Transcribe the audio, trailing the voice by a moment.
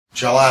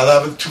July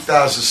 11th,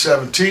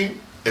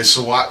 2017. It's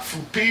the Watt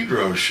from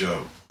Pedro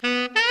Show.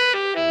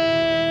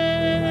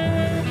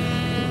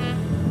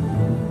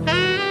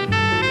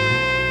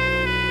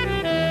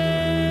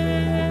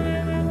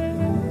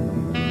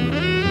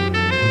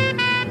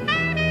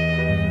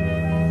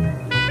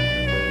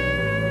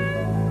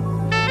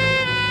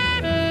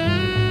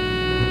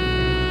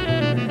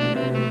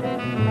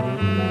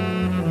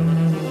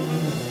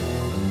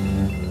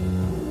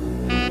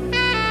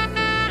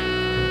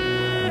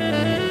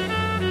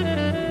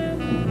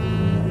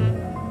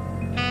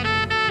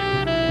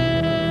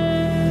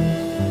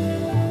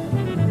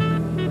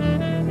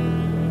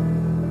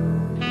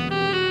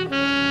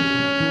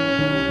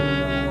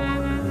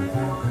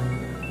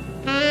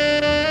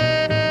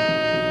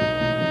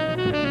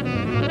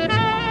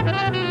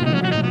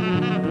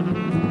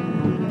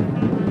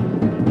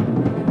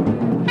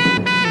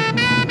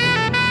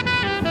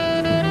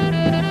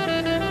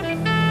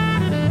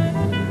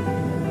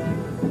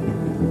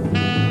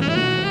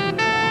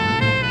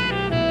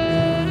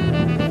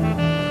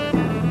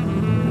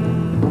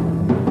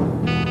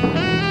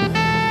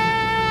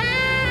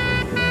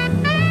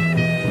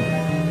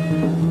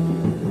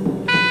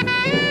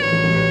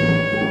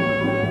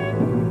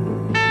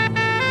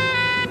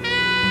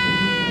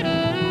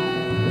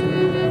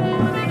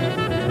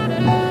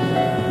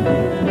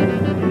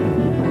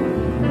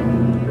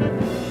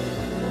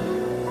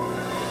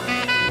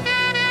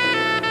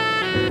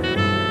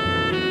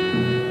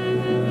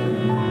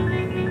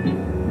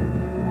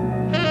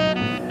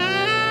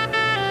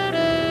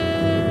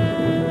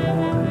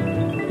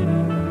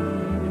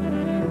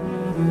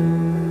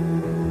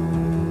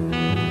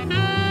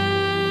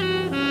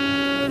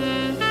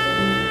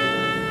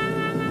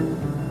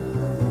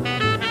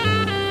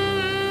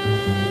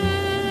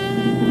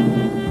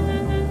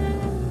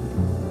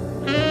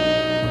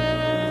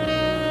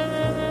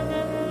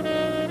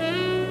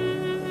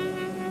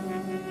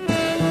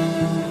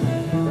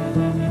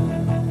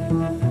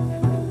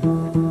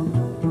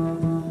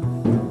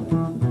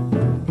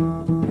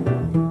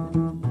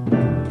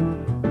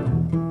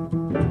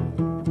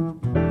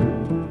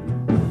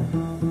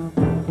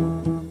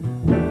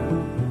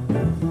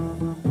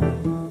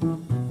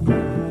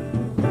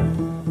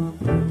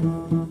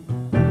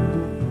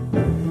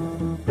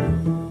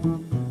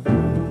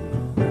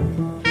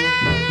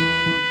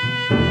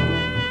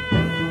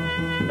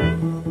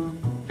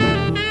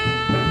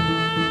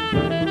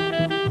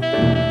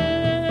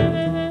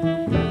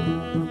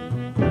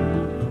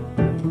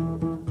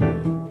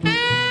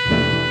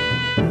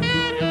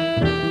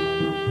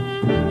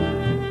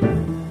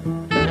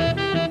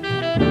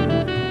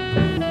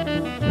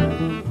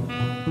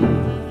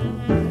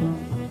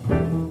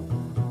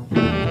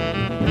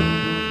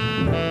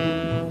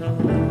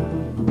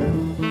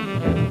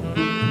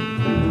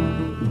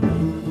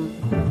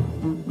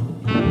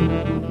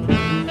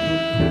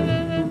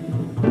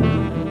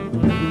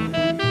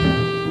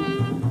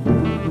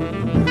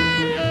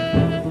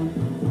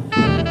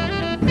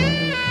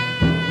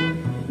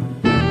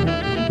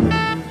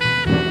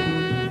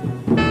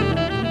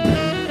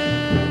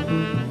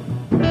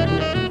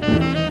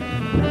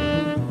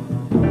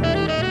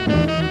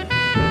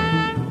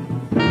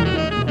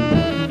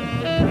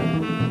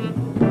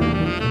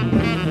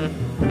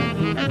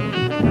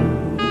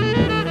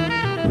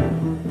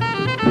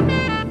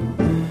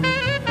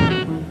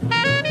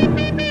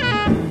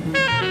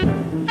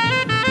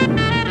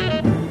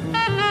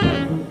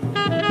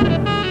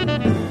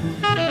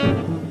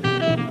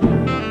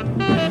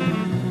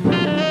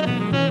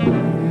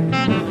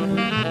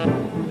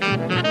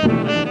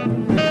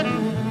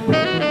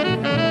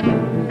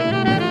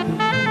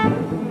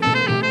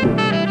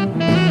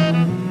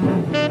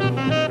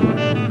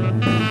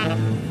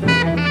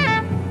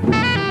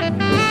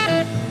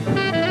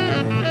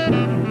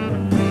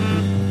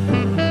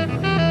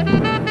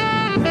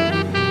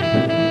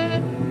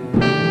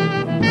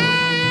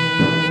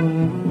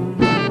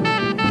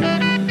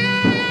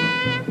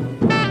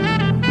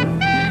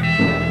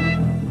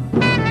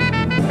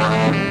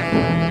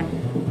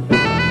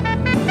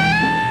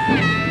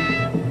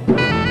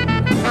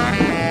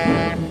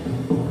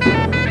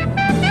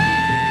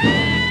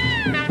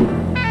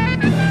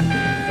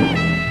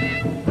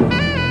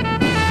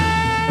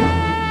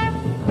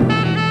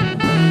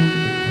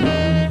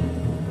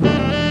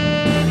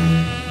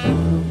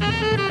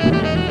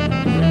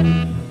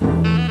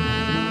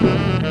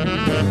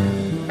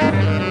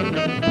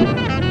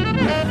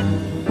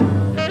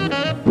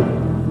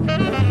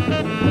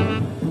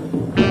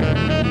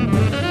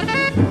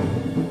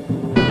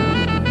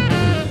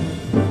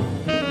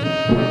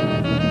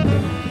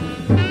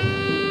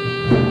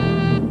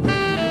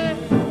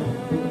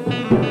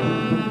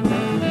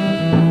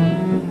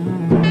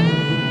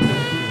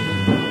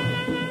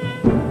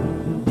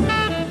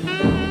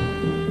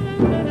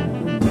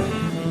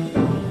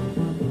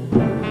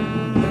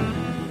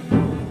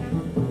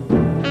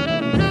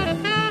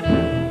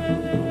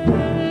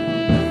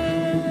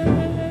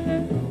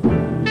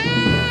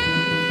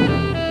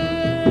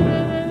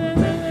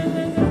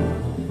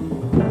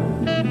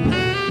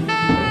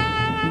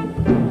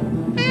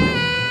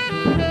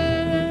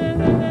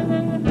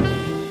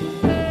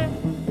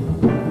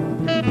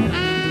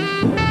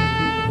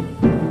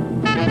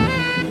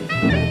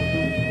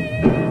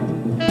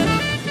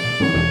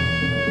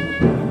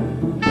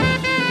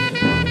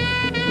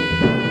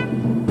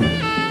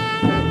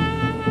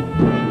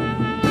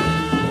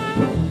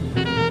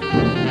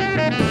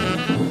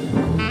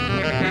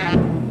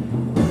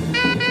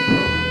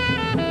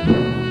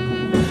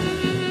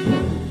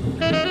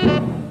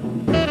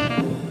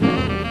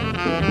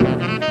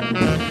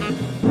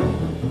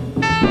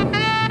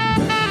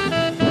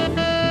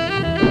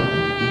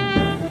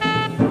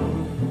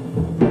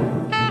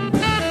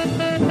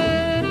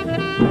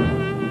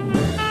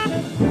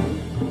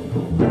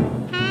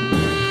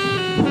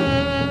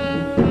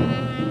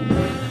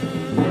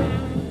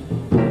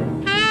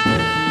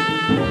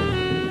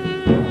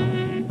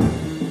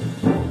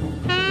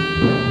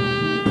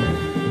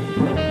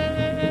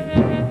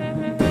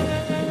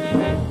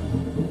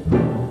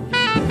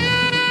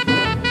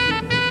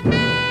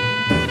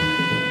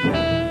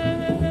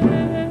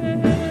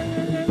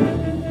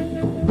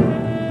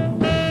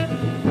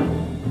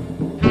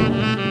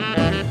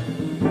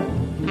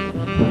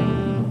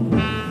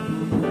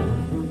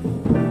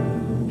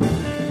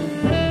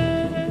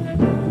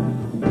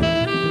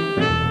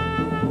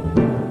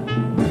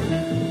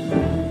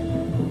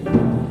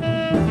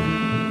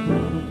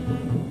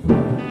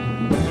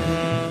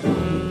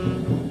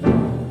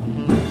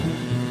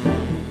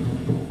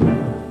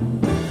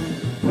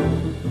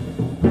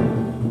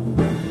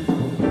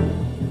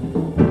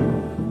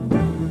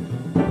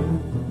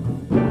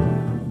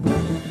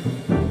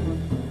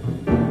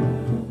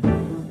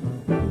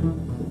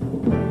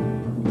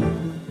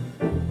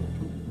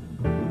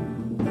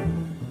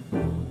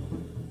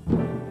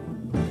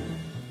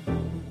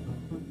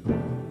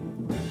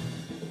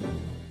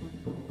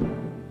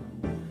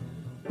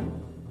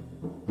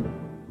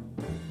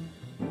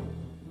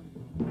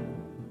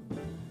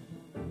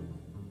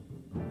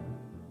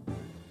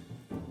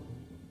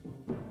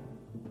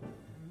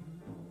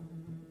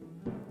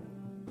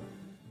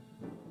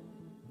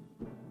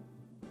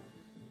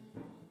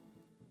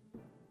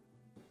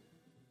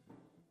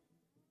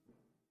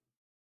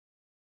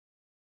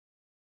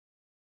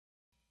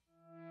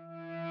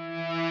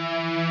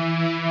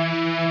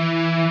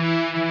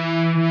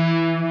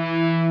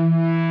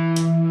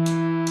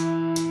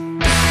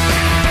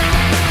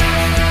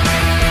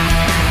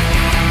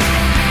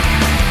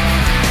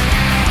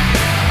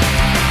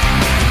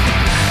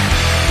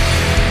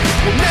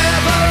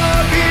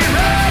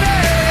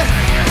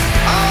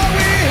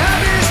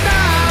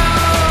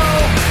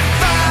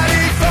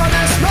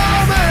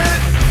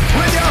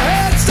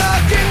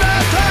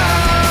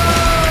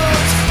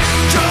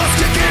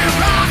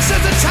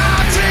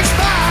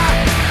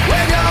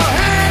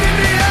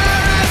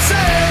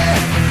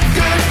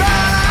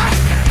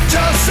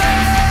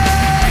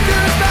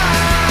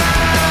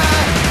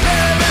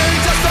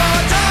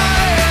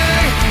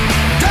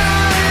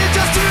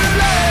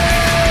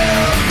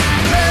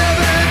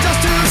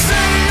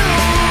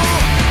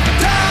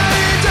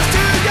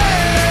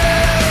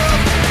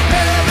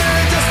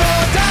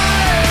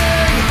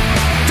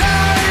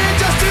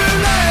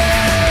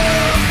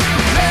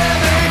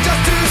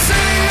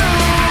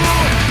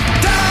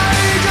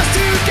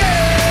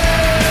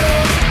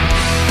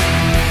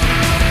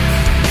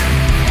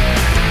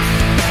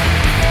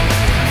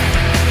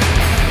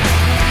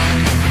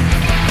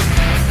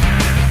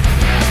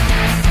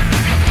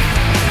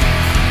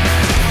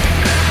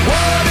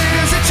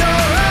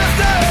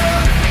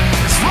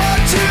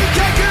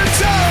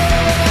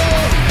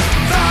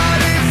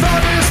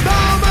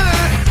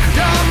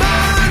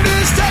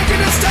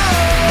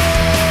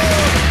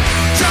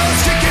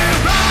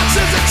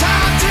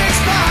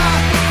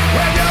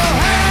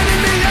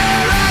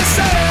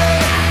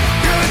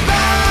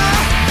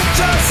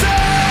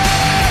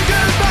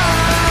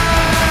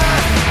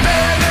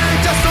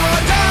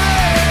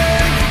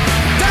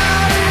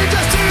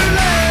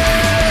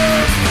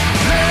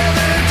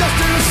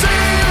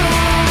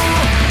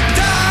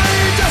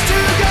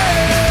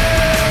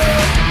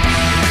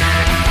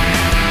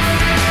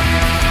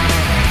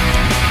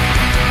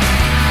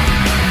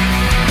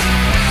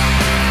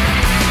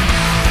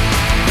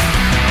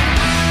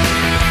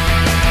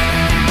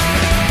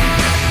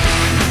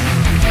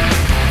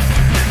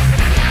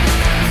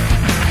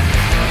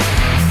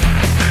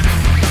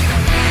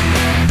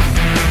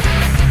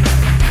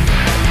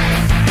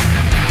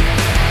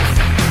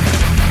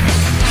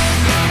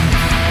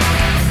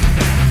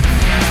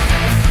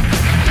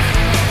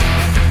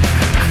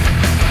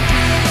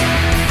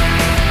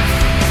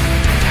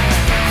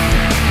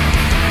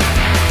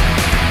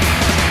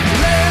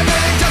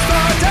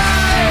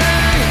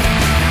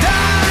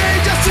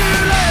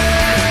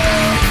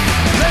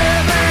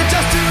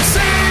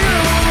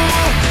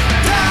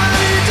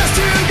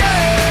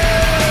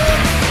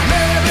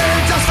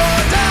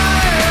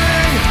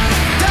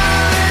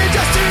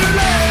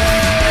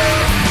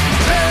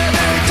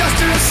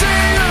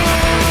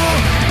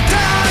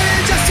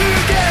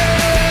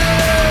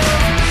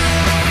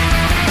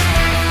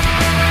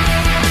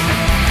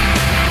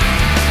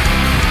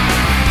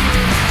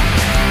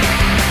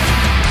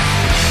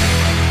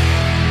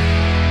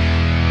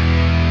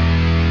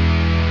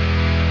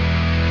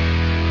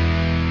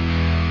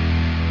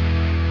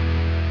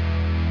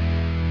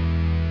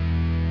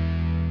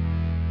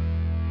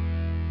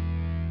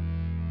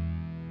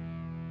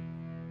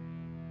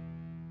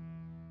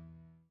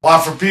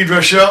 Watt from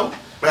Pedro Show,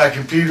 back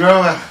in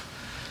Pedro.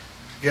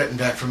 Getting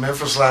back from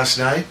Memphis last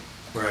night,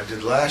 where I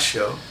did last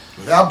show,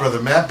 without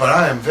Brother Matt, but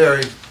I am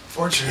very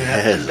fortunate to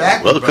have you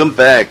back. Welcome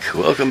back.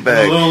 Welcome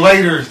back. A little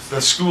later, the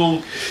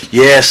school...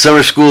 Yeah,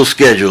 summer school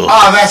schedule.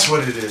 Ah, that's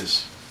what it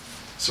is.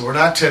 So we're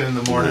not 10 in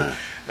the morning,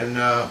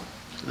 and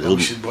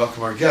we should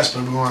welcome our guests,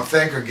 but we want to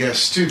thank our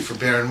guests, too, for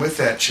bearing with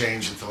that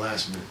change at the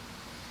last minute.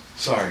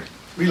 Sorry.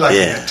 We like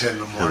it at 10 in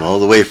the morning. I'm all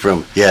the way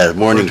from, the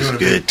morning's good. We're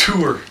doing a big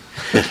tour.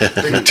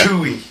 Big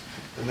two-y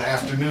in the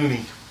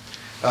afternoony.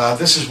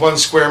 This is 1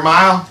 Square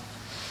Mile.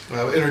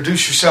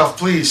 Introduce yourself,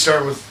 please.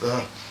 Start with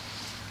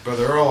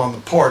Brother Earl on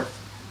the port.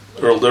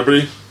 Earl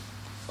Liberty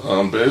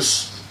on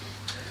bass.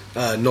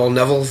 Noel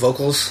Neville,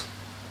 vocals.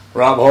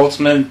 Rob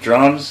Holtzman,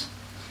 drums.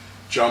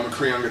 John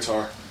McCree on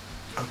guitar.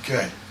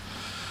 Okay.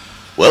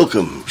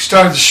 Welcome. We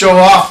started the show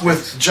off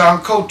with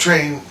John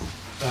Coltrane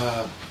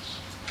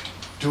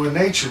doing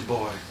Nature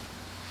Boy.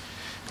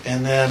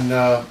 And then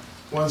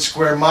 1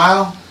 Square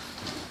Mile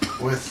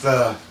with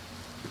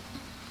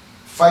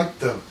Fight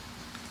the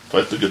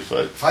Good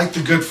Fight. Fight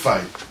the Good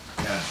Fight.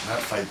 Yeah, not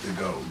fight the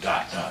go. ...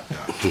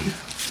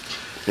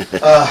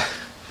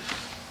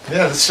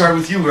 Let's start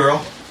with you,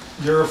 Earl.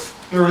 Your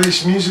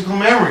earliest musical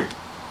memory.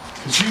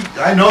 Because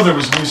I know there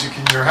was music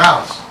in your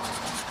house.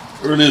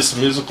 Earliest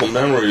musical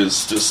memory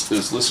is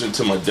listening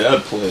to my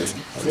dad play.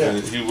 I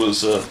mean, he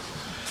was a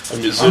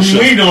musician.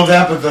 I mean, we know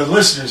that, but the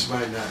listeners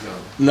might not know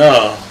that.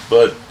 No,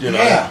 but,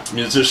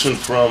 musician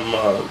from,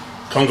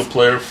 conga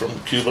player from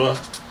Cuba.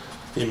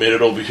 He made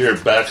it over here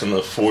back in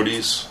the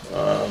 40s.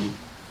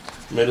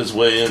 Made his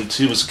way in.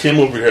 He came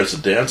over here as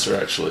a dancer,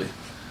 actually.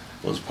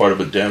 Was part of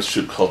a dance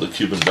troupe called the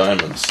Cuban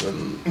Diamonds.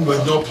 And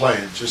with no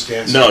playing, just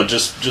dancing? No,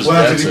 just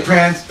dancing.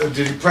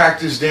 Did he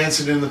practice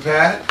dancing in the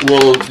pad?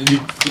 Well, he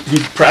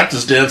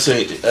practiced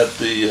dancing at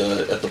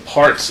the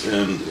parks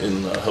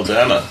in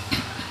Havana.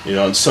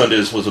 And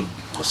Sundays was a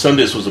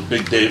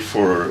big day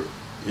for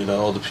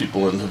all the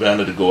people in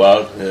Havana to go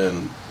out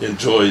and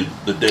enjoy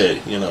the day.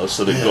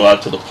 So they go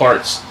out to the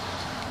parks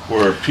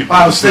where people.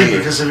 I was thinking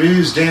because if he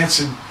was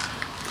dancing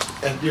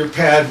at your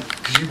pad,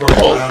 because you weren't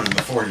around in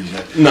the 40s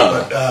yet.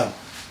 No. But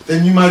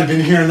then you might have been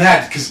hearing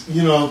that because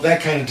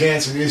that kind of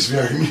dancing is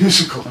very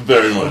musical.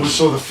 Very much.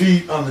 So the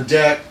feet on the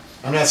deck.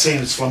 I'm not saying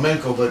it's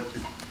flamenco, but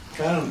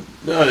kind of.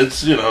 No,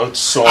 it's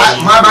song.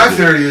 My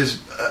theory is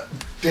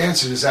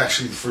dancing is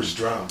actually the first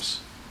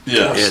drums.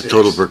 Yeah. Yeah,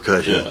 total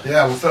percussion.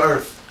 Yeah, with the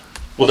earth.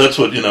 Well, that's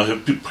what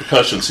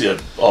percussions. He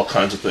had all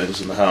kinds of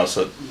things in the house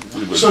that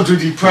we would. So did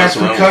he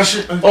practice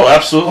percussion? Oh,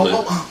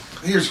 absolutely.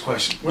 Here's a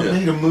question: what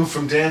made him move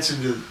from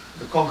dancing to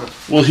the conga?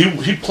 Well,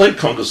 he played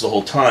congas the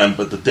whole time,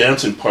 but the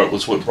dancing part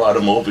was what brought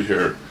him over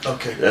here.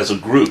 Okay. As a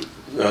group,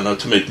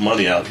 to make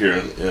money out here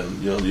in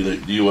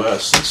the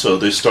U.S. And so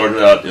they started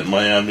out in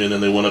Miami, and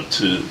then they went up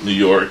to New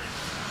York.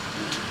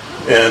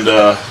 And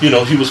he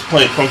was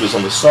playing congas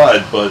on the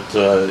side, but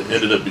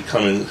ended up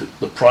becoming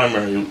the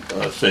primary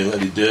thing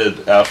that he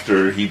did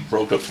after he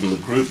broke up from the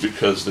group,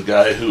 because the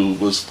guy who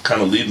was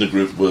kind of leading the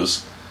group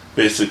was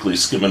basically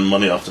skimming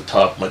money off the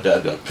top. My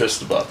dad got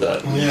pissed about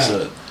that. And he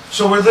said,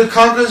 so were the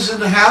congas in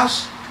the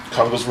house?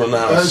 Congas were in the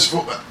house.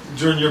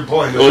 During your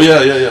boyhood? Oh,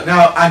 yeah.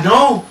 Now, I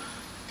know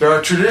there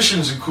are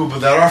traditions in Cuba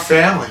that are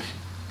family.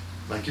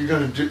 Like you're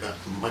going to do,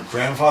 my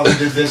grandfather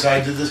did this, I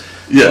did this.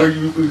 Yeah.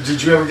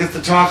 Did you ever get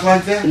to talk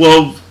like that?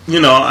 Well,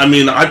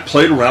 I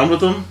played around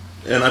with him,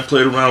 and I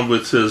played around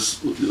with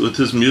his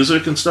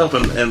music and stuff,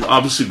 and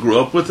obviously grew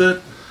up with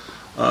it.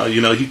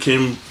 He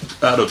came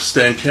out of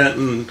Stan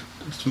Kenton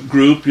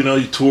group.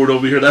 He toured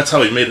over here. That's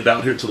how he made it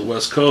out here to the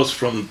West Coast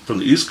from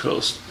the East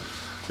Coast.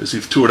 Is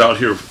he toured out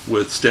here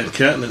with Stan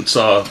Kenton and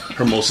saw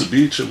Hermosa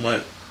Beach and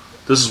went,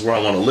 "This is where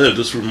I want to live.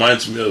 This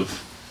reminds me of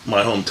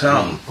my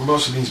hometown."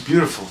 Hermosa means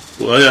beautiful.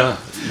 Well, yeah,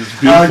 it's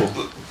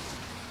beautiful.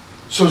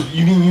 So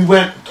you mean you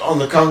went on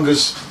the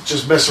congas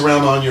just mess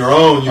around on your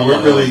own? You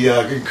weren't really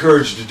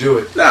encouraged to do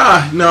it?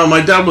 No, my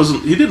dad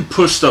wasn't. He didn't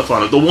push stuff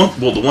on it. The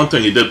one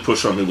thing he did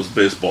push on me was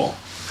baseball.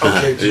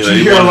 Okay, did you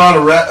hear a lot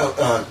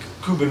of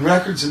Cuban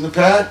records in the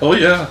pad? Oh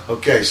yeah.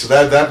 Okay, so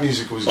that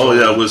music was. Oh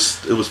yeah, it was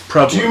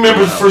prevalent. Do you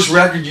remember the first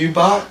record you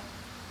bought?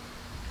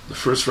 The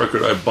first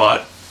record I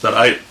bought that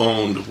I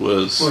owned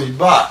was. Well, you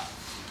bought.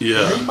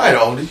 Yeah. You might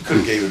have owned it. You could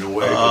have gave it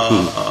away.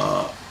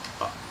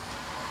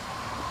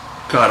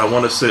 God, I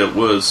want to say it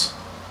was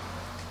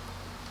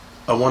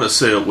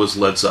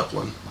Led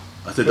Zeppelin.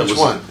 I think Which that was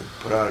one?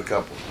 Put out a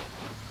couple.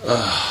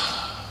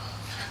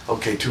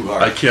 Okay, too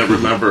hard. I can't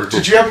remember.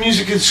 Did you have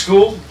music in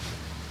school?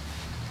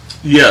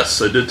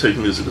 Yes, I did take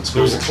music at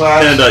school. There was a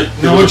class. And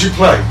what'd you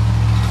play?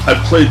 I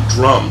played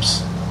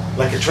drums.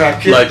 Like a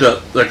trap kit?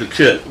 Like a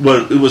kit.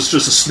 Well, it was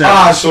just a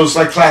snap. So it's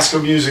like classical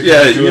music.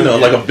 Yeah,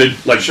 like a big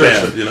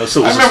band.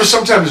 So I remember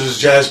sometimes there was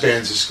jazz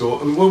bands at school.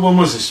 When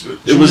was this?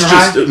 It was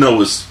it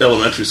was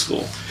elementary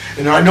school.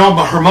 And I know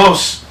about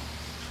Hermosa,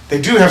 they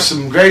do have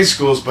some grade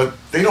schools, but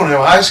they don't have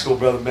high school,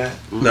 brother man.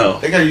 No.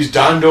 They got to use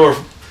Dondor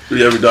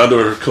Yeah, Redondo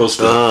or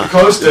Costa.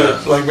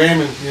 Costa, like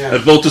Raymond, yeah.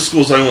 And both the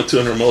schools I went to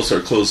in Hermosa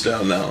are closed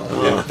down now.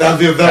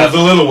 The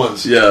little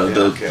ones. Yeah,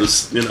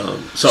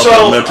 South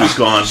Elementary's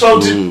gone. So,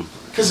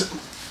 because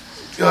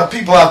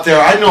people out there,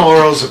 I know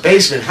Earl's a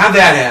bassman. How'd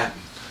that happen?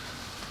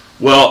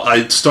 Well,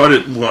 I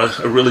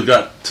really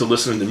got to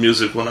listening to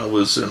music when I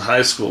was in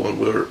high school,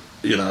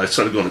 and I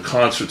started going to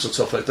concerts and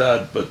stuff like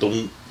that. But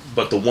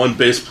the one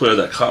bass player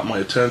that caught my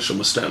attention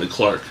was Stanley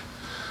Clarke.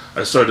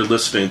 I started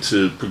listening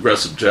to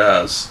progressive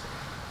jazz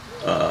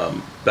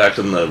back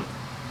in the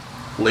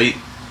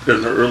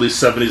early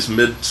 70s,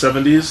 mid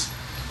 70s.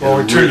 Well,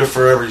 Return to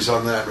Forever, he's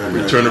on that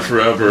record. Return to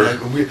Forever.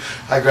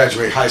 I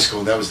graduated high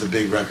school, that was the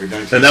big record.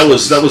 And that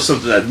was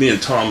something that me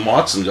and Tom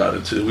Watson got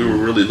into. We were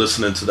really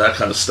listening to that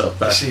kind of stuff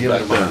back then.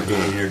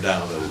 You're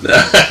down a little bit.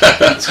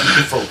 Let's keep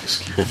the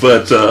focus.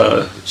 But,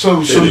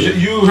 so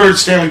you heard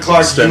Stanley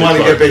Clarke, you wanted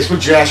to get bass.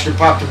 Would you ask your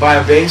pop to buy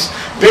a bass?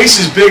 Bass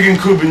is big in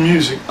Cuban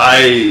music.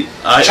 I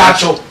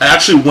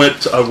actually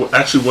went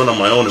on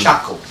my own.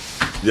 Chaco.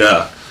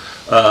 Yeah.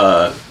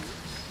 I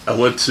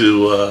went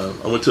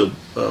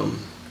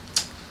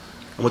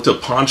to a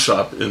pawn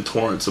shop in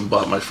Torrance and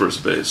bought my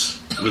first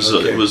bass.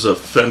 It was a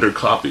Fender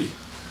copy.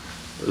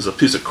 It was a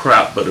piece of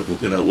crap, but it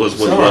was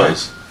what it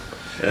was.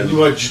 And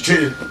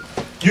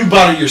you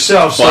bought it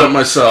yourself. Bought it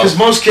myself. Because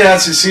most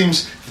cats, it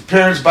seems, the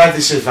parents buy it.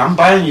 They say, "If I'm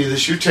buying you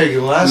this, you're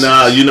taking lessons."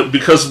 Nah,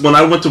 because when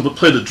I went to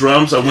play the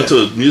drums, I went to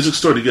a music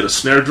store to get a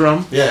snare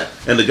drum. Yeah.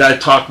 And the guy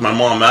talked my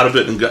mom out of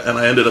it, and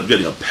I ended up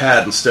getting a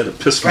pad instead of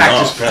pissed me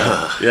off.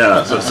 Practice pad.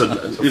 Yeah. So I said,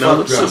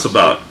 what's this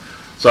about?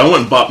 So I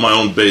went and bought my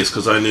own bass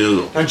because I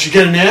knew. Don't you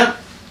get an amp?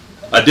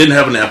 I didn't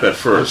have an amp at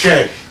first.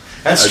 Okay.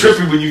 That's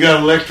trippy when you got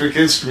an electric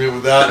instrument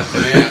without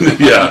an amp.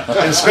 Yeah.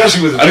 And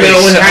especially with a bass.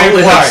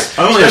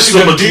 I only had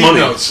so much money.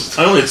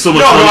 I only had so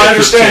much money. No, I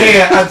understand.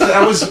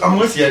 Hey, I'm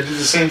with you. I did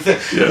the same thing.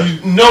 Yeah.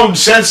 No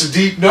sense of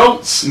deep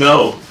notes.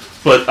 No.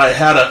 But I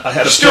had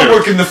a still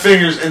working the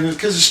fingers, and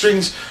because the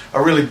strings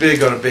are really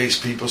big on a bass,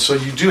 people, so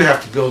you do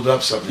have to build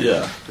up something.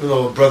 Yeah. Even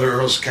though Brother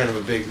Earl's kind of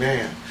a big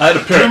man. I had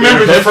a pair of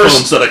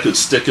headphones that I could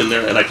stick in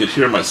there, and I could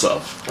hear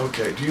myself.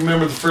 Okay. Do you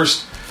remember the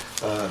first,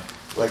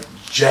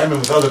 jamming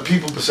with other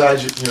people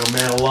besides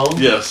man alone?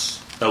 Yes.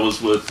 I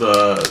was with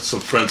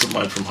some friends of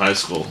mine from high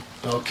school.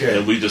 Okay.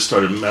 And we just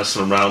started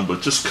messing around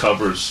with just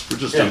covers. We're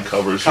just doing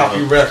covers.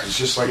 Copy records,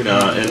 just like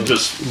and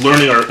just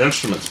learning our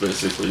instruments,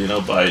 basically,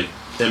 by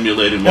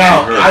emulating what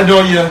now, we heard. I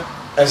know you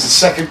as the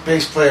second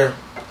bass player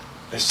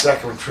at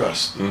Second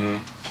Trust.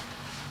 Mm-hmm.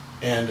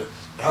 And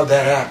how'd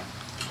that happen?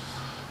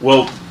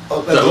 Well,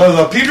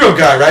 the Pedro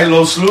guy, right?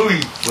 Los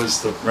Louis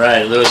was the...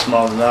 Right, Luis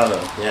Maldonado,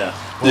 yeah.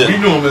 Well, we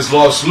knew him as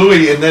Los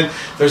Louis, and then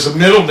there's a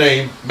middle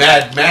name,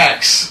 Mad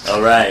Max.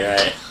 Oh,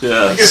 right.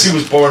 Yeah. I guess he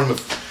was born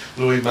with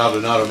Louis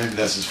Maldonado. Maybe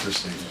that's his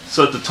first name.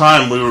 So at the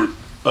time, we were...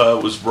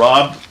 it was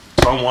Rob,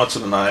 Tom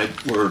Watson, and I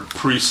were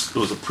it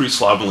was a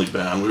pre-Slovenly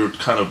band. We were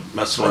kind of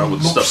messing around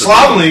with stuff.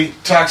 Slovenly,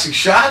 Toxic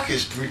Shock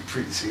is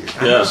pre-see.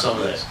 I know some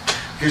of this.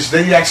 Because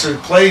they actually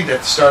played at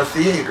the Star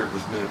Theater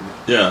with Minutemen.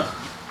 Yeah.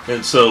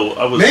 And so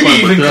I was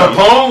maybe even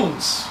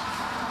Capone's.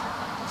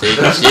 They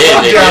did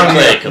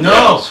play Capone's.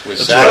 No,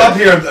 it's up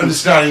here.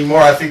 It's not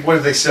anymore. I think, what do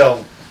they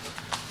sell?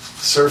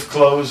 Surf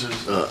clothes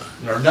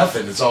or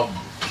nothing. It's all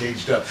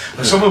caged up.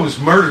 When someone was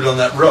murdered on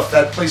that roof,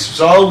 that place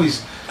was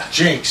always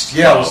jinxed.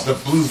 Yeah, it was the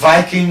Blue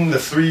Viking, the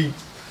Three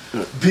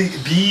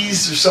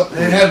Bees or something.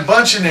 It had a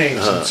bunch of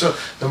names. And so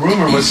the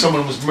rumor was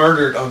someone was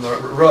murdered on the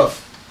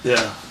roof.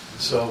 Yeah.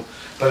 So...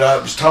 But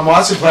it was Tom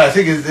Watson playing. I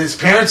think his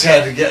parents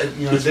had to get,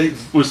 we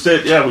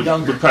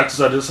practiced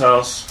at his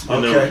house.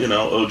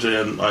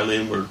 OJ and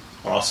Eileen were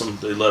awesome.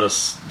 They let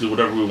us do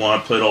whatever we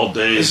want, played all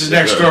day. This is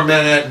next door,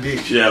 Manhattan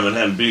Beach. Yeah,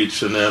 Manhattan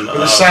Beach. And then...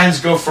 the signs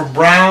go from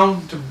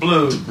brown to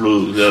blue.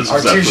 That's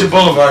Artesia exactly.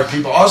 Boulevard,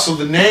 people. Also,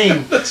 the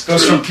name goes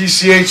from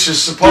PCH to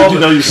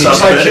Sepulveda. It's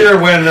South like here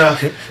when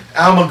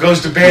Alma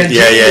goes to Band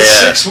Yeah.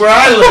 6 where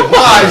I live.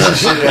 Why is this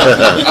shit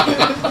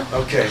happening?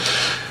 Okay.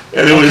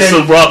 Anyway,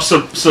 so Rob,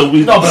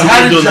 we... No, but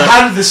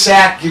how did the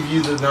sack give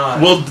you the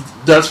nod? Well,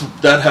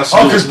 that has to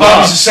do with because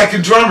Bobby's the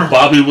second drummer.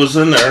 Bobby was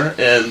in there,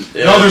 and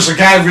no, there's a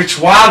guy, Rich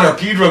Wilder, a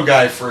Pedro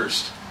guy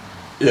first.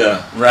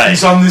 Yeah. Right.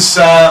 He's on this,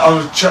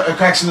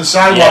 Cracks in the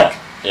Sidewalk.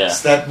 Yeah.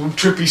 It's that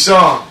trippy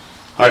song.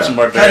 Hearts and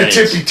Kind of Barbarians.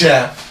 tippy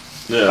tap.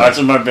 Yeah. Hearts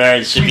and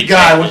Barbarians. Sweet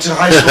guy. Went to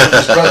high school with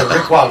his brother,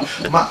 Rick Wilder.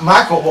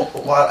 Michael,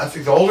 I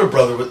think the older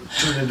brother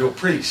turned into a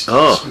priest.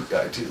 Oh. Sweet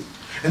guy, too.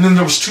 And then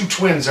there was two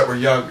twins that were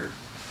younger.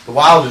 The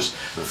Wilders,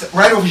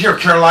 right over here,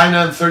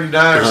 Carolina and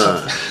 39 or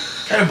something.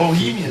 Kind of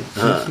bohemian.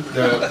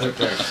 Their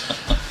parents.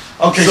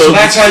 Okay, so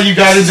that's how you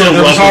got into it.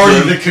 There was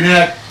already the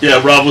connect.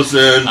 Yeah, Rob was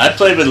in. I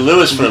played with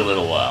Lewis for a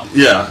little while.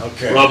 Yeah.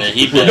 Okay. Rob,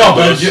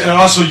 and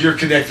also you're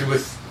connected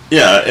with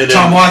and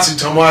Tom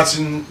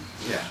Watson.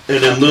 Yeah.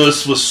 And then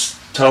Lewis was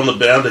telling the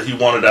band that he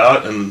wanted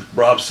out, and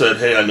Rob said,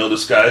 "Hey, I know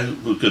this guy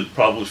who could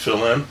probably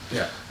fill in."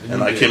 Yeah.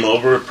 And I came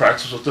over and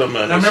practiced with him.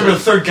 And I remember the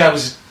third guy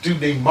was a dude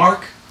named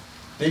Mark.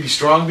 Maybe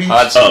Strong Beach?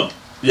 Hudson.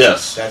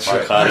 Yes. That's Mark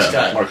right. Hudson.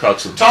 Nice guy. Mark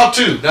Hudson. Tall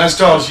too. Not as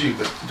tall as you,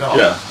 but tall.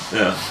 Yeah.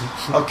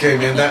 Okay,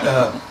 man.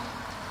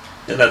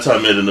 And that's how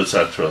I made into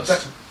that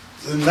trust.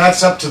 And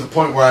that's up to the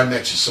point where I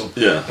met you. So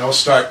Yeah. I'll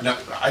start. Now,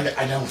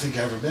 I don't think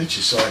I ever met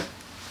you, so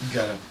you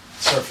gotta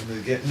start from the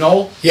beginning.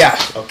 No. Yeah.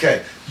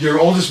 Okay. Your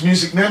oldest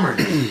music memory?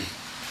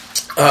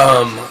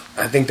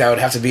 I think that would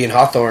have to be in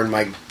Hawthorne,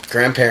 my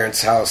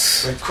grandparents'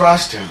 house. Like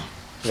Crosstown.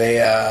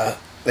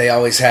 They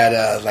always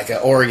had like an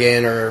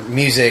organ or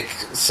music,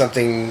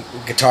 something,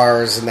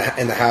 guitars in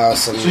the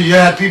house. And So you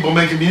had people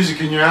making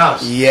music in your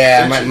house?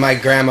 yeah, my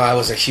grandma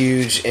was a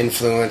huge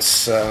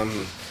influence.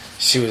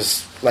 She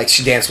was like,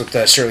 she danced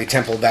with Shirley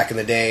Temple back in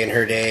the day, in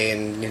her day,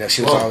 and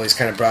she was always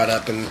kind of brought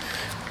up in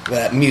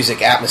that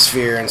music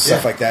atmosphere and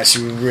stuff like that. She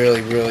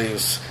really, really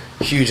was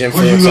a huge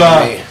influence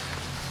on me.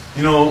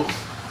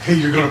 Hey,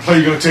 you're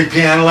gonna take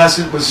piano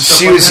lessons?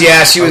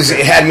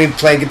 Had me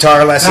play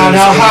guitar lessons,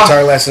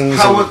 guitar lessons.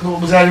 What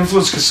was that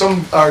influence? Because some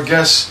of our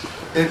guests,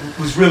 it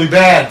was really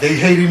bad. They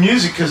hated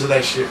music because of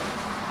that shit.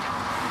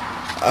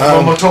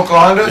 Motoko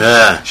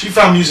Honda, she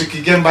found music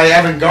again by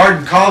avant-garde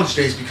in college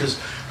days because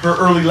her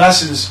early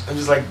lessons, it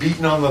was like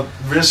beating on the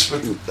wrist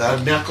with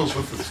knuckles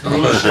with the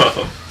rulers.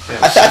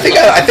 I think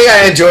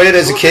I enjoyed it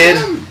as a kid.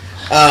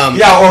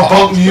 Or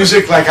bunk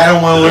music, like I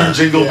don't want to learn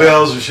Jingle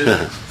Bells or shit.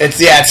 It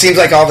seems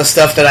like all the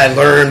stuff that I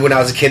learned when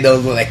I was a kid, though,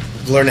 like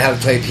learning how to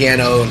play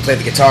piano and play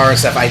the guitar and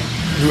stuff, I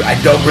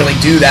don't really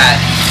do that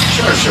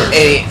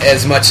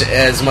as much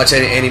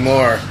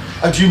anymore.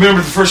 Do you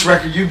remember the first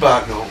record you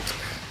bought? No.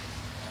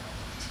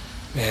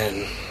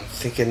 Man, I'm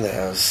thinking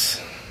that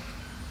was...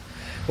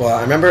 Well,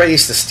 I remember I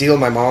used to steal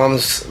my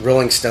mom's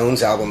Rolling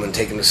Stones album and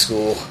take them to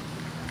school.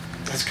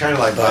 That's kind of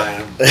like buying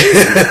them.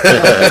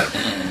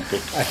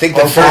 I think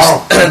the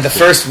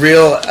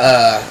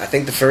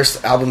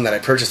first album that I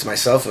purchased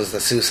myself was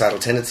the Suicidal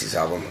Tendencies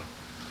album.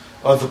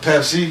 Oh, the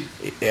Pepsi?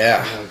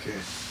 Yeah. Okay.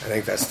 I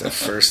think that's the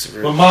first.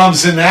 My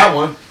mom's in that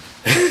one.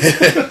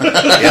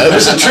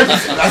 There's a trip.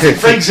 I think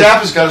Frank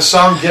Zappa's got a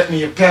song, "Get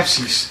Me a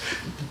Pepsi."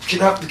 The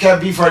Cat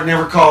Beefheart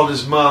never called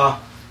his ma,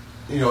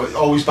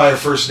 always by her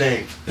first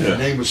name. And her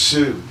name was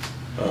Sue.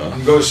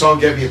 And go to the song,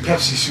 "Get Me a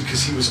Pepsi, Sue,"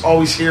 because he was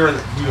always hearing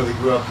it. They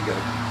grew up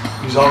together.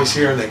 He was always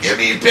hearing that, "Get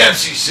me a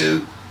Pepsi,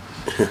 Sue."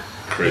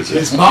 Crazy.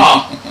 His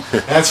mom.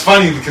 That's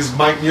funny because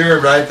Mike Muir,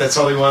 right? That's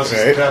all he wants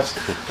is Pepsi.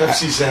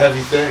 Pepsi's a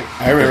heavy thing.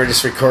 I remember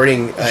just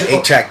recording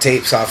 8-track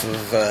tapes off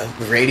of the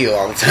radio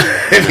all the time.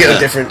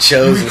 Different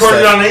shows. You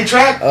recorded on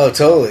 8-track? Oh,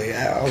 totally.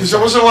 Because there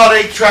wasn't a lot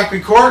of 8-track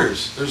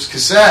recorders. There's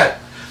cassette.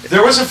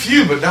 There was a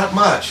few, but not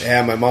much.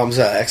 Yeah, my mom's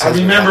I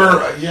ex-husband. remember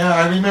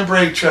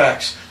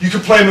 8-tracks. You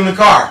could play them in the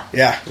car.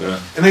 Yeah.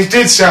 And they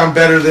did sound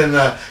better than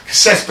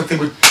cassettes, but they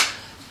would...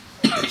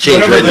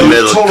 Change right in the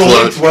middle. Total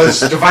length was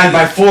divided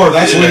by 4.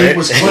 That's when it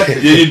was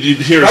clicking. You'd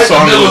hear a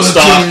song that would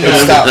stop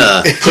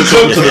and click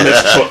up to the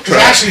next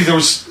track. Actually, there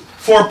was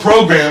 4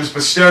 programs,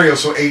 but stereo,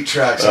 so 8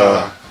 tracks.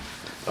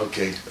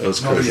 Okay.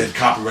 Nobody had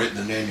copyright in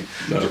the name.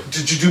 No.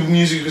 Did you do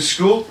music at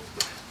school?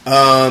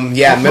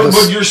 Yeah. What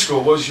was your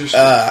school?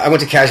 I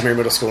went to Kashmir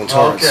Middle School in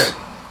Torrance.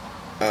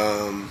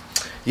 Okay.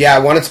 Yeah, I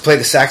wanted to play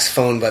the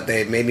saxophone, but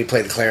they made me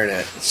play the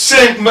clarinet.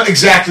 Same,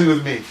 exactly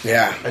with me.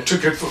 Yeah. I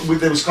took it.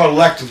 It was called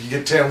elective. You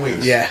get 10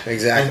 weeks. Yeah,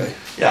 exactly.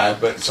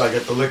 And, so I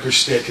got the liquor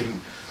stick,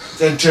 and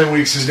then 10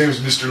 weeks. His name was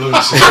Mr.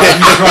 Lewis. You try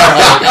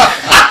hard.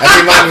 I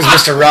think mine was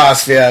Mr.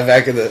 Ross. Yeah,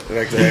 back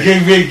there.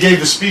 He gave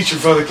the speech in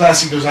front of the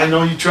class. He goes, "I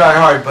know you try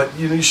hard, but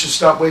you should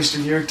stop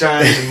wasting your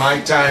time and my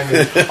time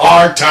and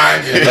our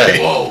time." And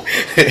whoa,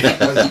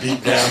 I was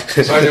beat down.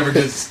 So I never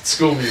did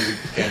school music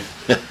again.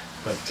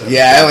 But,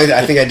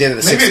 I think I did it in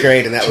the 6th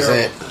grade, and that was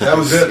it. That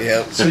was it?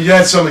 Yep. So you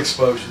had some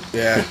exposure.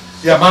 Yeah.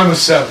 Yeah, mine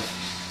was 7.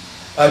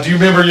 Do you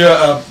remember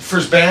your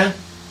first band?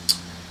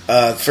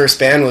 The first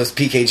band was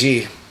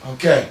PKG.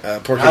 Okay. How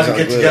did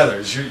you get together?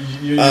 Is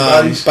your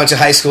buddies? Bunch of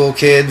high school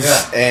kids.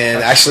 Yeah.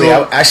 And actually,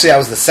 I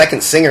was the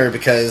second singer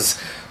because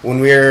when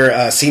we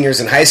were seniors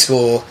in high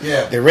school,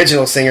 the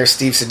original singer,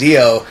 Steve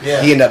Cedillo,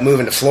 he ended up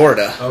moving to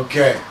Florida.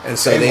 Okay. And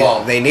so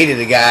they needed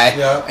a guy,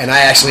 and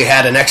I actually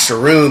had an extra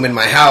room in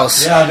my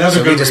house. Yeah, another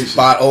so good we just reason.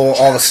 bought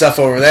all the stuff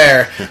over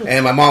there,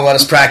 and my mom let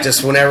us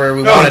practice whenever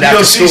we wanted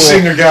after school.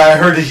 Singer guy, I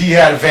heard that he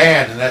had a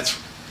van, and that's...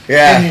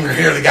 Yeah. Didn't even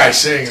hear the guy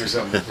sing or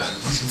something.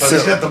 But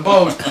he's got the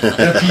boat and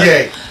a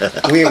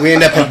PA. We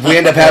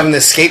end up having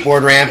this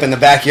skateboard ramp in the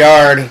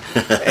backyard,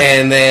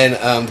 and then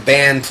the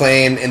band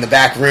playing in the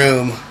back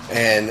room.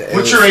 And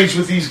what's your age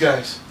with these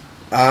guys?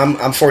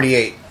 I'm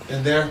 48.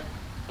 And they're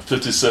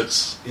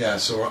 56. Yeah,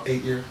 so we're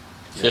 8 years.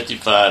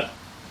 55.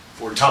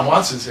 For Tom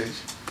Watson's age.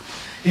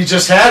 He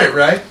just had it,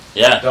 right?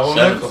 Yeah. Double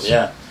nickels.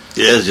 Yeah.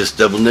 Yeah, it's just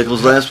double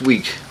nickels last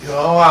week.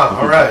 Oh wow!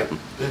 All right,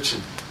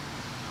 bitchin'.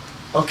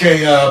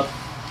 Okay.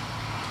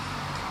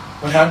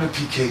 What happened to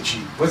PKG?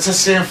 What's that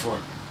stand for?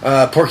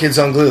 Poor Kids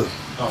on Glue.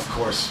 Oh, of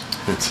course.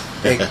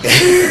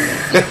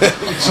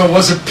 So it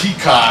wasn't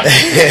Peacock.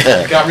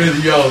 Got rid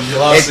of the O. You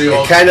lost the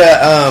O.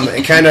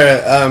 It kind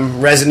of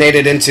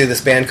resonated into this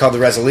band called the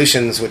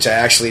Resolutions, which I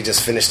actually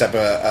just finished up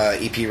a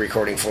EP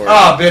recording for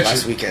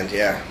last weekend.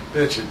 Yeah.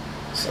 Bitchin'.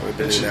 So we've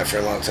been doing that for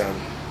a long time.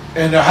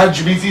 And how did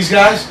you meet these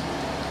guys?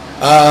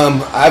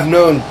 I've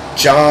known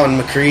John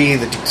McCree,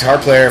 the guitar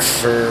player,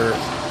 for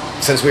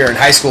since we were in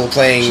high school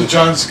playing. So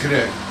John's the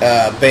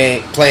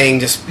cadet. Playing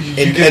just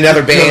in did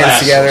other the bands last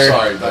together. one.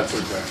 Sorry, that's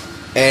okay.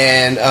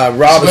 And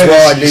Rob as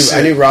well.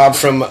 I knew Rob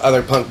from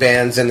other punk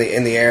bands in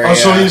the area. Oh,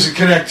 so he was a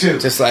cadet too.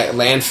 Just like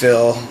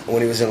Landfill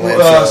when he was in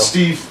Landfill.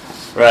 Steve.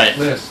 Right.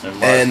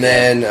 And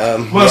then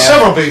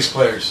several bass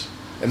players.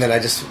 And then I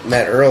just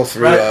met Earl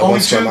through only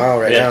Once for a Mile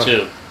right now.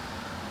 Two.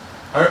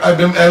 I've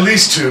been at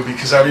least two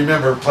because I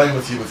remember playing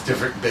with you with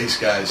different bass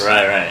guys.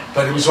 Right.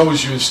 But it was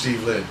always you and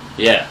Steve Lid.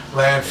 Yeah.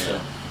 Landfill.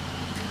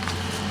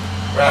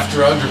 Rafter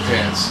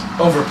Underpants.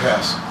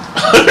 Overpass.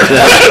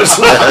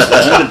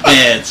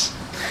 Underpants.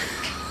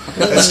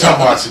 That's Tom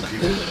Watson,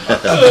 people.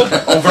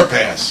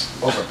 Overpass.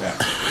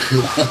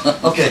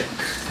 Okay.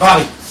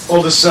 Bobby,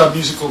 oldest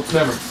musical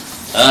memory.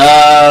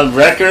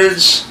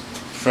 Records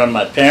from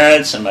my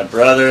parents and my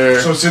brother.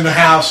 So it's in the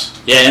house.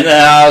 Yeah, in the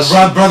house.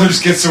 Rod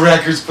Brothers gets the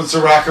records, puts the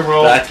rock and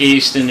roll. Back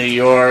east in New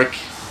York.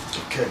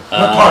 Okay. What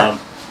part?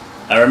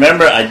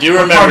 I do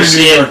remember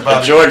seeing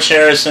a George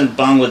Harrison,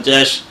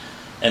 Bangladesh,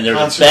 and there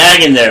was a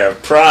bag in there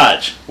of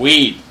proj,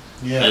 weed.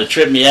 Yeah. And it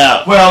tripped me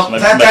out. Well, my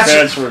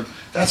parents were.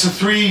 That's a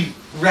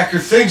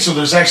 3-record thing, so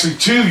there's actually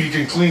 2. You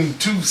can clean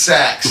 2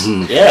 sacks.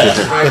 Yeah.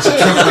 Right, it's a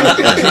triple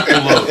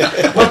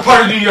load. What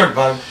part of New York,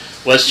 Bob?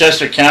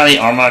 Westchester County,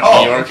 Armonk,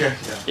 New York. Okay.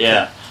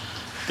 Yeah.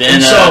 Then,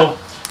 and so,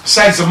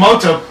 besides the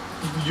moto,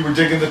 you were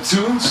digging the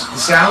tunes, the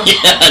sound?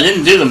 Yeah, I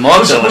didn't do the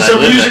moto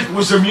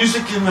Was there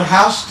music in the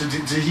house? Did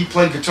he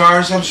play guitar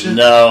or some shit?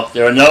 No,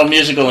 there were no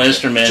musical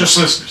instruments. Just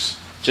listeners.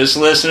 Just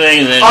listening.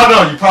 And then, oh,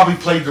 no, you probably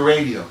played the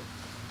radio.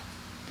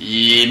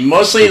 Yeah,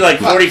 mostly like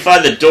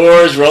 45, The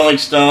Doors, Rolling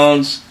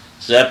Stones,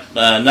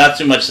 not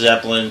too much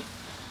Zeppelin.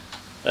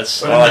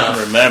 That's all I can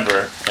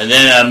remember. And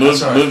then I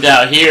moved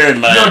out here.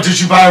 And did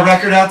you buy a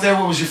record out there?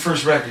 What was your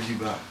first record you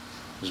bought?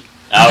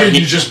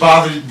 You just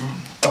bothered?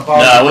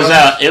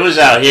 No, it was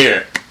out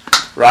here.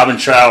 Robin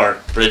Trower,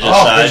 Bridge of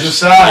Sighs. Bridge of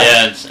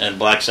Sighs. Yeah, and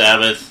Black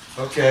Sabbath.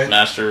 Okay.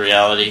 Master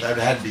Reality. That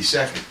had to be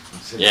second.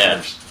 Yeah.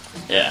 First.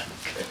 Yeah.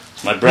 Okay.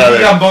 My brother.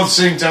 We got both at the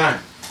same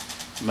time.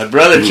 My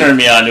brother turned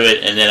me onto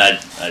it, and then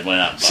I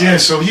went out. Yeah,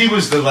 so he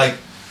was the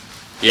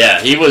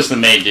Yeah, he was the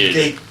main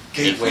dude.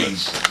 Gateway.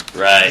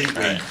 Right.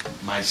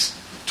 My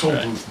toll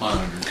booth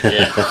monitor.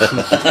 Yeah.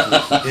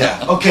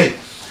 Yeah. Okay.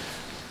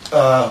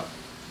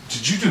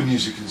 Did you do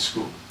music in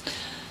school?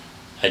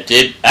 I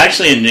did.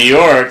 Actually, in New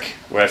York,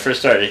 where I first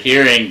started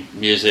hearing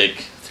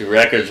music through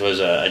records, was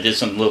I did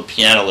some little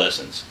piano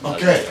lessons.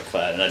 Okay.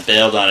 And I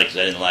bailed on it because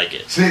I didn't like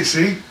it.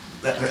 See?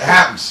 That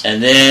happens.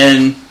 And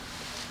then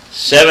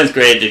 7th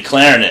grade did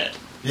clarinet.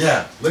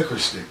 Yeah,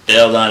 licorice stick.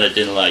 Bailed on it,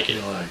 didn't like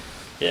it.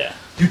 Yeah.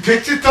 You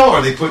picked it though,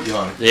 or they put you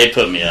on it? They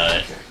put me on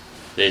it. Okay.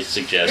 They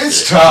suggested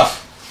It's tough.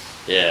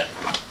 Yeah.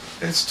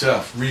 It's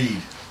tough.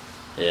 Reed.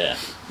 Yeah.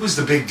 Who's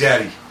the big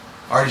daddy?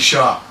 Artie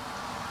Shaw.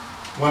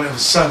 One of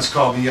his sons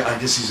called me, I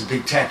guess he's a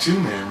big tattoo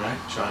man, right?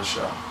 John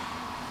Shaw.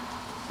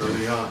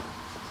 Early on.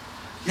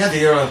 Yeah,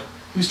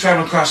 he was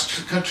traveling across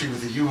the country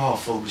with a U-Haul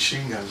full of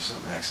machine guns or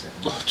something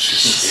accidentally. Oh,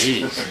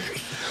 jeez.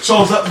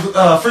 So,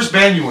 the first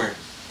band you were in?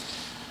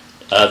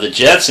 The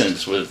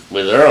Jetsons with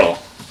Earl.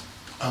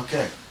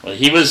 Okay. Well,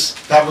 he was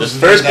the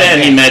first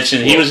band he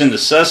mentioned. He was in the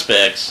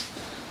Suspects,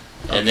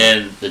 and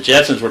then the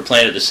Jetsons were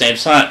playing at the same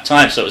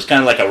time. So it was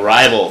kind of like a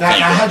rival thing.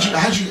 Now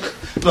how'd you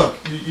look?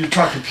 You're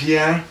talking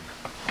piano,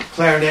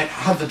 clarinet.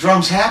 How'd the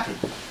drums happen?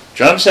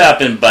 Drums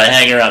happened by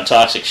hanging around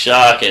Toxic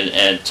Shock,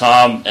 and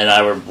Tom and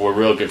I were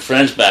real good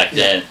friends back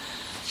then.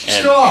 You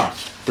still are.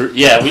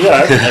 Yeah, we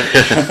are.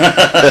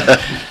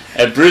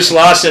 And Bruce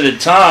Lawson and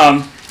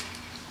Tom.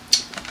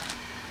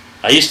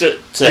 I used to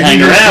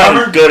hang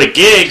around, go to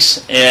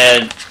gigs,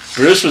 and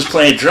Bruce was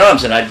playing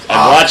drums, and I'd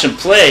watch him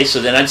play.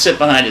 So then I'd sit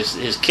behind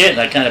his kit, and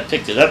I kind of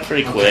picked it up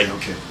pretty quick.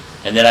 Okay.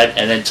 And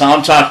then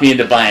Tom talked me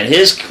into buying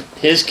his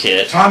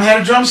kit. Tom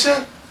had a drum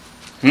set?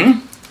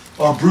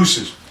 Or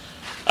Bruce's?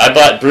 I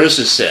bought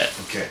Bruce's set.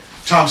 Okay.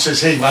 Tom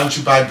says, "Hey, why don't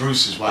you buy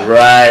Bruce's?" Why?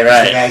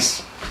 Right.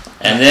 Nice.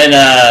 And then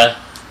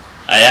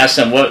I asked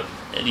him what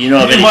You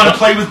didn't want to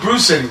play with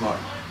Bruce anymore.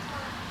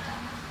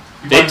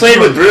 They played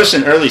with Bruce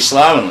in early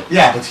Slovenly.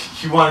 Yeah, but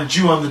he wanted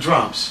you on the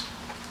drums.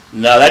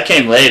 No, that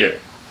came later.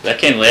 That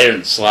came later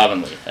in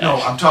Slovenly.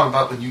 No, I'm talking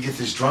about when you get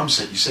this drum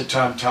set. You said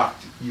Tom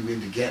talked you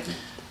into getting it.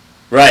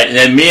 Right, and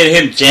then me and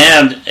him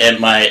jammed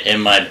in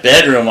my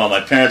bedroom while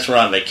my parents were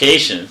on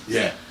vacation.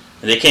 Yeah.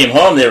 And they came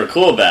home, they were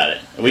cool about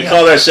it. And we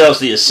called ourselves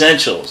the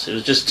Essentials. It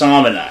was just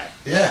Tom and I.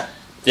 Yeah.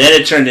 Then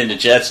it turned into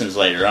Jetsons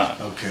later on.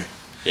 Okay.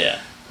 Yeah.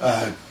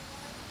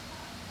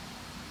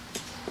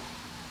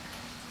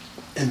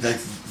 And the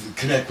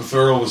connect with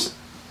Earl was...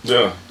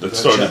 Yeah, that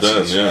started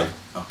then, yeah.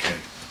 Okay.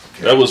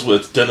 That was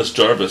with Dennis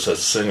Jarvis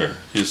as singer.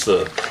 He's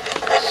the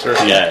surf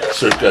guy.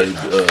 Surf guy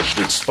who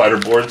did spider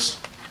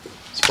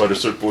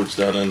surfboards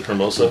down in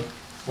Hermosa.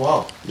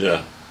 Wow.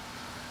 Yeah.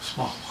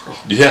 Small world.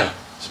 Yeah.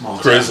 Small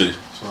town. Crazy.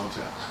 Small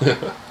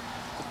town.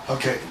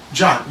 Okay.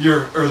 John,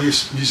 your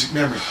earliest music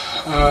memory?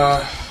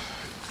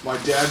 My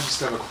dad used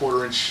to have a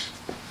 1/4-inch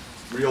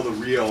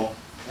reel-to-reel,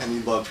 and he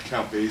loved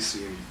Count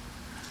Basie, and he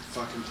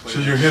fucking played. So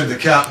you're hitting the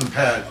counting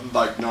pad.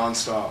 Like,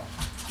 nonstop.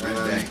 Bang,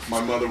 And bang.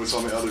 my mother was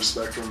on the other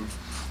spectrum.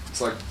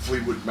 It's like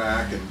Fleetwood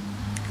Mac and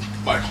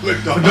Michael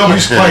McDonald. But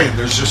nobody's playing.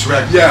 There's just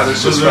records. Yeah,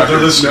 there's just they're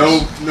records.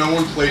 listeners. No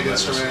one played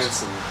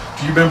instruments. And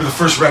Do you remember the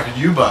first record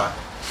you bought?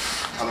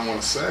 I don't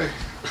want to say.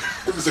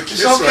 It was a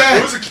Kiss okay. record.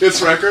 It was a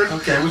Kiss record.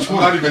 Okay, which I'm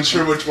one? not even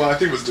sure which one. I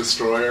think it was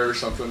Destroyer or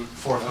something.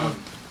 Fourth one.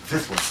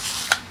 Fifth one.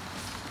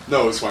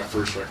 No, it was my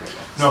first record.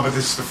 No, but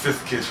this is the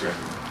fifth Kiss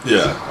record.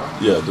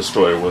 Yeah,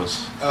 Destroyer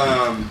was.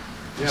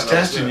 Just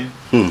testing you.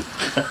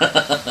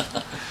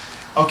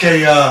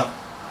 Okay,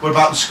 what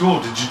about in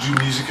school? Did you do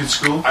music in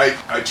school?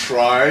 I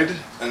tried,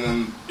 and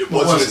then it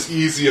wasn't as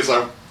easy as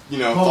I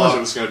thought it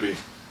was going to be.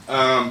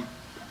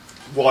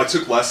 Well, I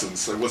took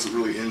lessons. I wasn't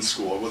really in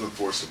school. I wasn't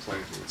forced to play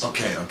anything in school.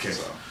 Okay.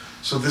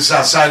 So this is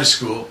outside of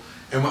school.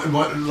 And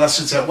what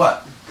lessons at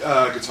what?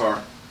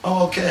 Guitar.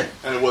 Oh, okay.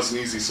 And it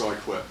wasn't easy, so I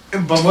quit.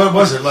 But what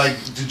was it? Like,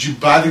 did you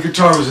buy the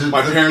guitar? Was it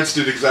My parents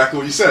did exactly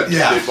what you said.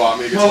 Yeah. They bought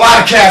me a guitar. Well, a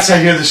lot of cats, I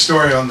hear the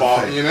story on the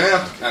Bought thing. me an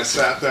amp. I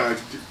sat there.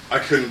 I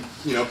couldn't,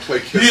 play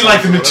Kiss. You didn't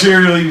like the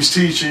material he was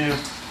teaching you?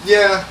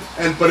 Yeah,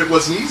 but it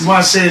wasn't easy. You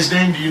want to say his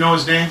name? Do you know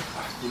his name?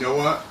 You know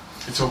what?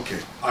 It's okay.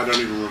 I don't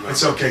even remember.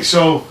 It's okay.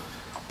 So,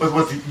 but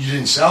you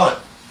didn't sell it?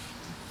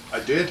 I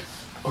did.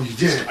 Oh, you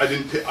did? I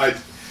didn't.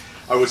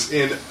 I was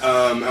in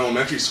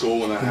elementary school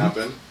when that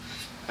happened,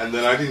 and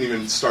then I didn't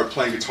even start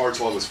playing guitar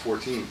till I was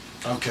 14.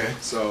 Okay.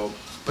 So.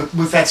 But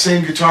with that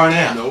same guitar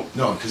now? Nope.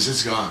 No, because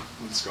it's gone.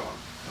 It's gone.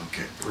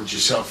 Okay. Would you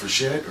sell it for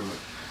shit or what?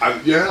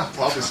 Yeah,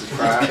 probably some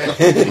crack.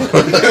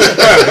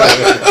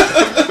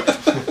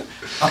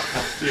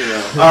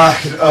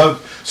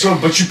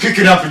 But you pick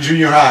it up in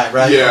junior high,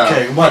 right? Yeah.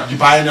 Okay. What? You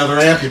buy another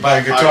amp? You buy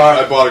a guitar?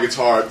 I bought a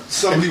guitar. I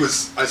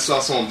saw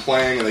someone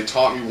playing, and they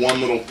taught me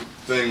one little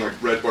thing,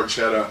 like Red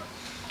Barchetta,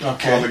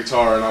 on the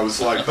guitar, and I was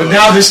like. But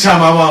now this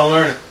time I want to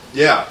learn it.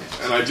 Yeah,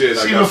 and I did.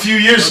 See, a few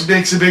years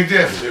makes a big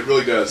difference. It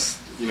really does.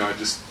 I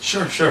just.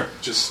 Sure.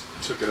 Just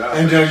took it out.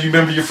 And you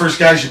remember your first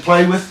guys you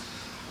played with?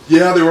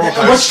 Yeah, they were all.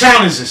 Which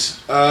town is this?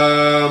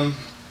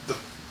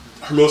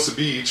 Hermosa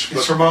Beach.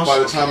 It's Hermosa. By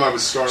the time I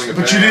was starting a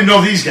band. But you didn't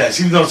know these guys,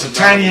 even though it's a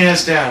tiny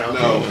ass town.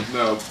 Okay.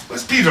 No.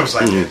 That's Pedro's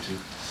like that too.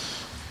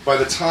 By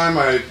the time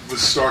I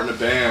was starting a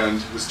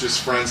band, it was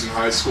just friends in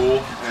high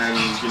school, and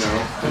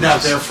But now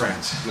they're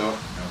friends. No.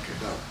 Okay.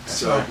 No. That's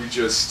So fine. we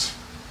just,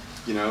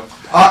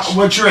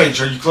 what's your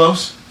age? Are you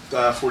close?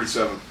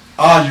 47.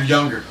 Ah, you're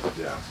younger.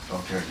 Yeah.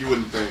 Okay. You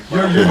wouldn't think.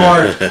 You're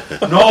more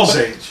Noel's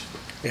age.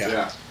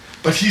 Yeah.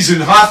 But he's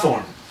in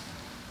Hawthorne.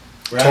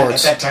 Right?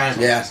 Torrance. At that time.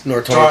 Yeah,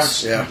 North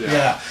Torrance. Torrance. Yeah.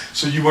 Yeah.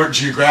 So you weren't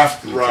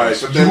geographically Right,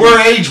 close. but you then were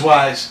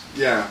age-wise.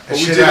 Yeah. But That we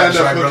shit did happens,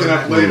 end up right, hooking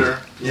brother? up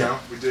later. Yeah.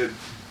 We did.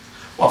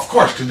 Well, of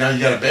course, because now you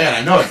got a band.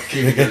 I know it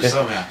came together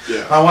somehow.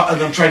 Yeah.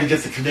 I'm trying to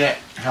get the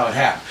connect, how it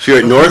happened. So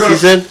you're at North, you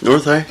said?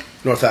 North High?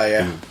 North High,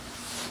 yeah.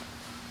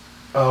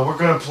 We're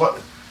gonna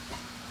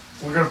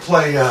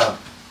play.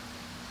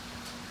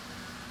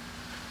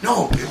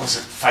 No, it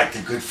wasn't Fight the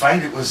Good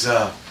Fight. It was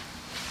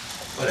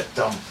what a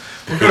dumb.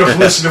 We're gonna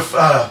listen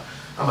to.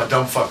 I'm a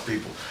dumb fuck,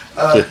 people.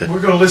 We're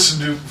gonna listen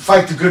to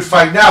Fight the Good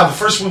Fight now. The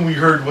first one we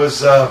heard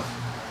was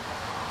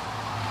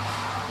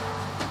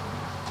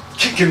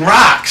Kickin'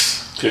 Rocks.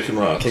 Kickin'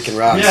 Rocks. Kicking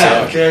rocks.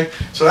 Yeah, okay.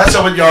 So that's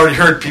what you already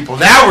heard, people.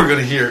 Now we're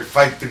gonna hear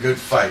Fight the Good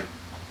Fight.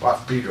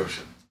 Off Pedro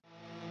Show.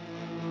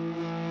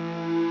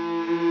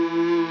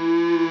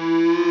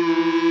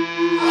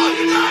 All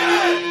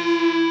united!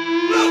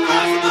 We'll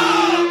rise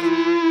above!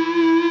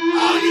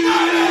 All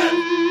united!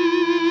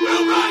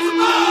 We'll rise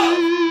above!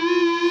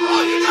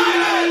 All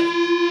united!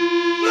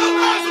 We'll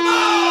rise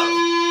above!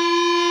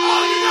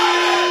 All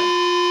united!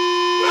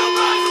 We'll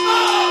rise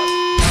above!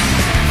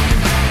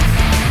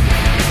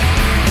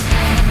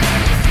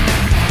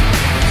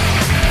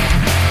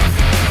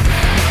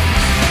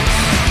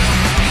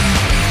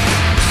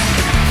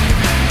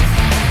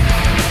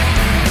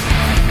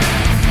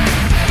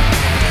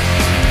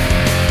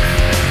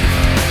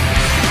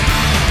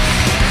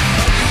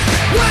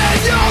 When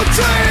your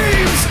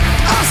dreams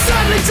are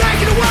suddenly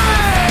taken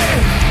away,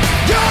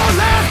 you're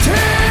left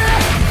here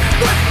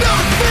with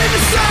nothing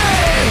to say.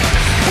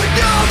 When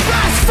your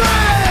best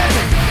friend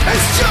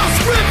is just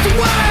ripped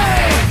away,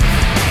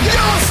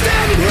 you're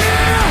standing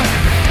here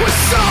with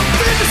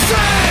something to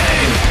say.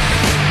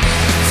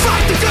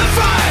 Fight the good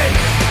fight,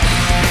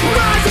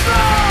 rise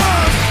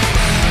above.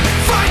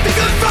 Fight the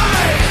good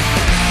fight,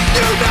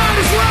 unite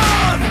as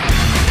one.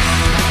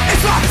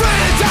 It's my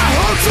friends I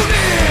hold so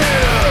near.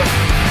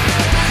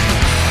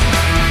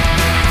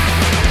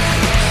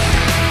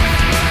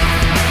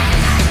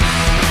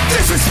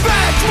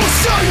 Disrespect will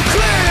show you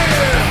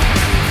clear.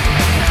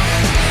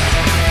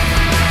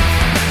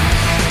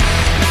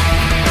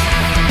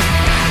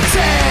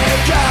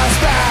 Take us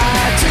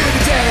back to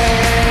the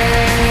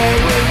day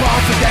we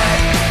won't forget.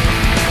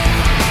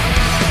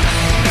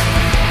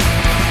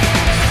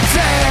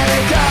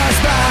 Take us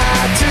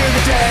back to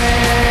the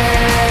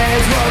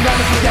days we'll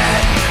never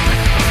forget.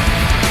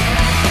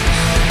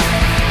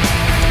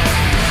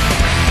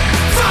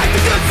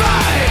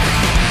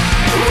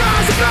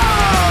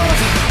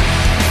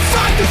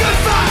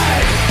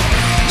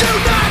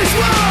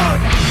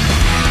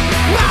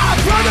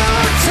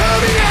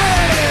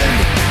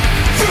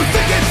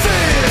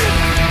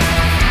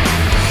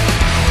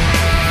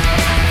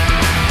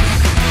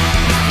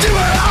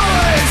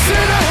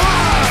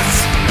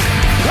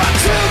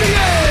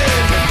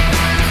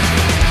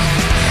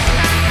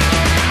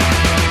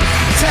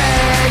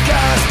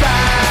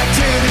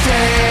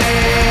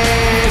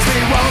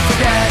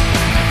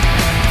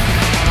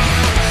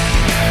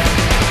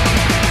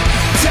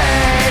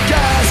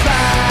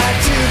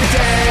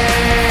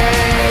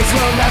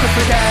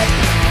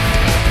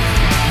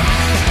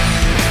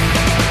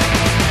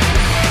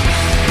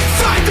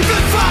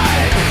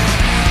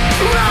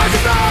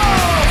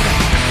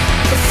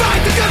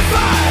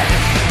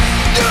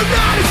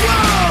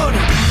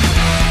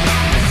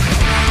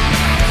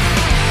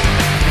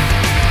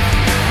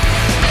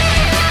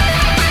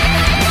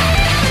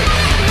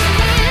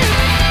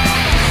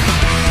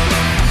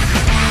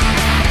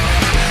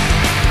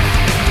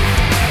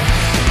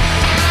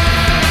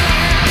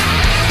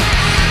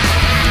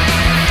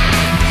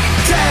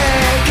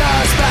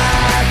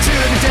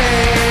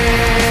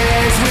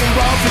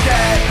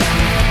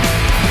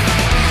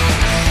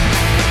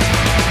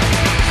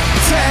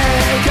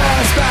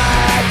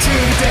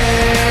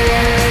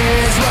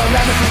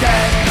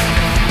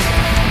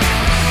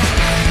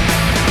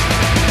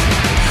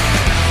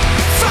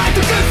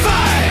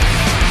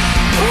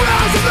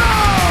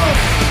 love.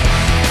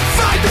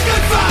 Fight the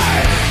good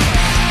fight.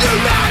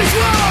 Unite as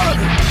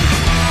one.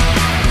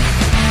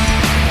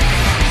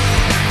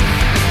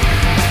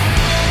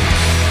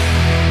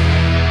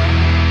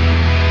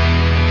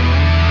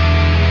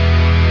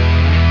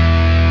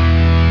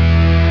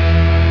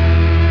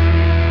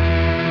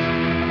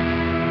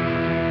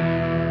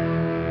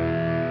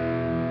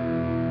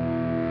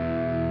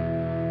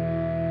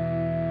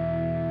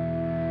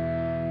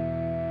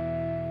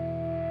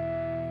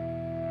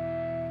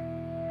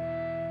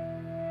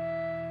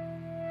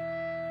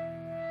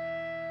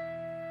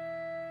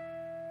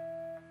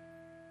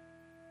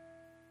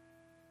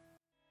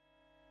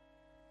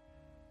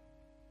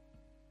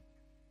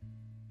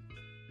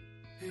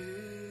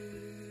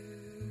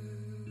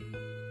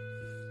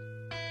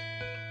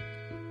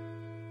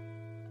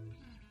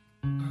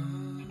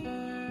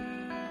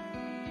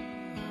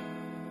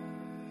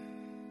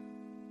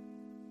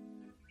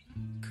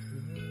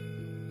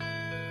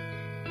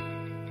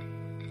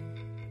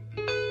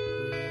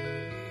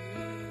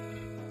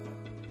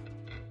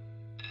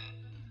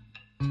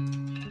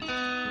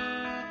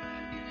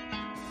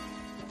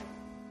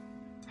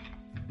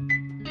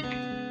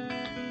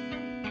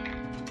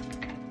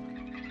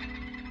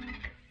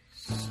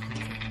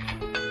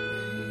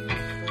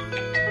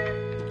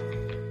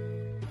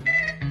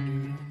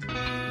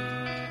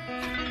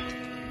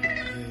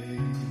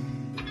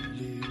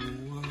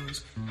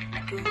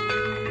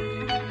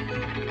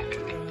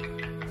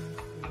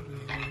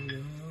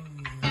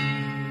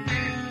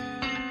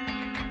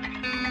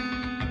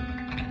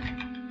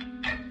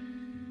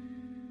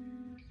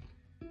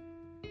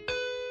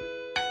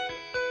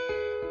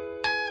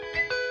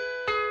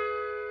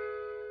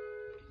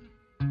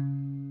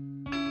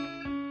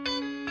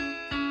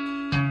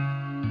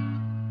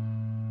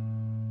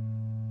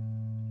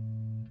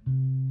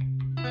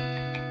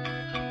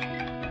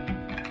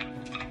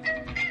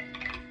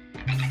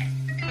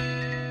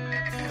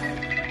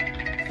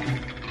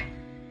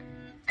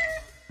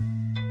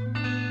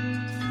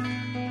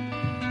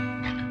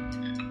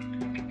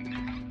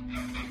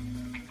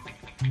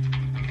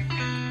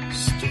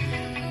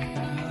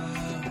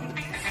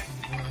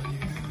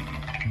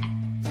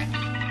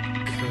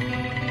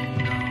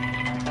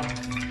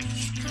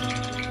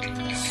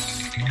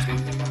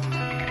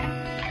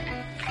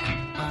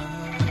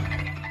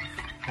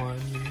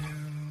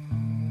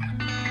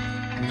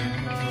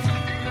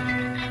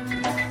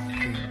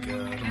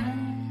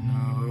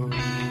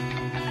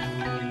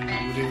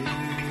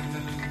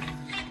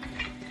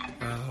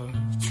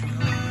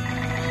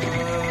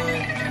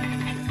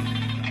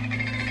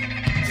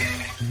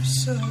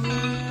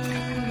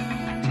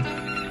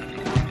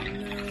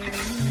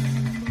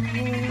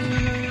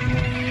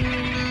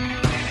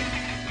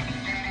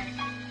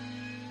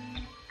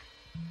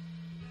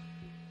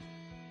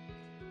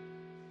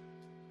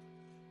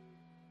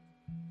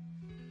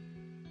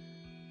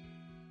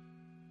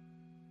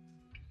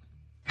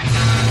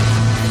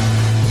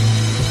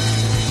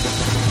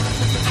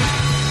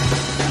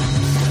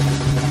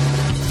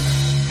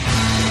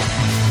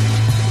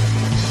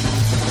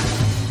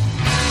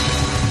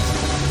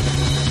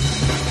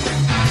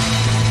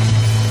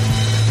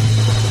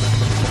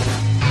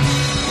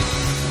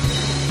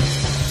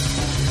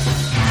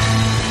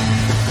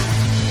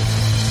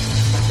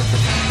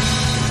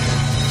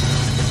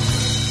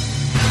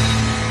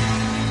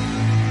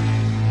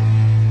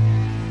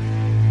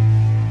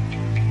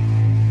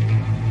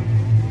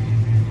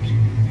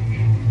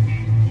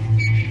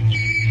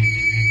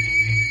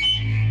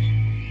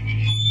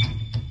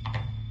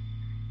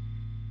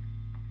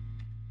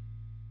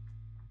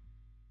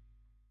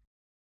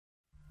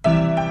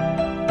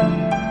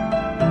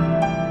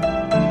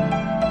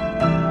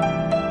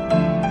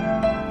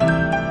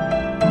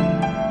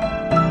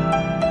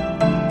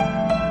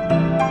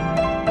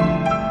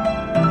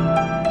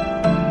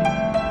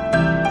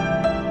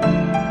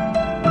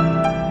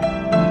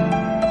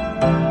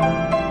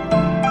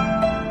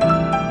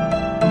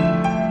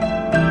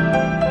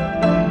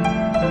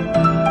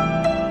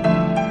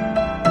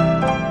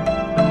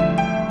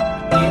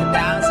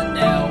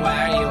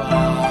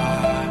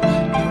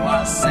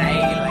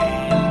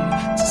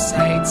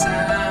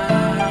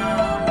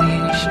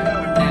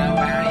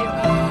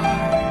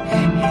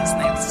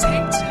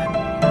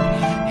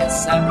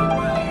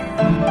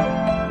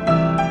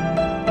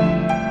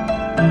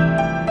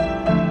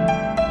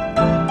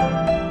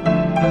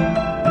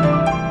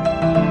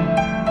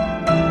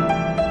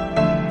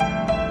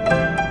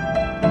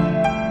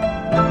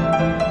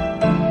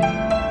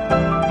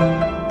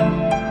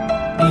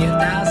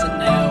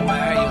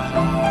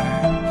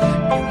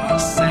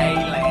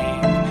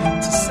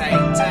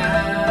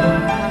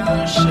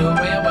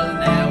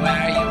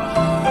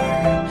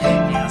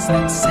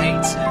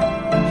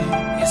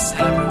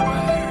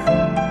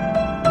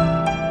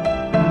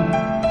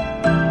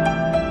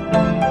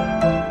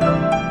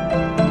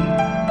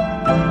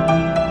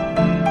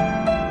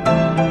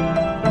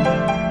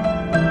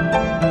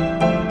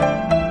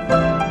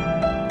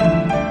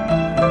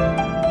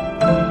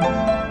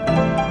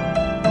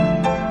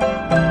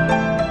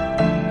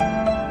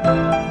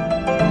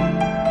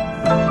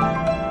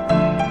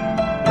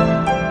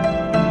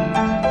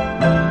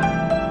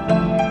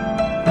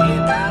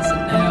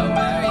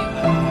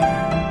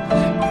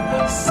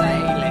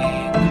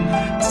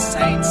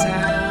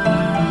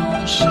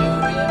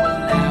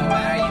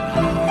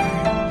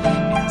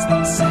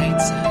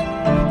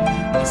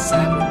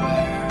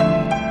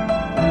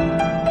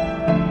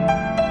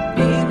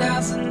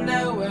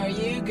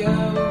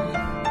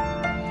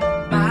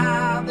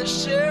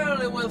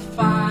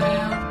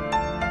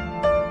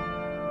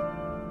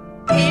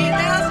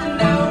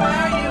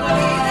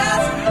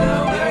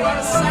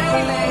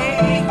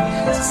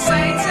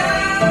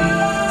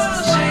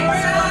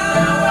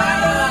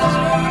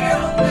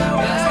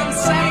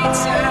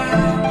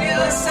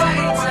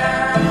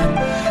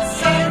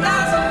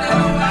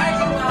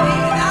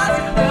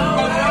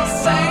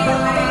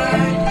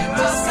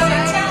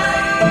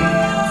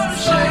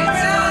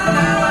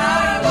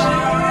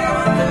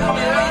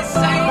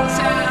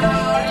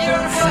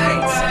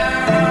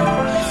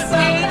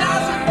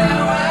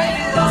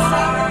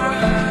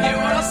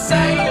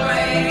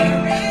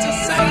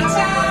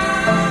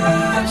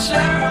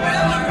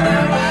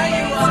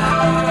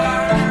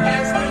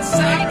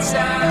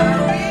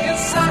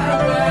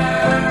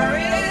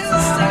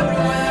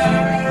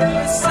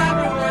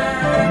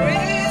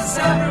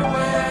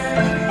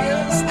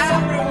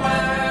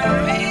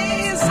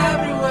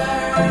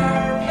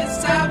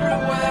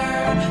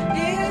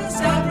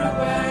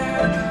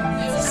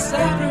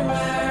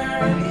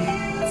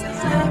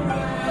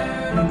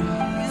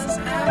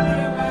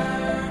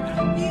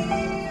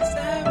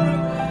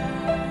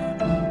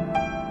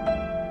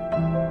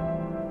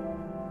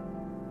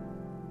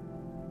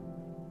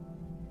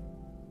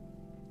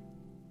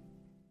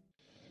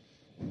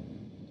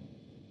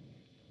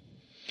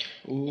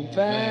 O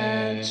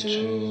vento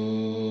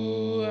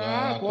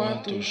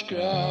aguenta os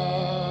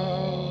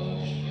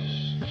graus.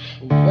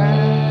 O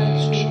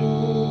vento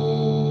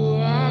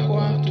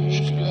aguenta os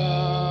graus.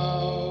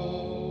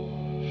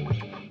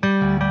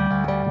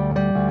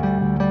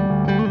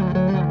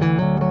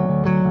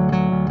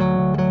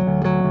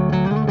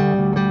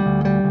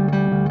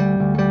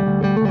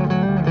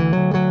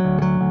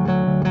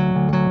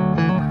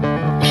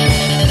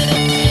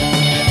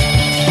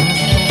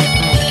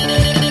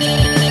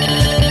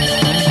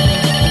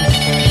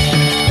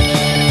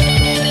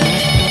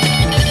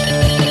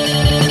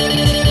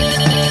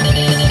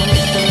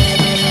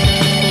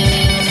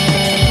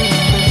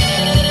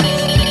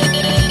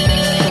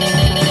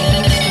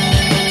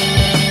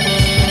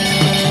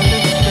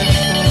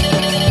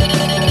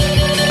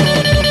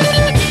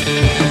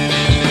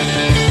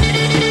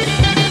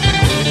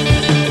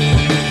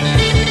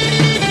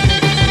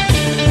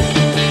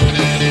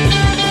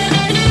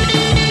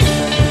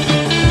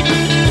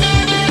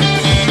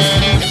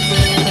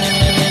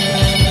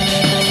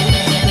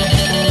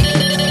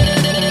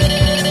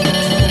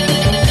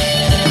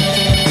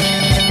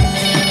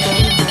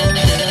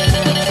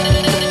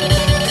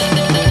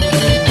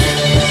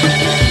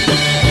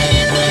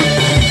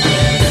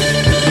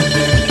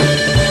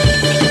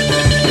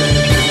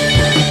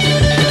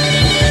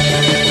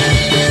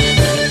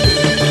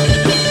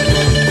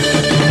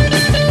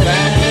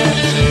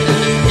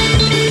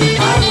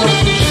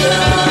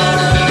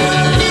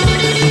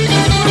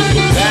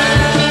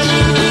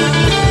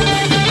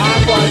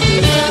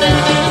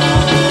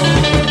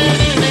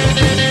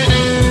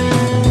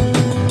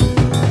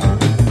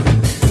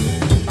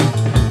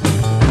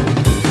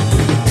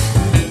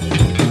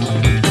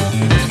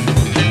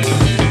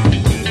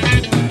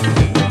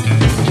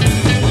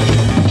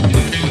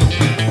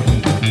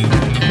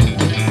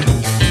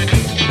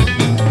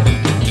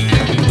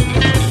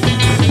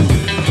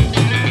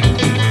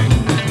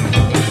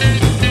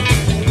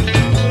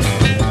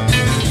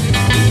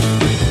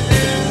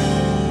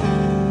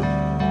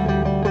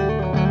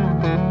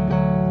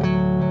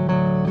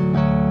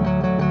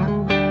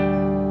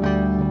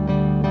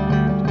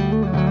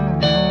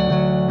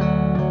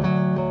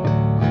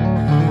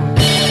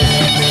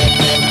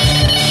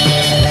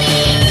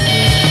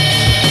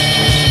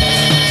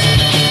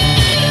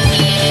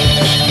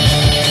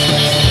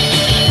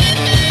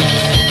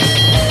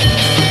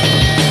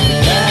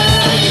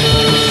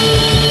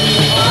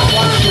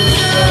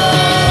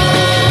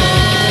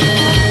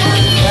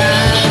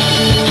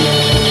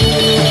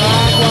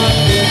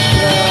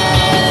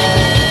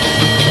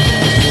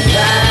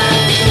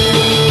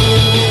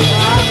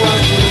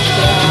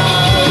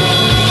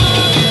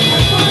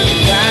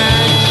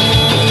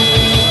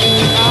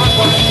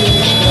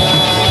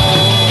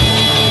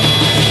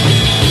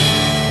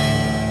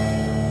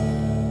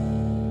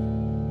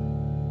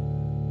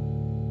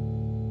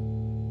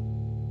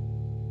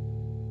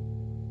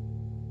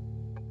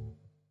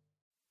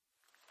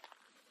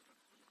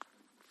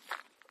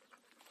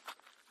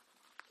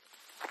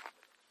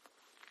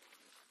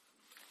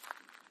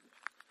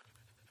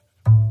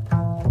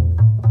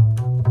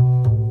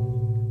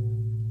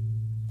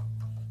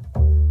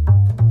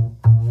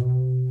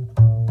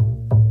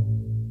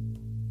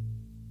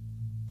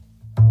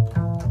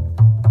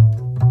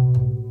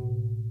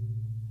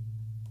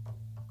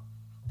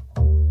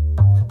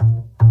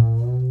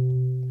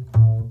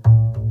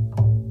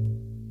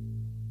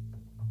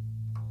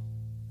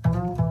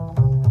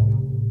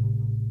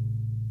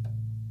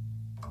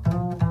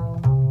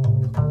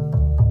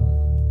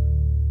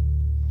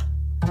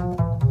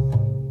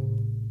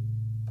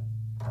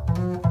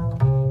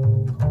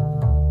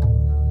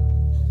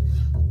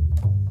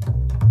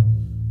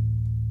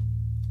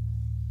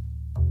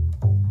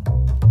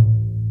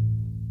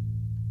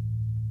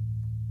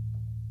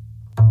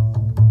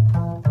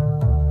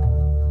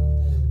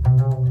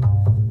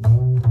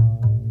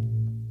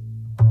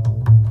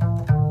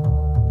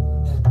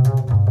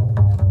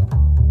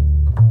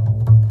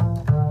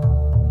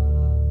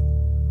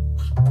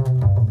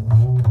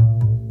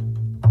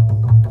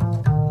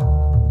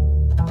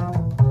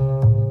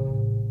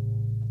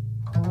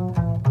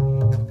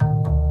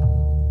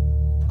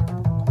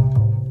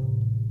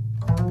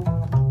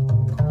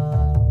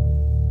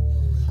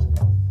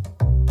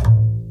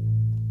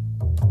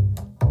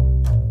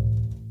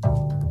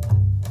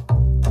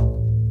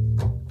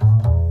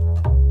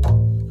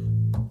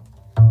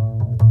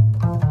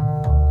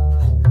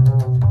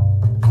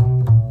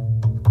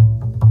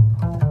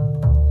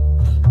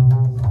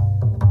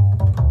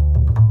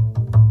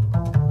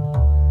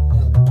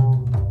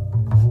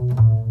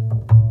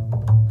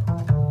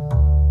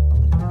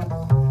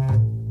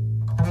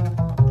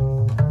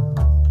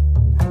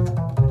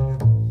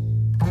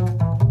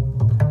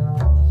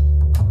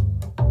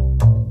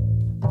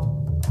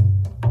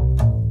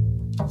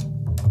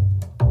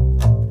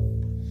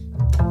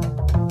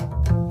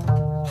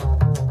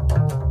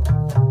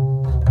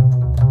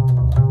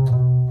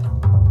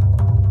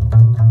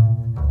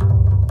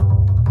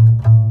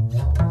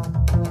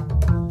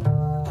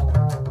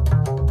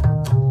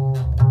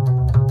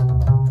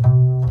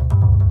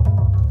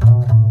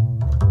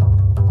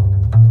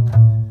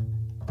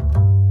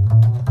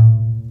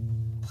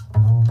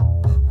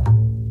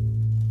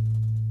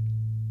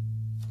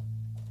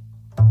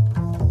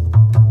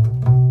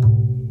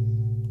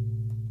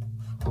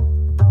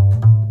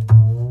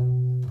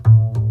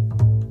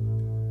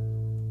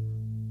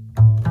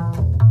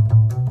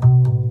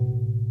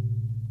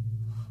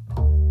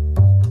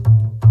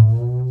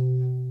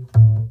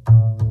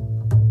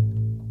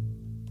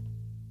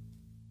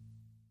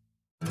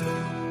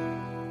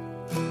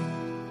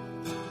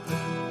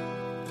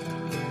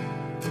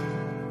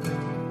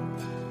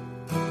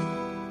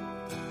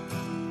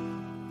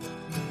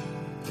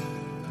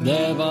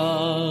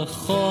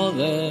 Debajo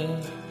de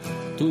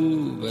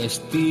tu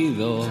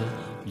vestido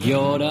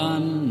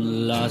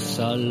lloran las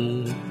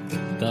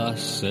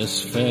altas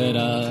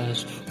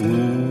esferas,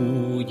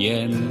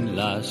 huyen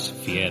las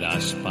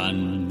fieras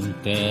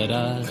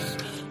panteras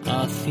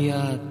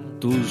hacia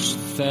tus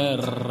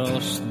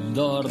cerros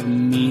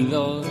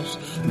dormidos.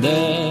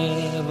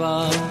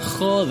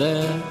 Debajo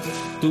de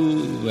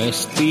tu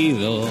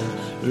vestido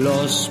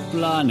los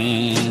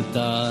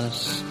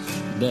planetas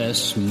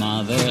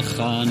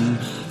desmadejan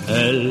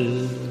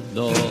el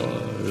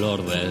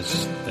dolor de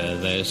este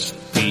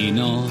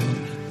destino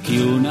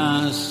que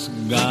unas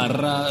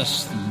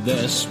garras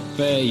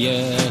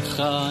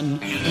despellejan.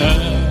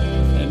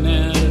 En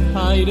el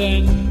aire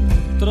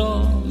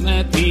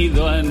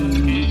entrometido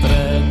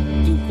entre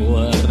tu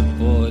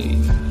cuerpo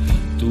y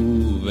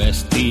tu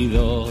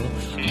vestido,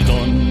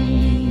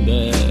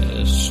 donde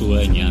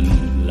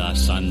sueñan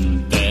las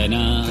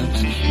antenas,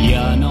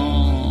 ya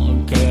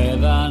no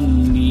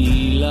quedan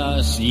ni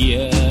las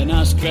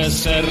hienas que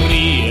se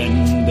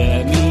ríen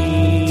de mí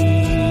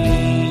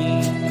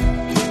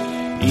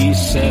y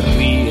se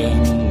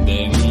ríen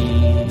de mí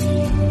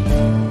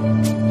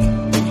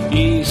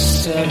y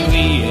se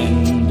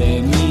ríen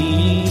de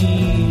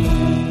mí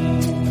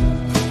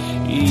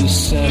y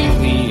se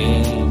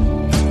ríen.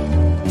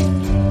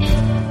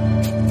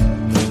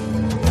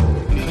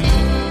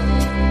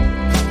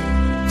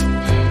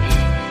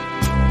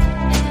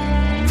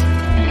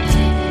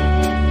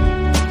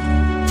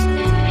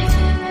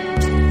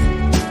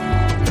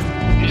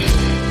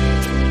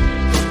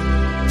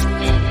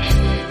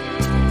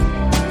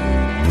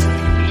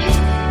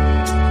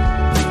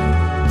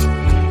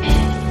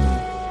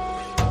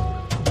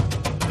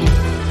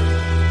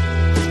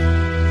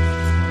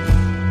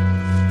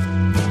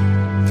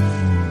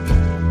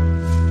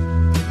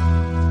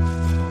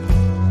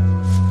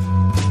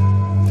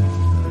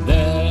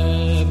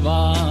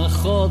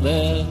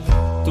 De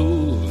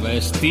tu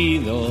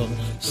vestido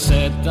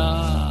se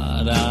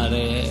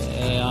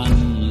tararean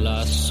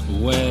las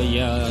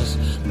huellas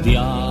de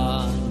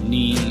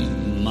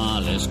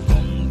animales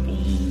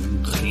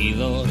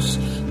compungidos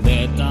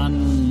de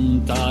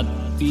tanta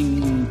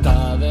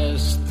tinta de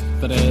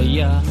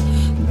estrella.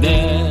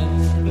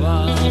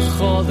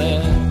 Debajo de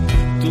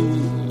tu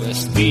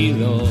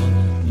vestido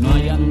no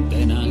hay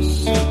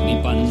antenas, ni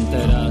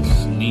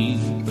panteras, ni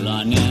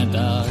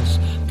planetas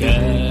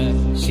que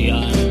se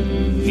han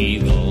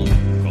ido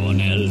con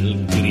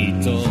el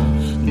grito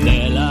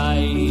del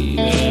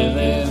aire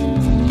de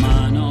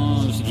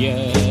manos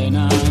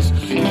llenas.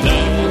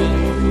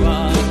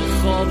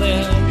 Debajo de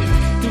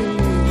tu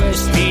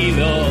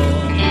vestido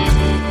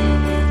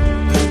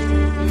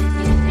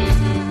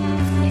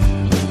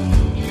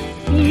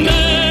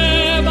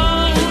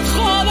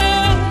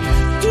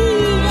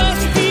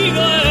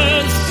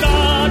es a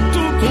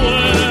tu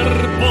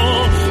cuerpo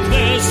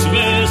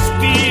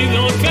desvestido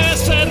que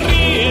se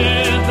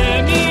ríe de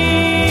mí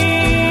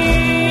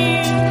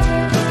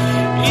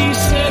y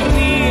se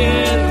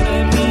ríe de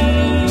mí.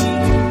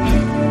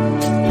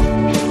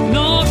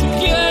 No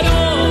quiero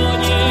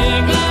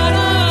llegar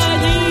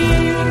allí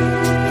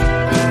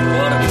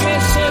porque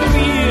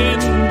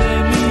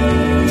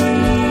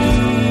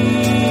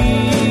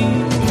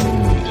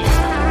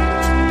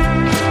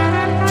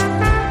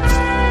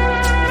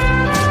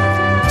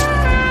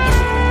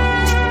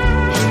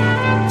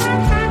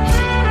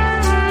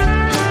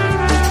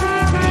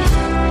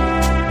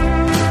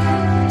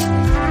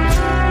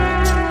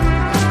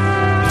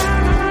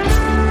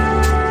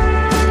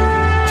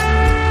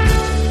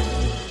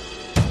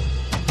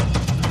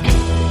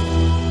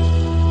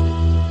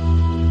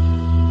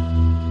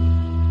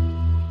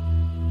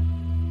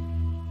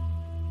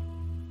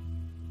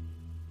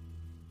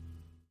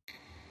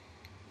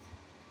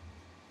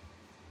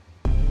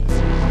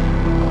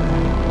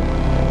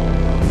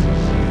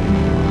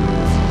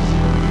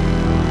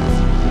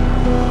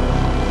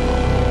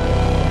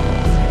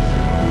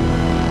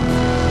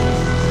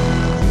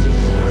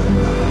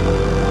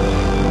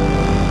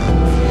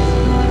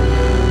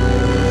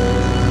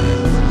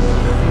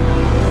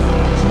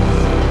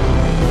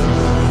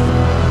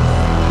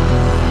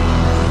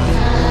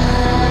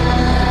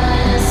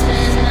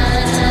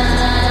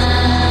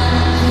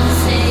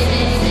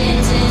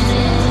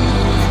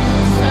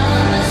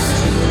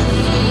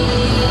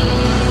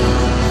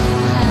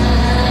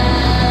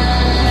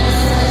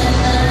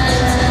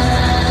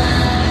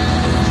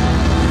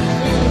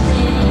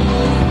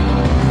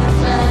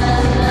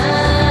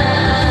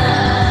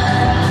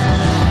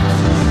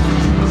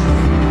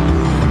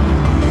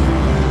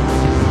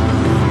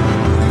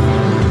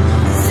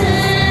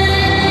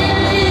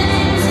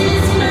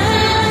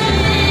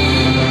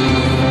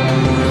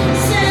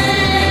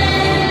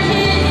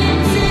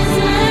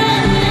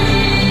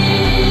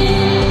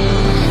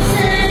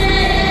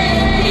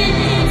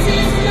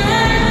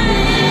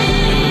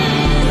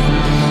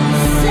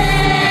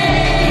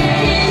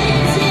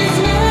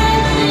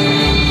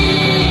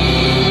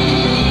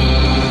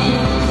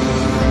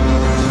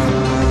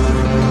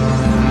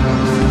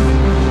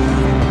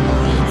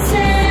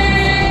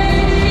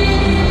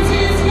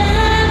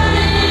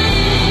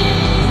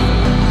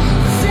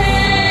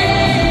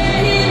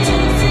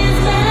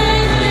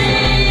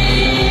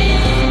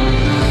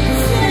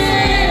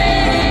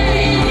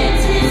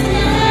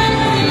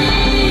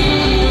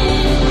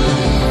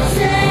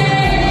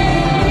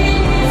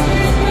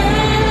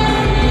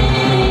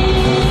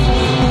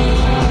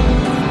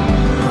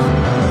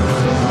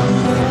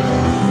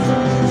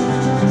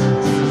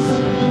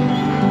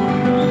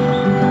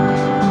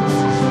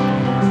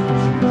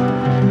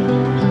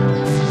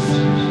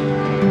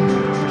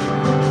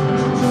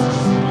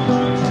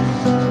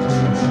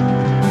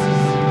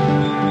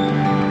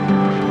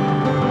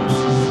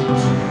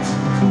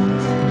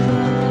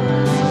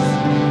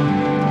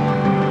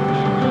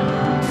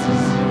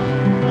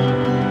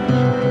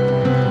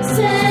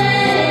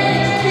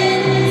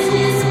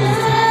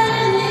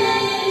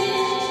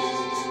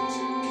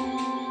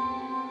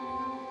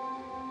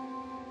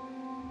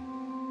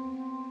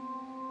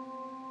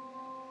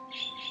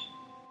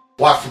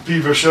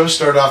Pedro Show.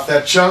 Start off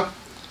that chunk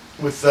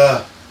with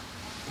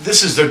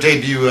this is their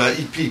debut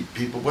EP.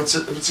 People, what's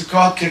it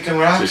called? Kickin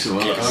Rocks. Kickin'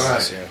 Rocks. All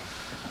right.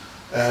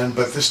 Yeah.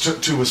 But this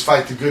too was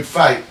Fight the Good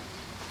Fight.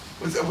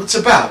 What's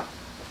it about?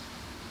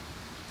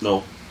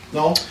 No.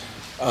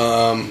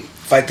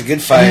 Fight the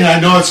Good Fight. I mean,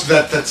 I know it's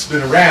that's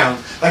been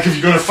around. Like if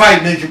you're going to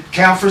fight, make it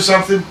count for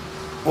something.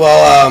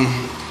 Well,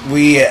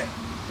 we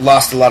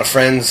lost a lot of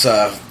friends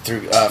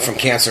from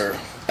cancer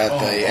at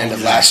the end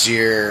of last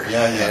year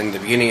and the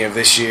beginning of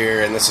this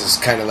year, and this is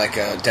kind of like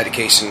a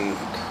dedication to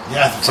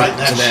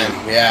them.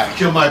 Yeah, I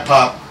killed my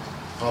pop,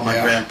 all my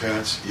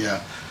grandparents. Yeah,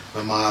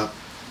 my mom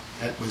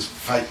was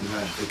fighting.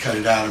 They cut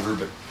it out of her,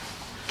 but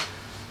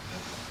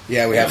we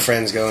have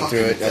friends going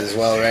through it as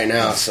well right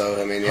now.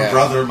 So I mean, my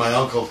brother, my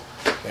uncle.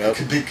 Yep.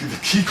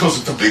 He calls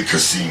it the Big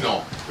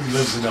Casino. He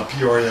lives in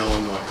Peoria,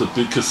 Illinois. The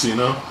Big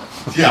Casino?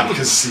 Yeah,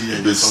 casino.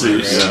 Big Casino.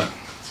 Yeah.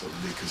 So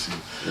Big Casino.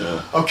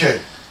 Yeah.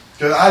 Okay.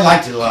 I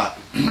liked it a lot.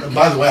 And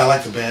by the way, I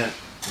like the band.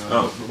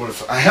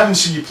 I haven't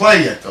seen you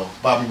play yet, though.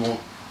 Bobby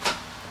won't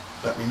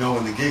let me know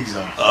when the gigs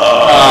are.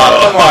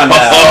 Come on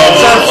now.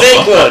 It's on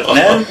Facebook,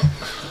 man.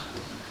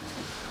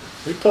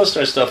 We post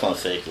our stuff on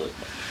Facebook.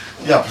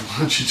 Yeah, but why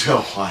don't you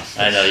tell why?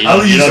 I know.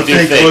 I'll use the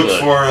fake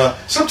look for...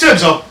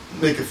 sometimes I'll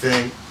make a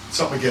thing.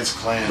 Something against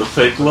Clan. The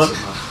fake look? Or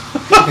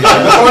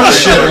the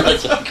shitter.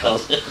 That's what he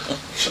calls it.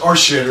 Or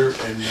shitter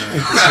and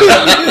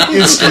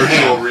instant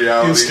ham.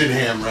 Instant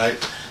ham, right?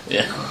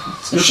 Yeah.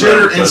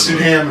 Shitter,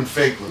 instant ham, and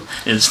fake look.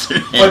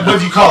 Instant ham. But what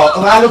do you call it?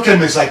 I look at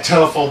them as like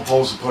telephone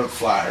poles and put up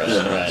flyers.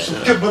 Right.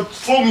 But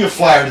throw me a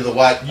flyer to the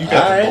white. You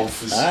got the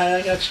Bofus.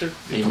 I got your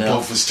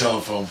email. The Bofus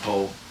telephone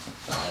pole.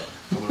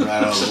 Coming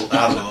right out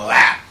of the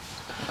lap.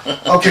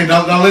 Okay,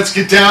 now let's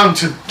get down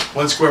to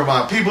 1 square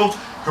mile. People,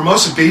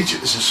 Hermosa Beach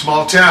is a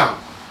small town.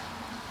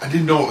 I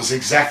didn't know it was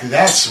exactly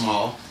that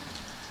small.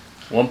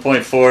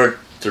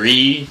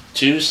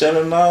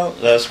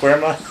 1.4327 square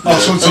mile. Oh,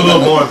 so it's a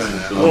little more than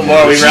that. A little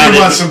more. We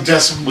rounded.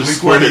 We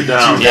squared it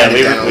down. Yeah,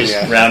 we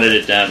rounded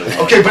it down to 1.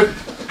 Okay, but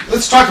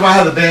let's talk about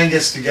how the band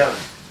gets together.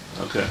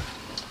 Okay.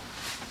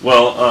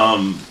 Well,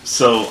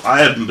 so I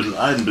hadn't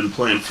been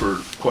playing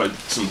for quite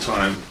some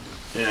time,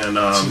 and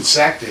since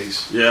Sack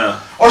days. Yeah.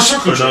 Or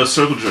Circle Jerks. No,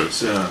 Circle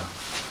Jerks. Yeah.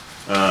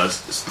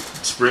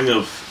 Spring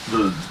of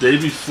the day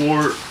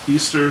before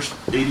Easter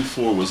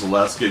 '84 was the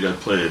last gig I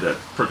played at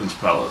Perkins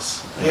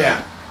Palace.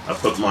 Yeah. I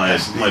put my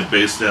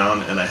bass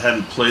down, and I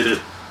hadn't played it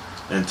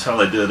until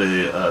I did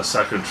a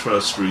Sacre and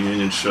Trust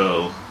reunion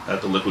show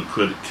at the Liquid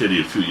Kitty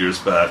a few years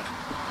back.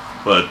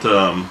 But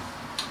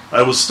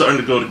I was starting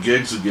to go to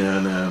gigs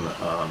again, and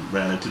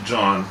ran into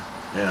John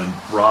and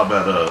Rob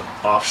at a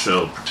off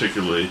show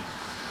particularly,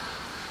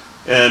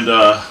 and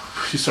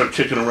he started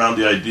kicking around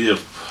the idea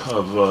of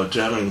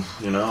jamming,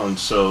 and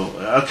so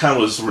I kind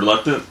of was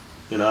reluctant.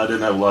 I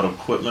didn't have a lot of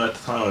equipment at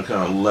the time. I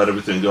kind of let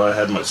everything go.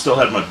 I still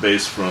had my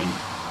bass from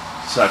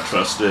Sac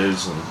Trust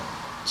days and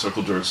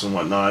Circle Jerks and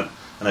whatnot,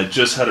 and I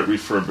just had it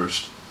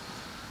refurbished.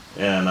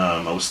 And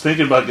I was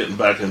thinking about getting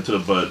back into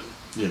it, but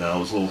I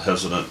was a little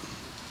hesitant,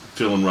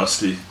 feeling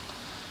rusty.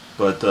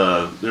 But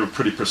they were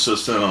pretty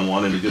persistent on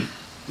wanting to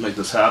make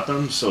this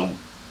happen, so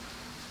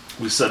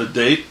we set a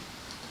date.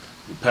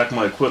 Packed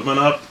my equipment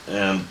up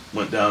and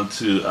went down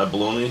to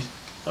Abalone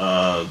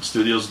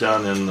Studios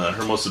down in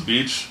Hermosa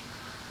Beach,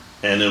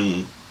 and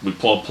then we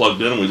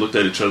plugged in and we looked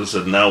at each other and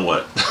said, "Now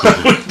what?"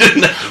 we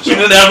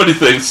didn't have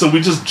anything, so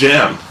we just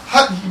jammed.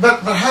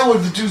 But how were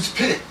the dudes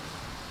picked?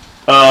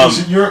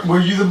 Were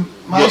you the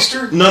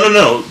Meister?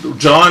 No.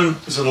 John.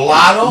 Is it a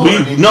lotto?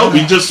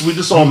 We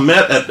just all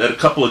met at a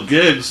couple of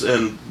gigs,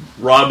 and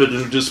Rob had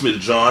introduced me to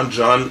John.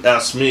 John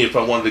asked me if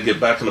I wanted to get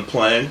back into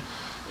playing.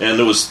 And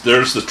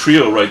there's the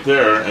trio right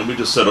there, and we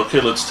just said,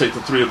 okay, let's take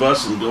the 3 of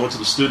us and go into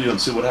the studio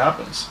and see what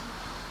happens.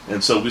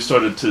 And so we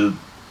started to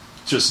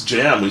just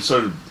jam. We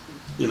started,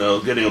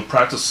 getting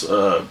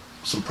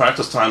some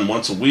practice time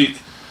once a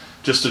week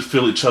just to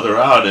fill each other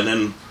out. And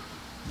then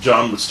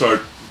John would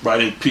start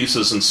writing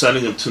pieces and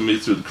sending them to me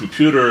through the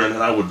computer, and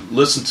then I would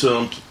listen to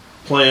them,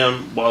 play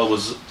them while I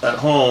was at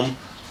home,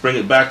 bring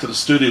it back to the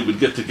studio. We'd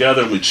get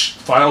together and we'd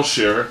file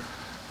share.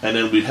 And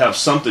then we'd have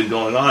something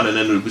going on, and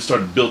then we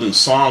started building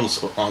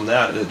songs on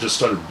that, and it just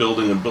started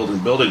building and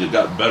building. It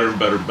got better and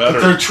better and better.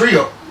 But they're a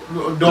trio.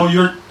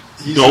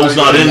 Noel's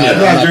not in yet.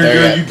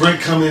 Yeah, you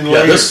come in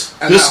later.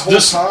 That whole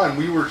time,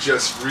 we were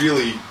just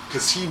really,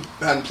 because he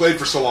hadn't played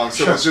for so long,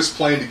 so it was just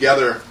playing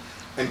together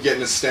and getting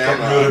his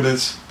stamina.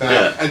 Rudiments.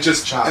 And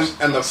just,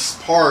 and the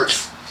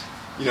parts,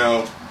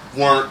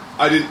 weren't,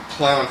 I didn't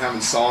plan on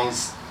having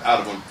songs out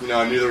of them.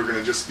 I knew they were going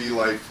to just be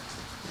like,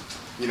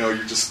 you're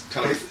just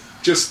kind of,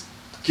 just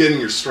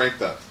getting your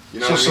strength up.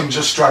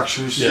 Just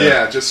structures.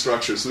 Yeah, just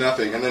structures,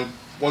 nothing. And then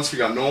once we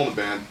got Noel in the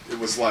band, it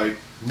was like...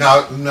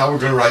 Now we're going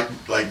to write,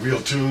 like,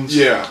 real tunes?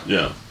 Yeah.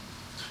 Yeah.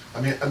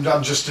 I mean,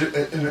 I'm just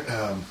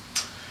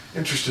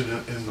interested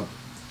in the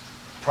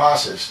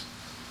process.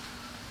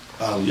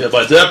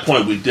 By that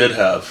point, we did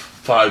have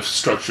 5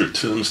 structured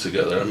tunes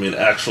together. I mean,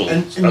 actual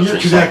And you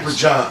connect with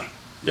John.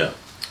 Yeah.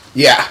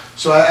 Yeah.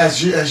 So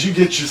as you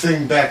get your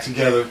thing back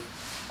together,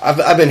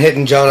 I've been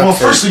hitting John up. Well,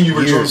 for first thing you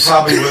were doing years.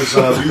 probably was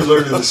you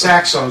learning the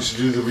sax songs to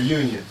do the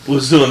reunion.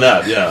 Was doing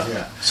that,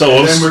 yeah. So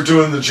and then we're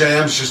doing the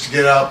jams just to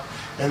get up,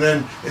 and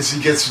then as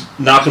he gets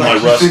knocking my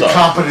rust off,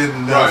 competent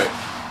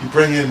enough, you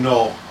bring in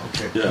Noel.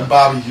 Okay, yeah. And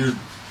Bobby, you're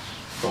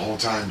the whole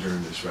time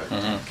during this, right?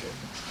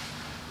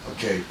 Mm-hmm.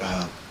 Okay.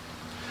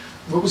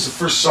 What was the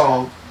first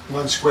song,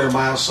 1 Square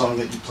Mile song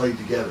that you played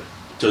together?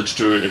 Judge,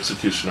 Jury,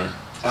 Executioner.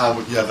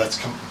 Yeah, that's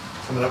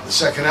coming up in the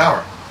second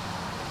hour.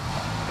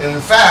 And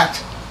in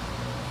fact,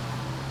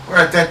 we're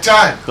at that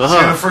time. It's the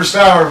end of the first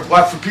hour.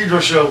 Watford Pedro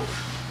Show,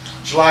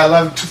 July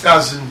 11,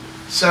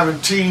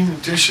 2017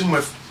 edition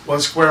with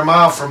 1 Square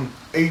Mile from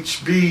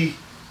HB,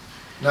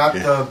 not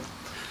the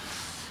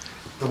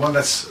one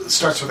that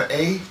starts with an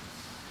A,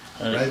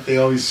 right? They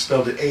always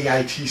spelled it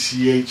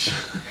AITCH.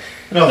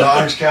 No, the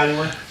Orange County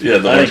one? Yeah,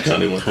 the Orange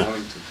County one.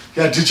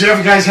 Yeah, did you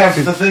ever guys have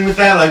the thing with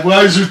that? Like,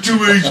 why is there 2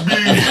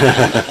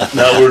 HBs?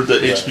 Now we're the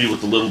HB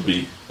with the little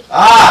B.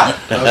 Ah,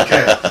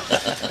 okay.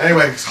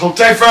 Anyway, hold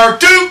tight for hour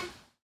 2.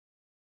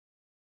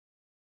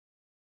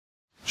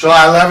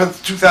 July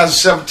 11th,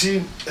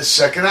 2017, the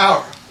second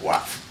hour.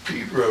 Watford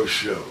Pedro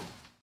Show.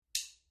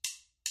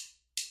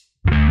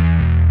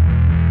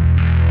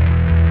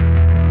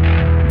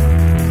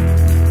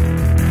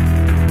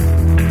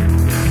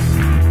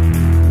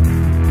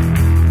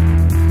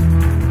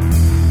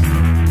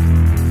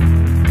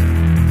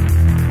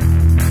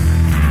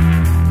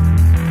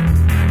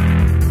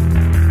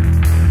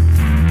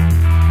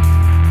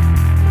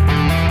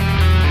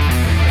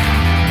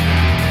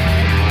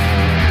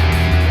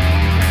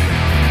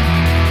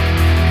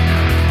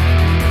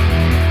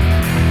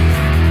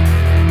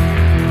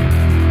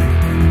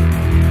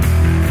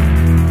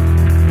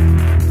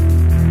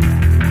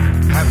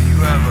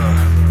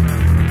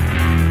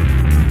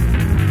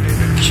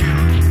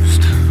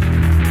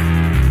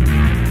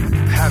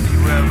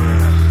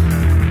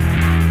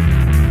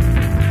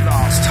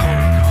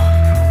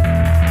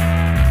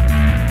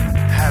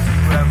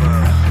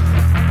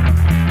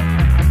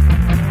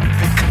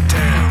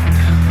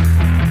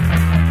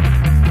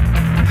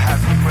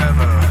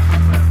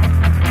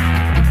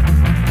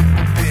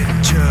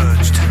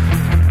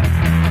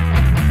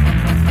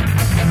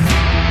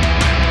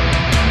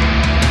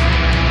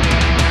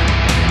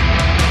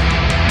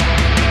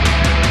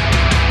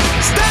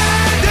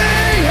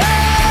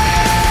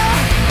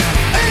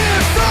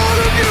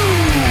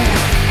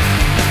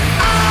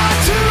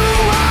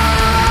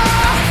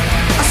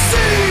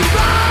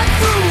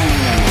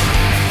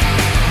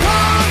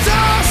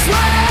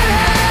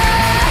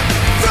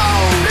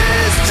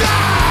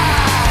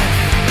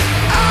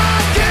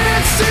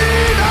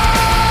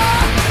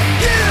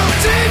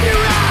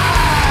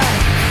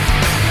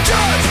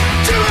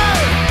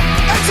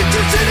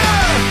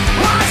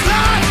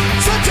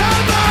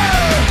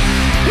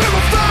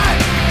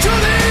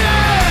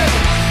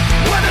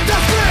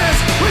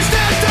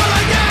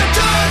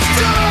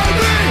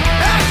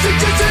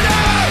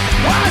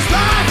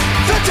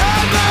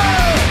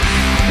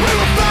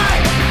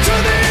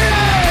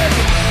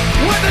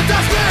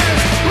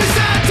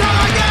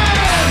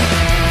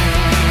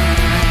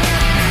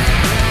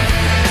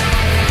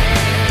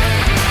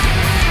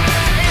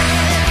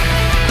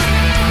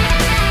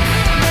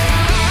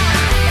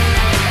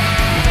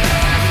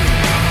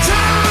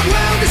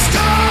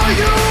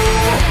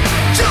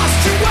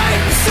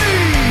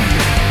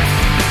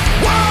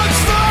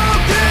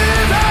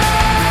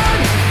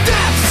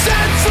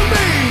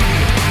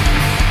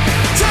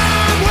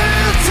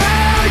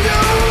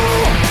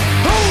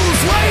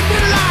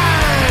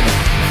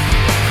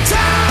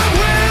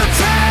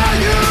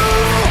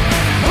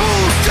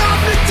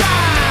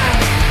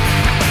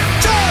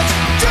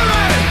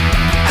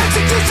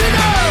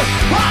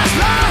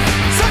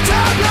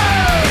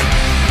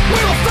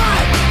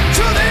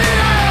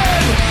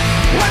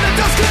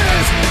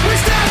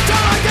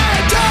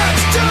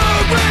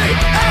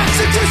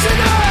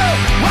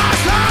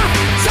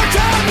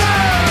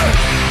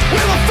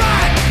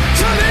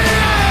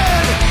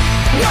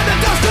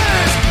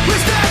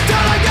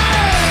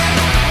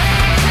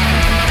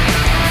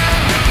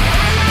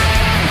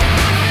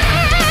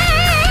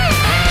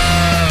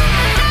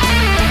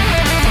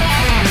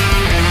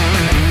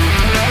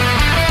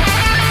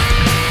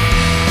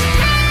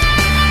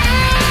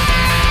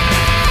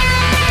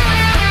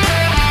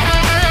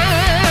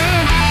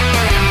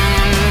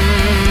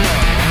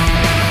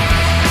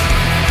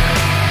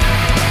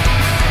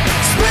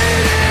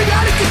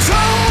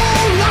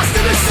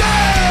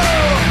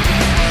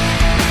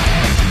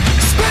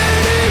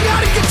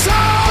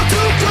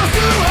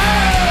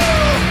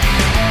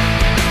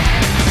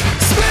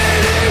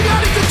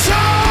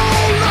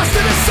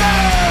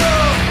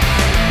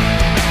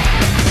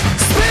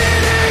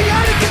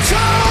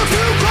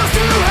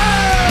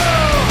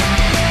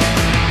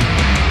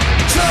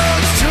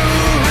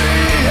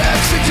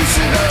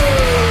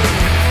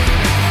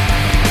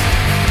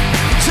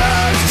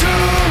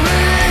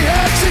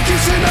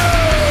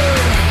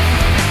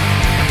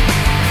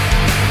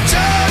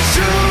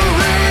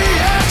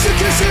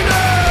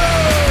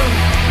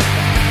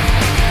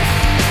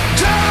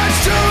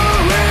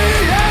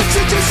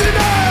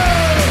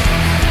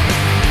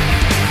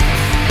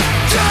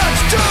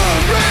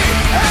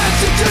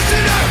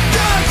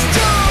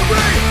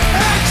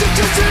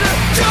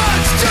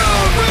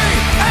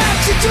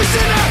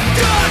 Executioner,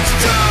 God's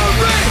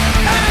jury,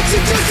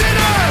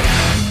 executioner.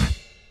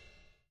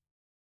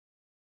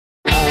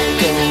 I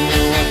don't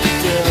know what to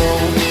do.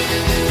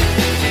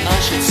 I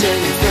should say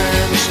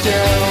French too,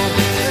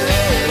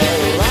 but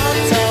a lot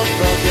of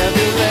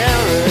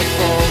vocabulary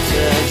falls.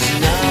 It's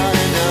not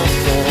enough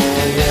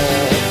for you.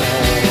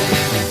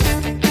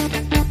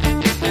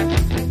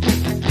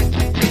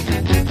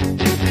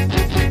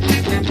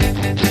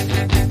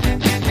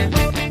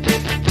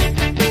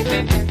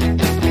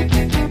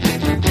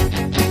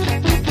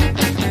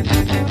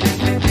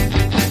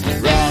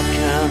 Rock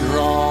and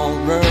roll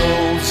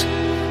rules,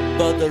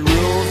 but the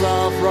rules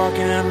of rock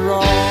and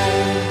roll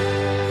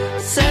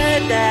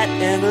say that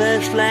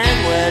English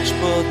language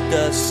put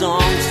the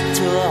songs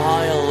to a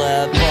higher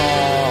level.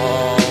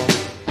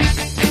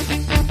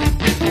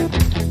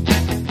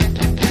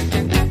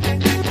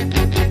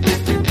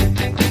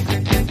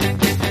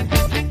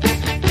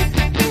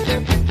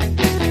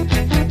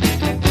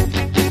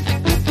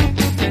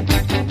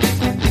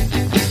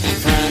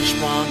 French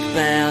punk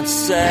bands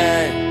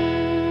say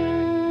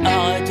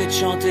arrêtez de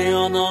chanter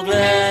en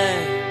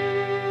anglais.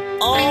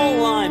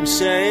 All I'm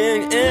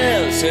saying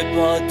is, c'est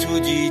pas tout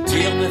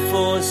dire, mais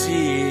faut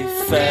aussi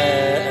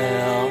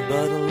faire.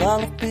 But a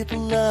lot of people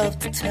love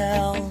to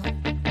tell,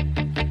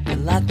 they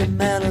like the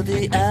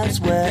melody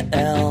as well.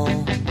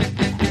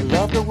 I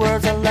love the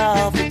words, I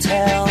love the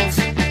tells,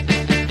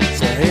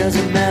 so here's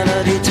a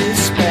melody to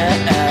spell.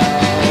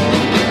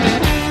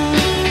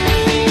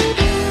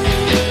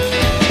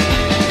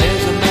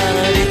 Here's a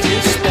melody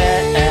to spell.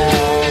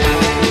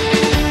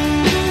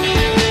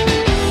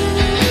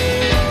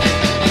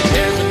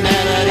 Here's a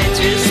melody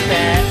to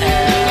spell.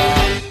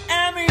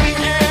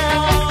 M.e.l.o.d.y.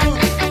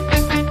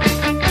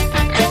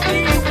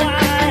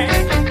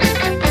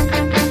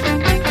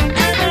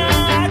 And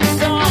I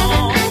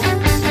don't.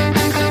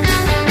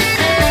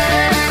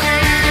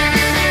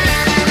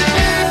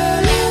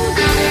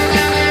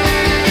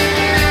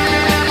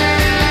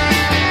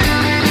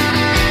 Here's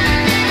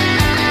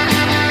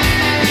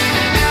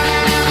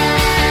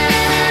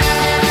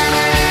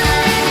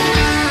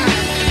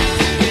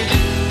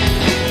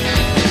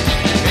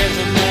a melody to spell. Here's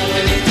a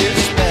melody to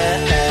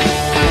spell. Here's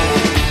a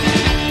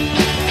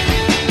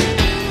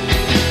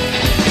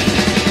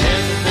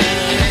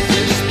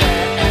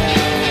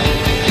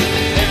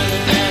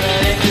melody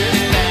to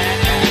spell.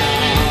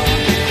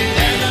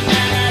 Here's a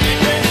melody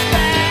to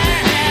spell.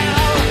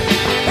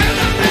 Here's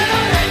a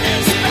melody to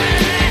spell.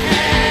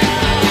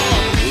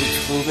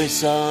 Vous trouvez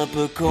ça un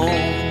peu con,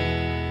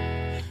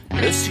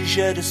 le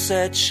sujet de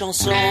cette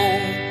chanson?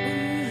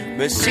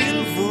 Mais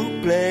s'il vous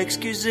plaît,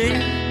 excusez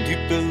du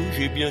peu,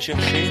 j'ai bien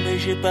cherché mais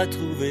j'ai pas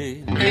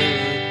trouvé.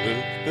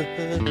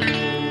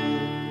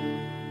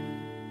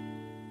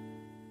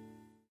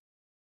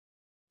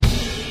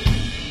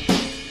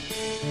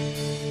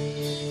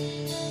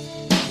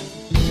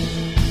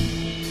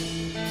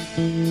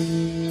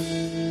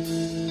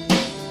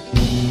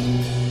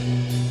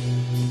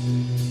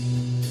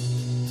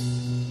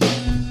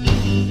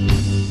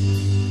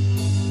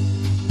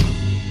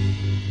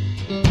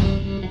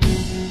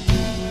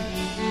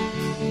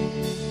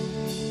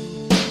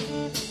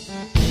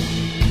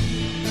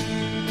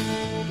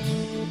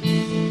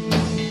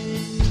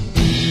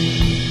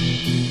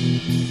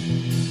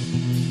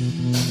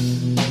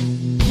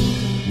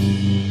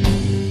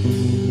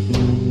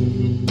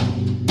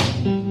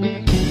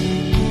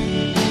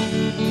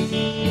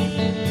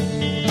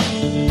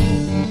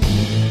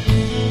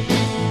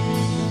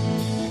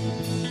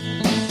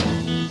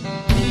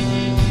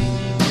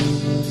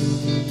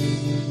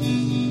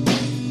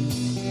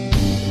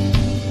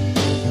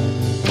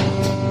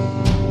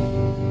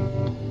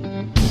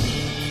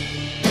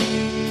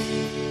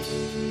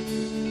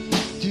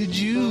 Did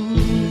you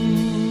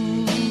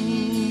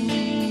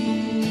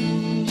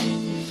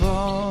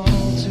fall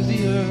to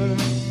the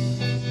earth?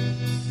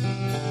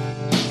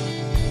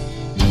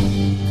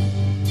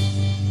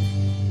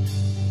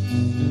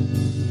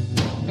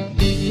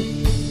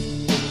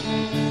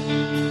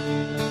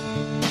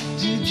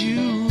 Did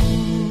you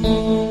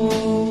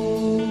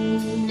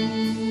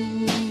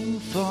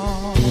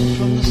fall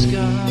from the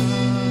sky?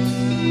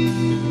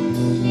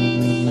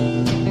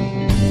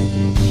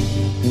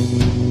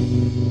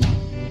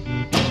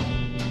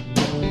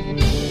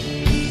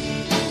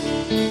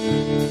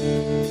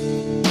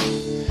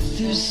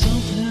 There's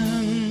something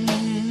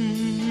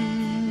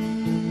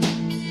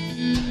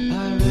I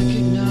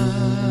recognize.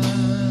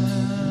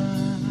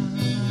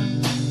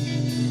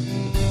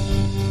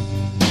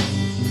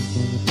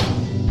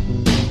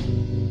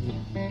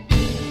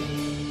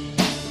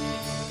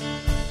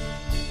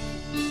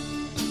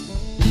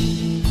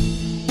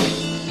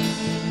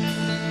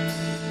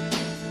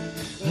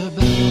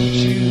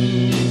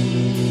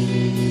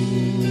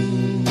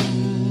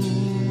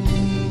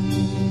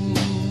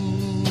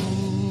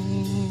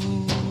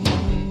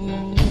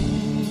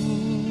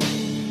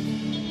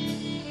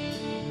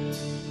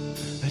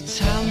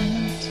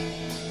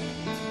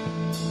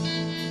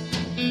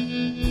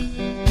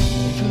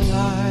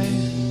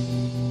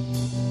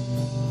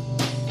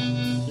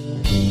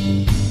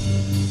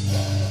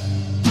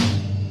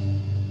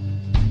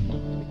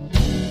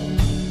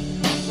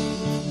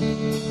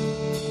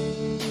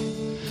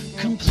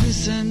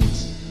 Complacent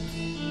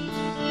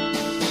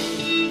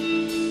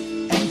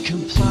and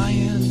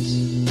compliant.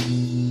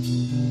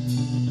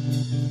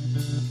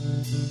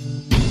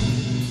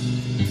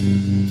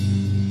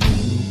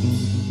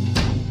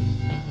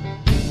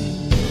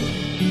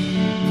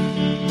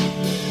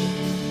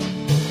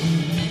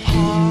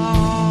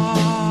 Part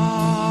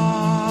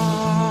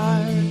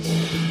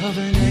of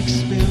an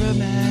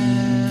experiment.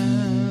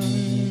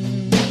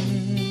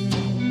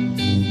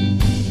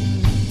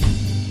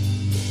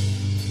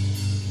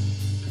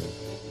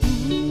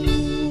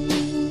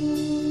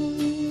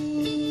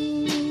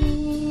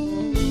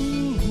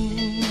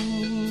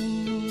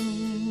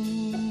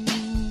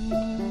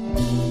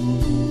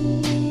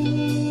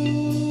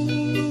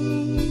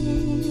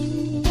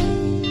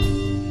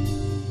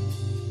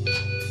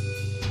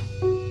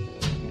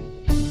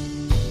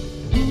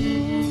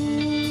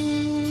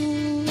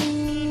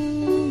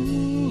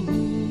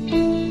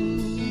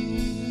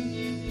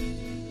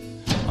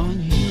 On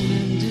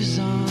human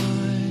design.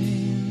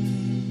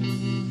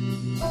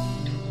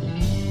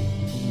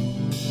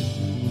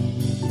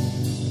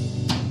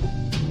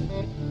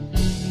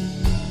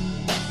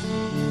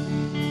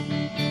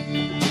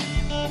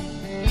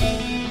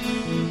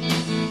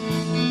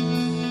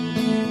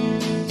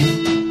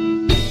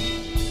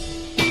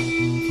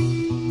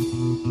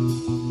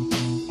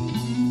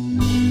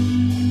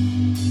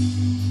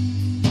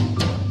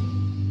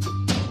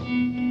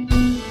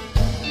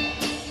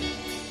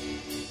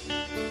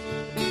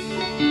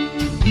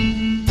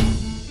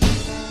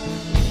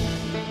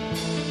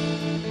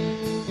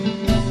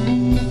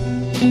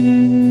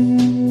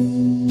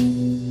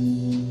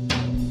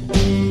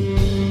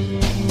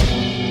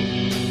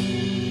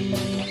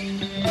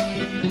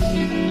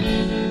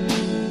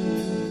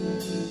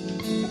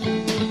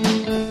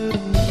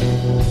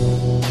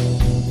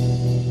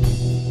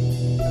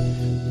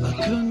 A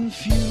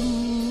confusion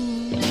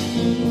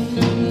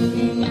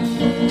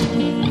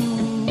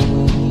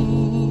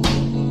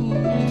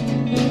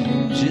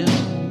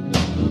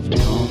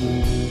of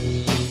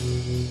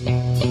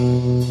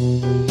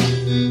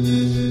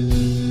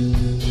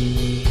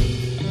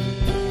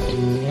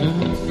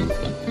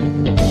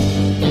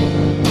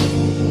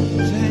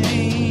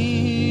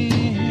things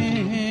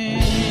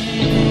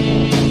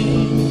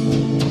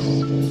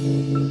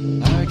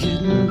are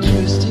getting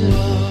twisted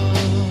up,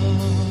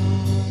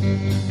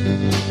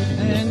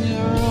 and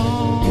you're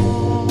wrong.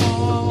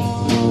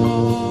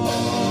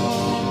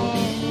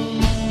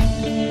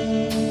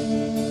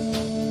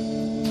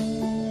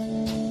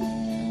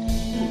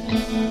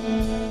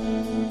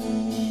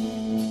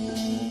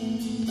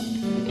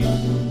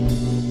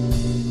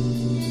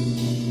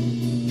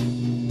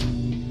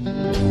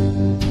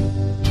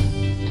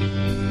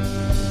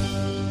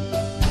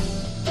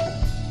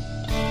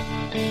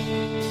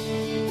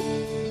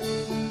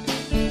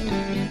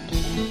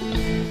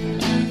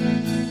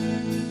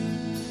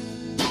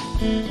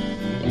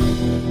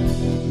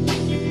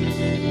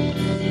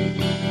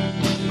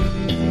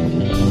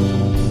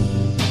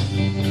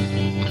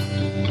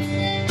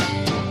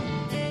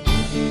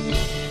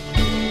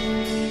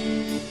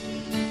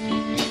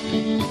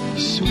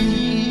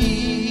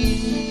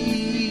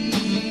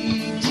 Sweet,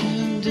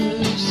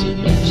 tender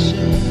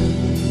submission.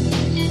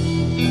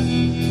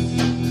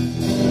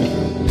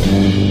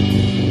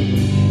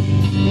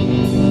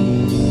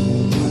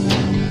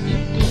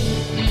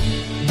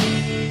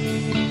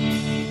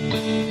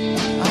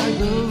 I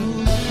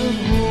rose from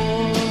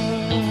war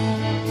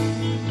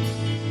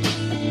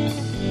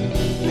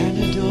and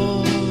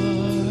adore.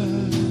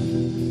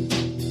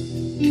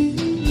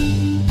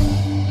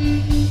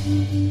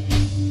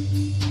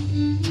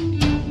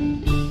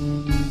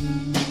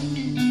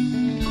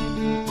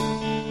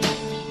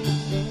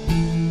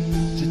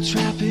 The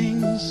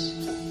trappings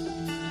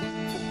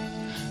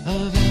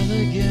of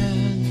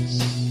elegance.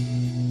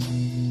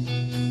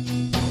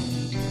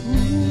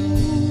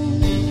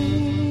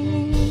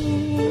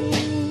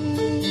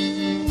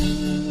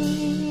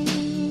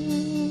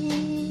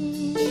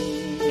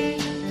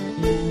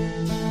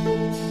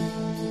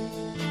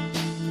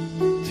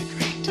 The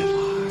Great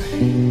Divide.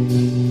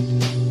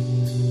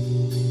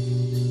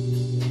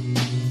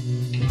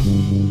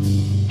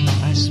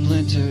 I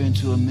splinter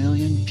into a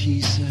million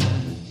pieces.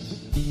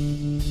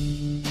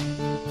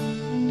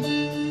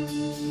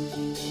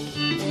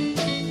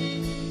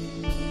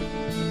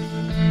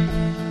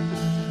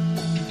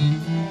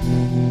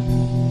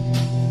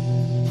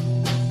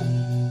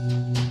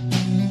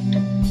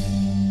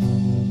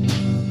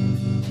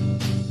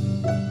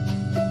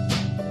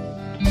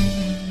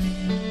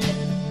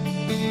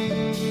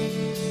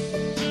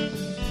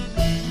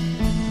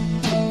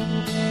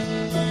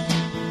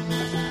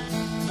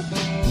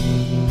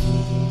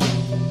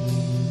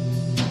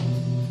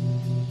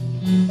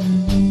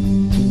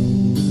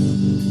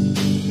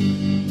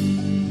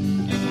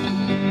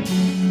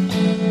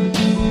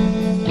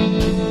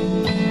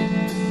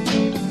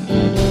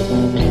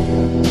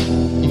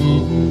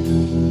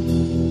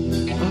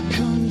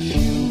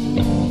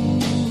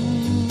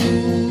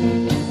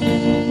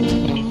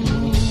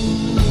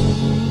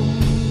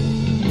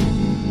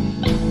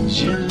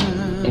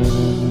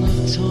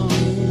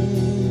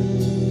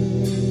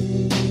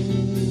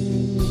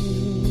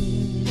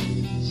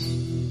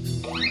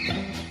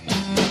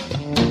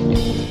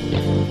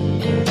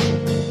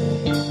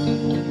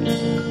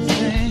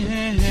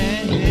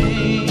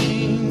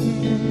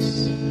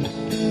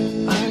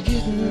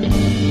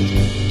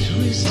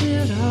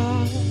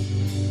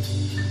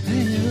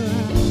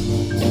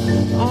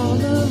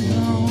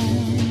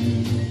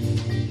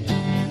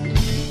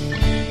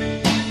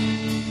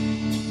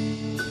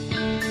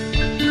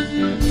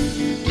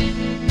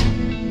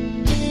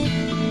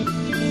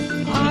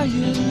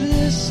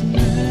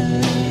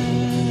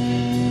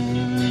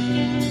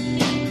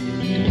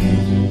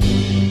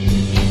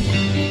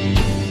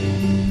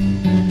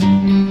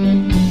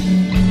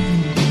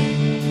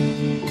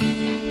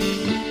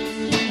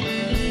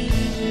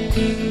 Are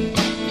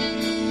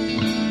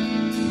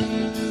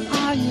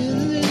you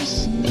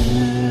listening?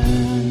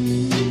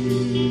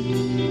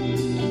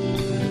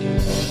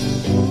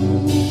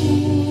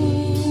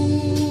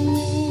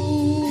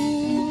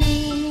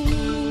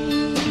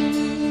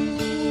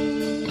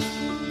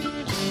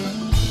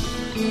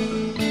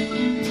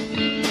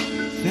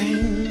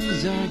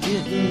 Things are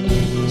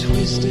getting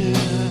twisted.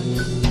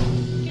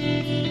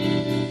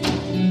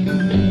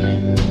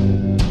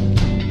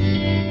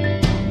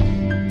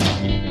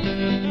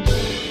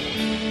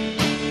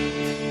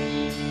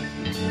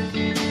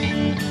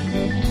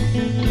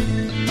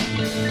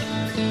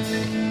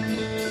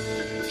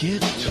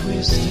 Get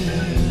twisted.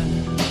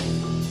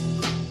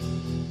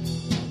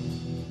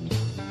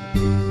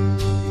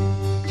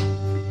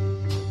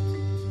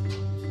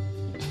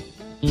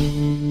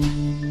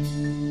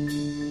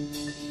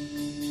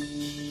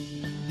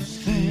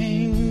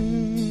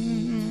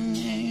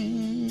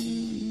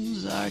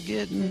 Things are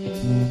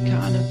getting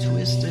kind of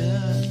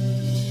twisted.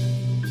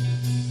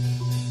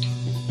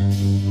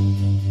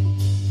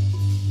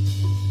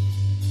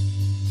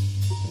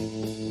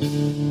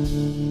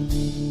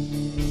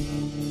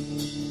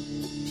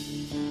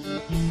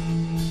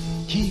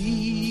 Keep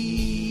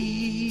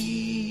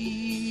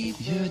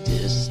your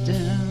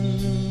distance.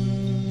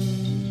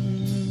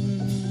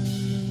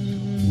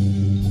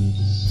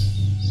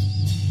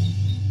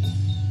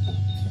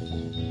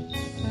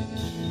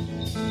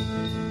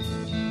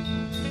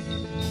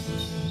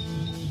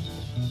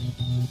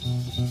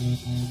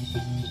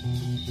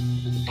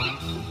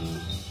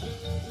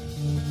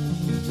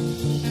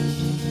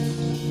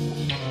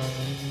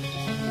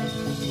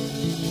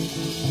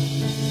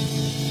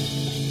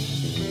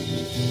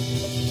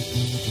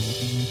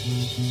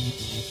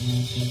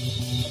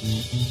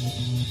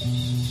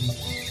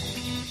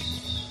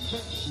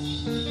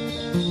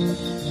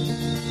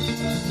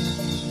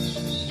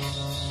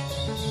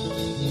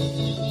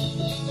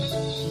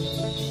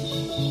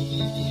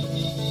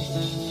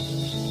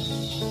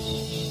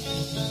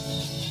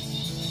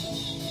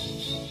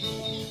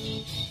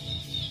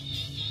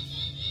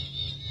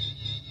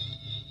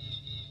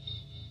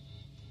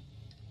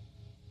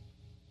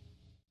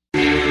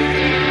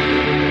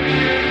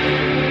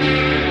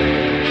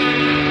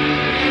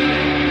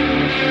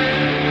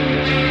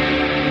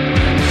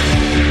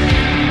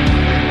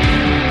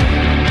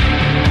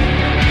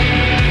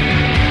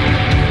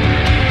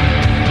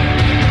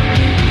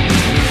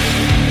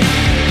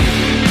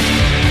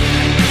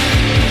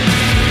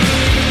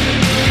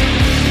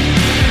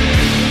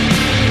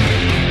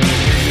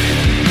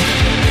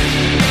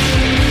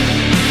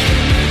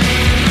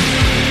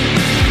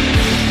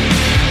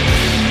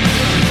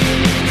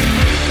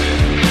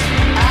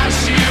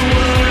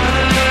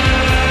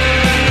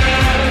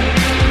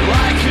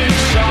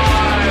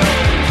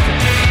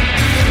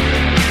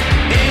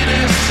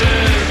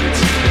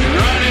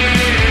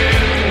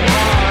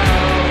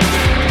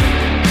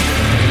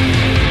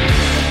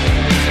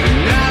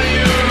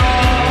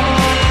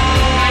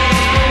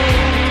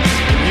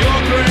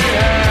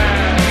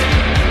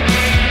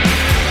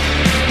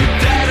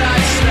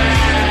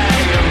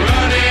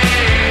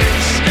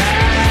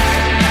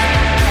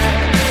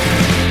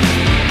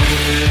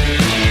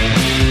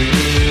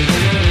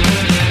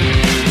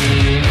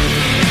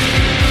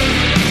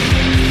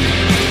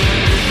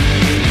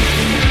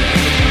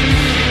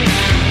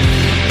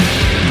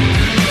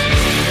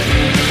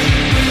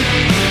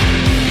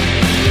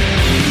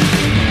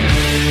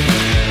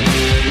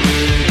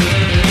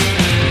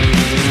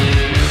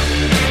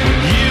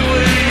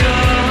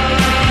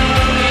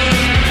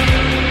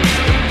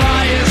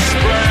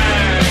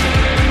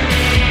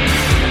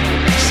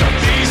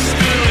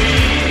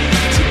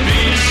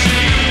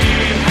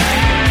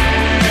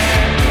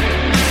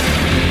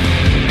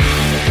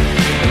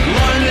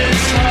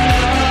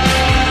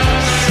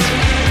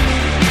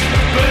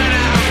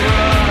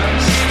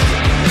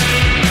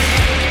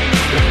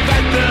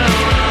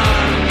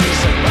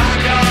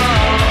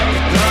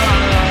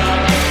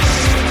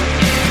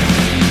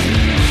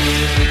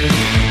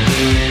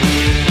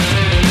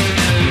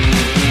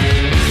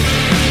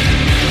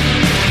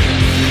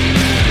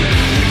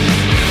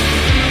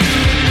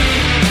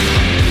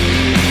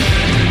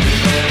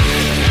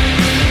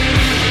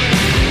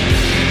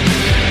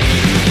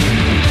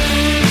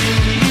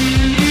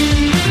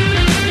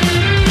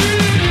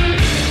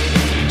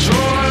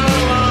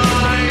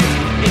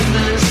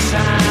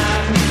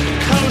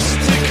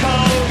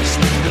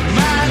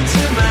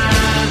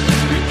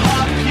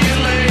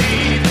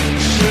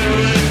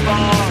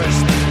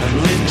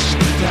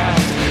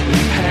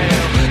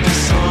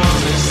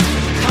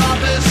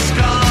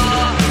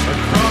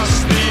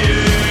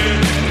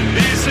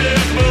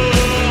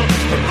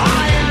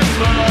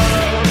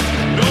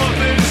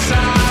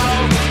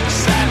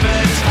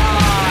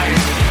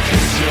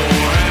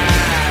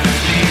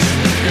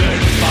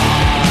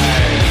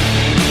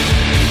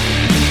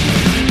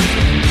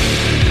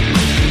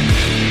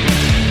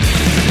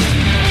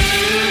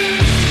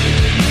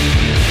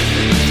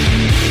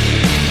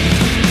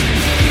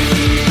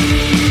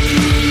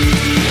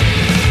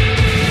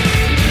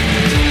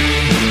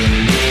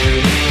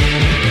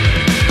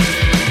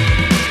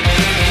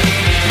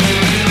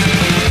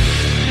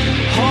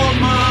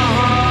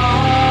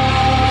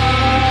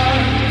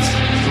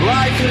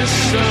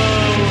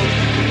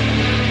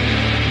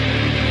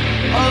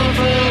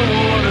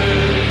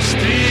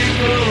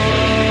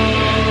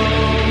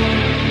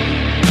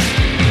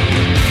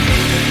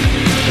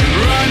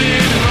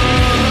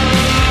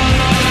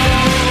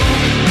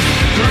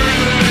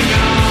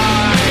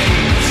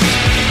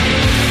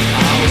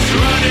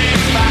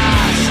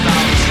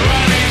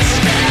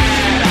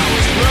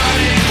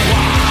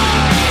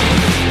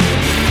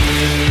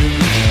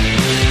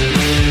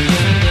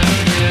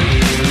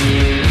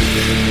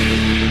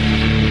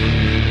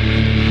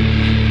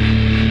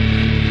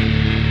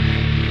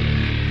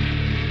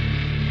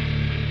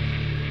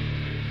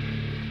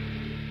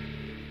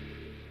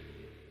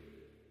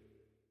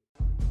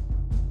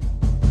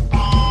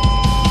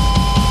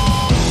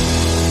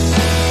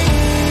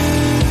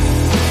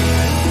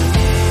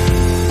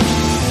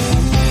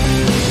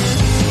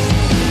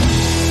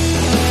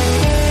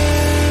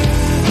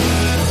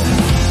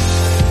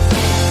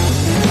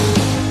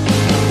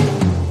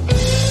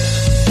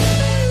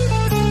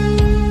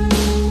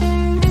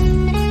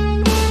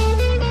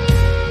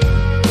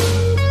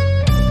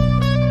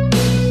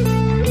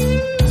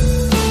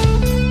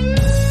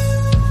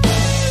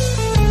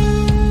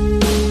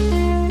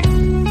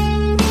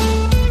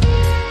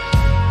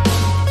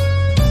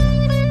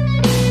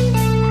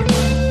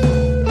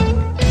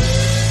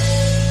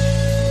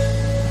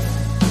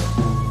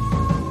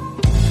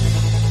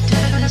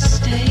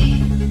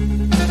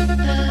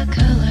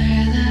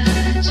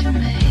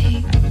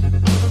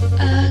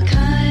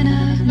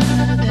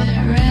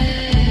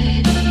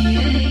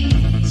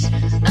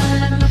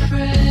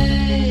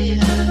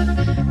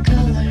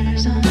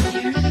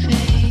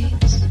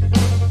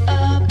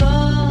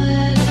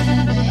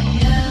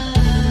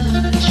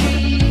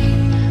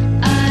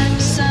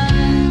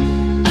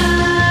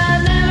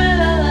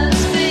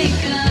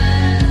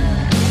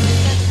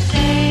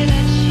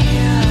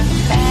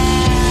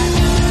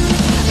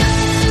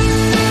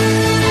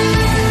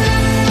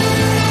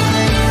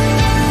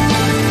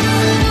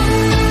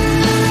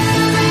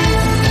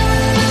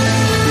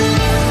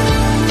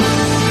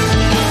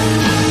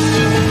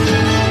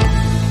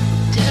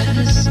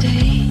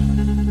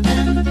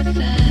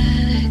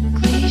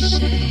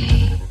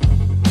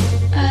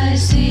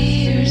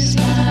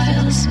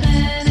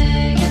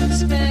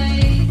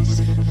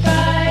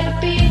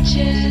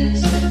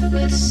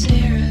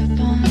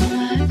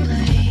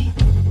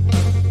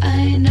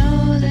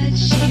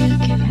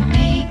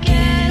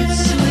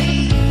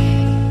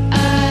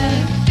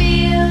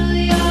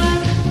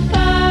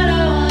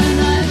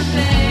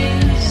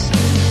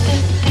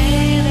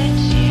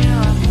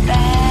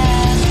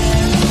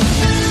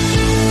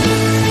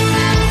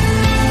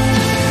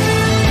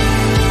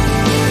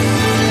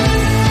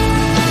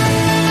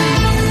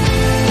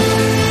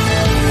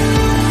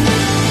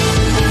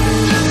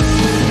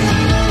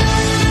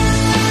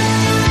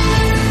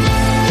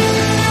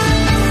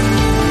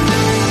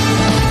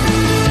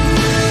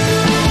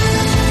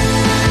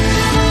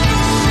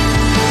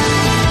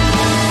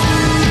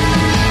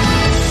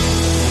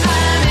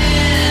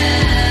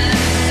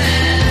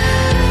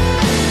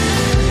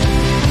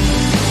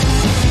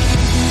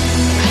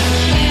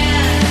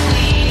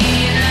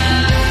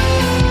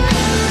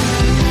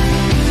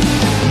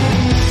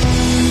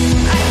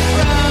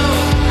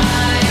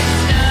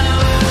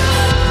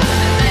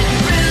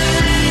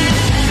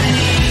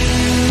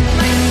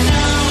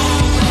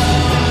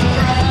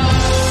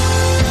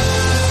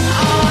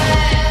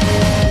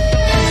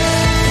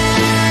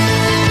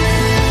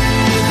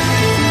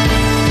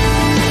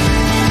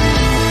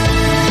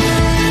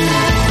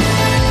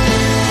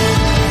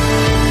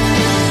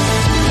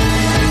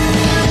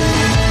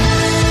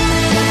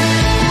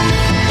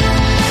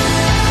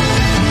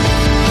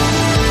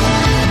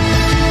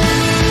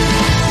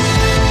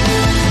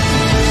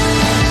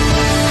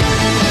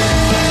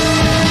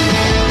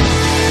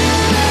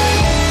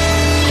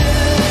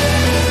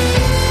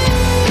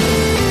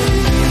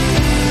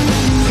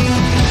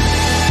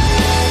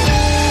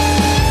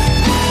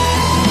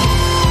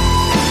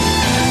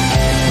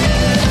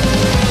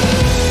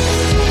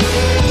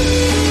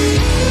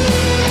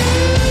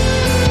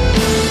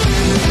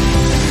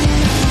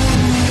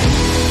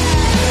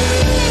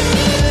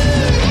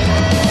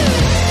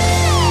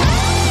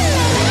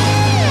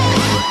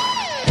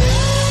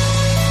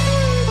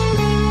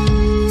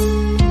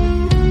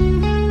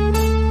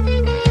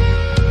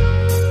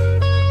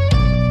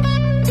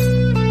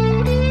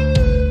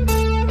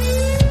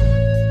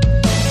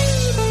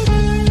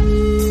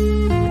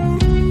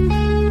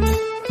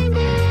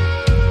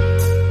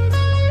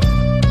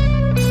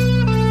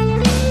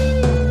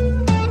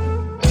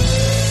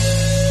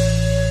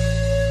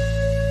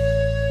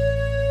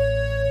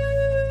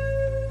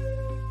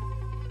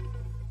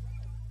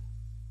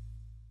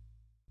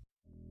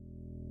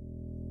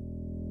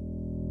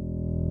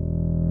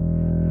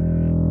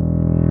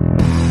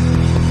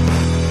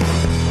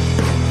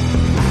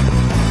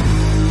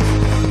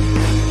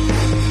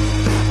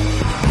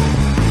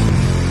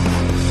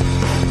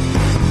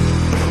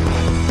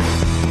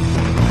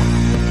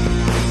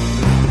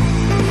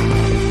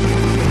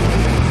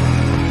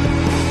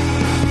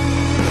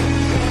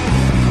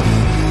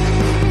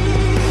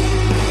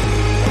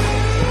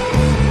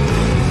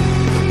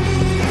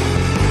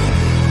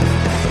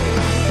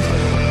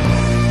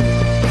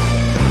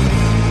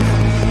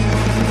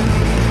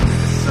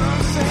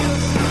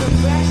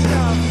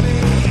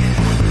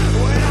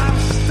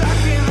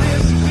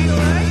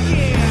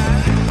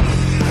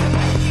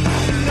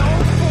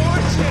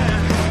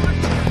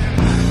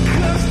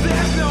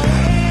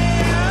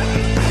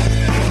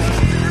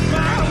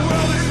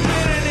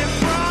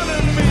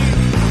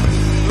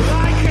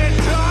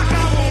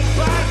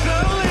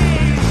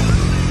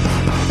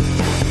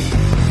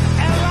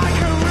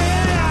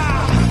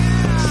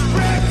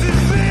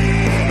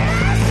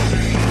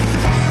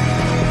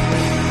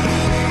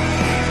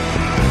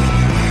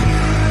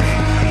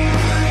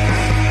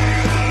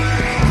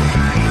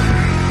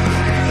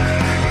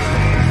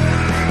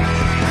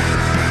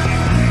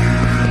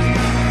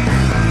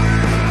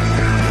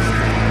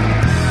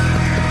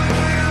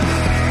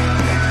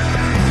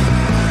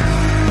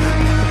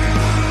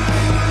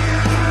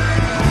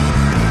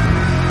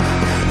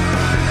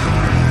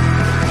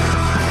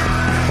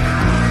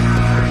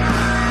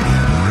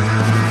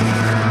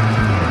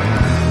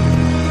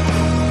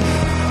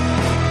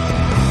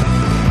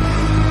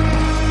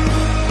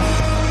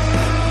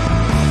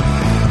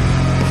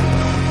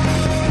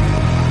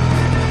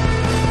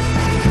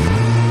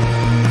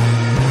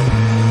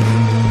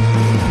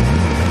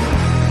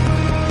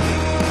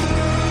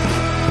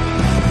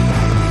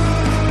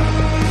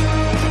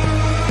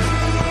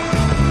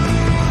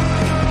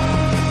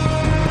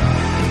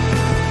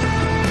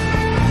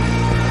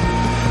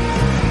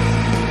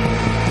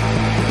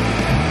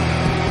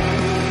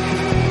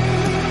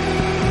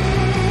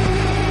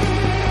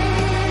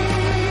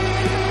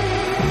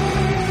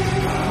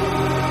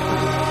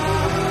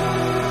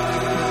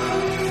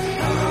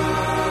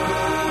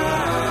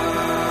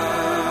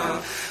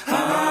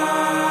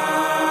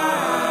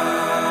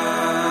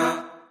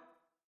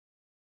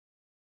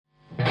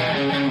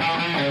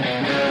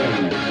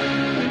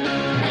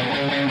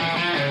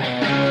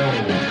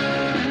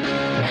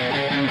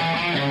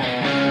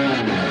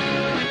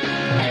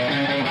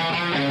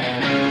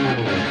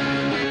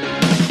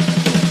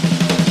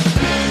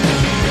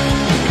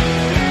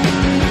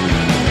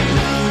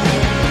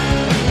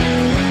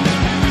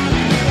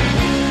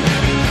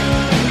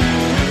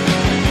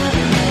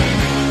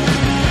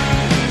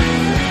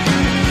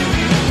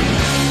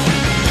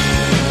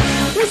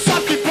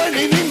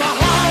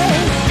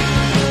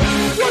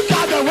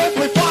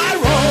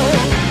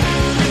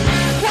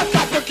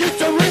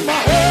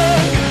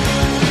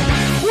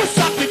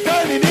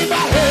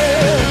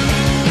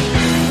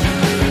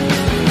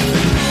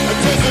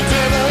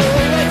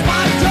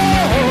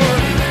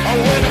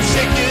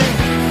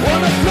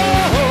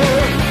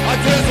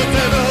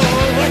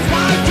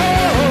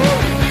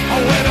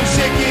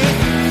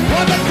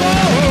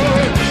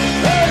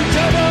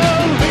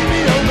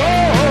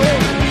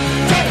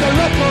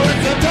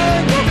 records and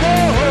tango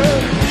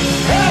gold.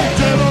 Hey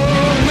devil,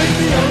 leave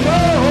me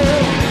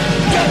alone.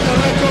 Get the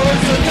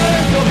records and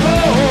tango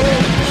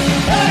gold.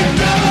 Hey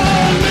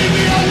devil, leave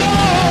me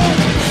alone.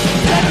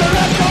 Get the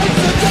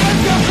records and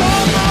tango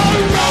gold.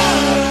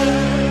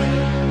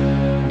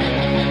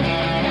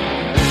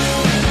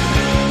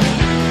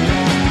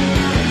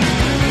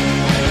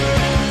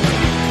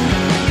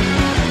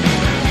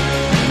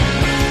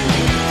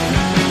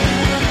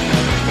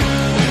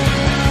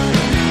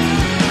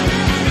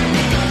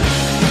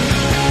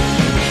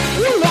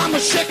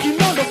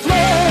 Shaking on the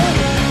floor,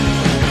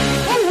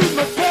 oh, with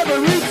my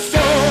favorite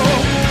song.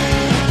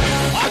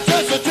 I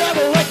touched the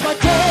devil at my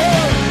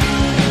core.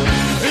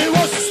 He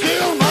wants to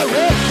steal my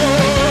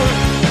record.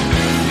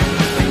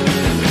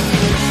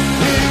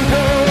 He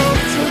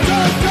walked through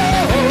the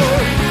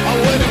door. I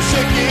went and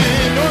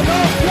shaking on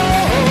the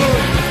floor.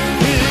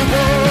 He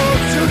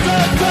walked through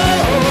the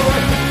door.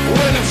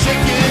 When I'm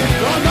shaking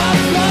on the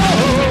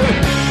floor.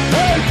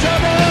 Hey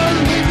devil,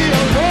 leave me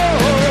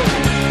alone.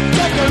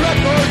 Take the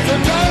records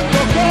and time.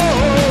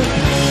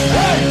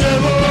 Hey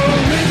devil,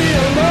 leave me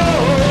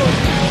alone.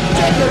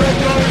 Take the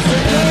records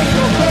and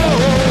tango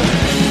gold.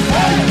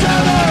 Hey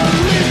devil,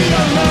 leave me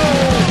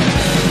alone.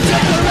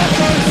 Take the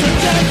records and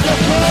tango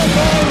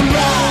gold.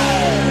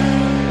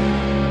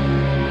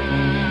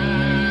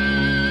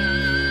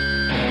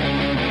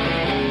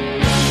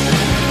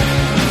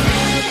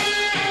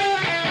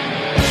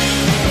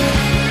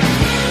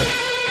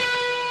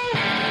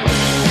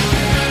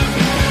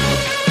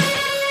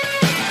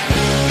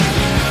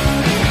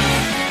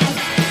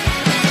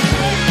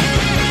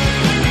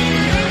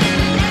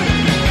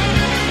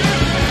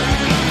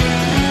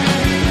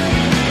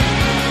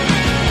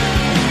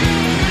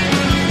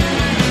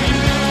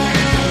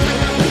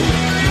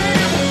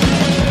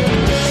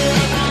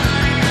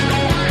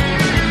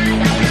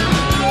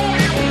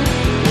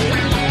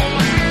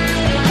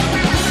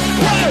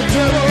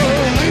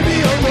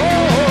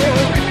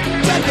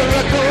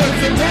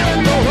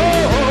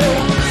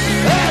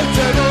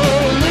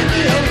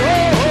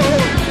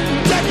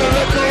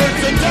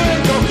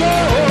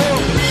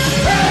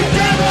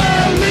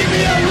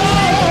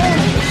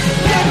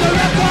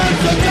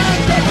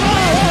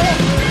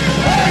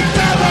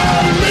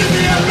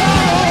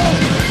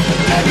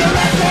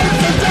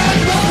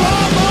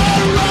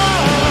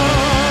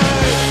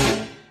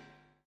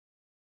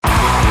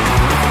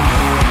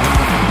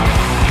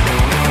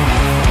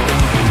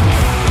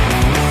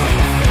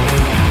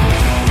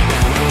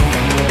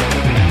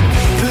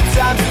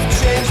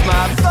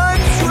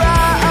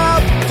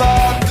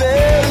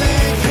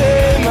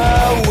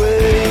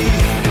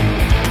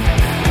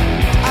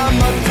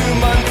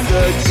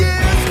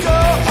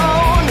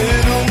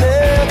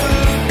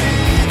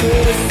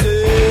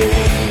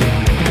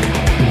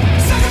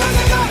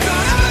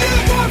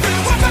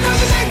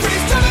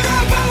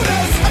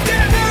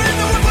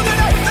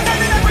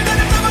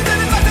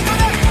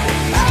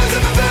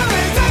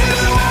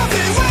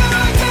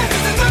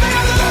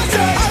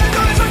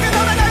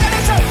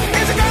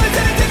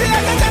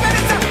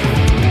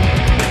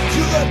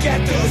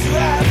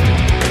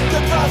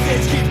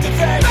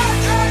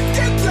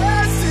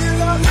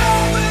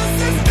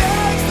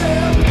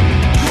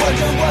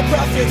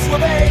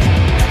 Alright.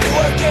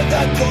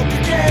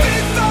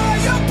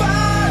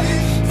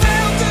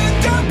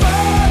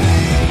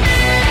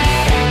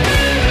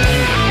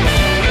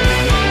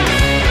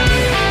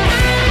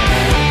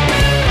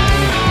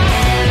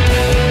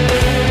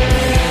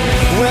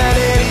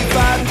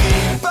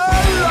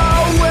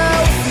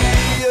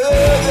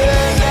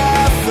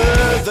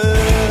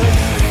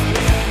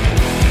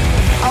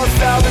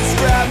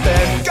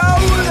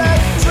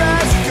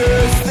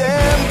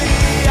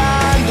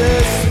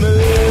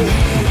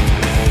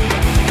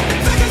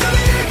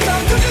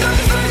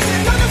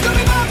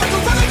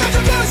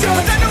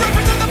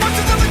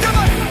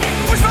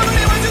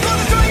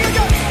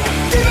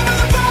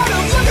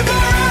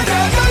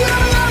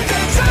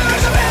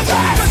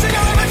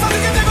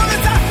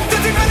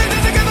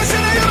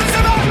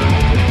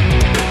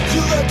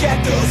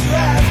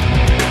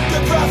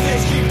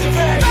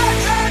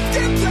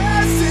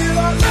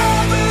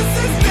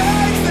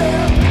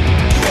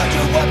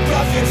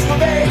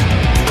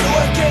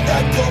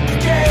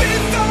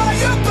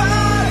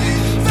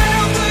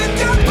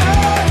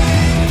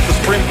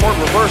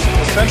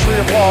 century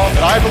of law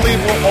that I believe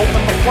will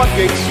open the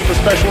floodgates for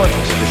special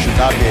interests. This should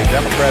not be a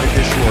Democratic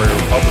issue or a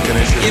Republican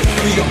issue. If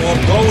we are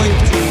going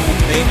to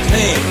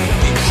maintain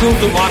a true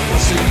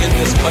democracy in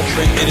this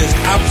country, it is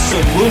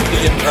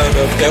absolutely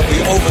imperative that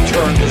we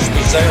overturn this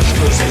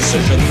disastrous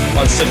decision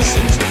on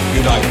Citizens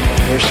United.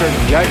 There are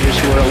certain judges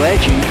who are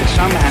alleging that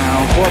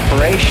somehow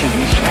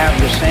corporations have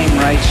the same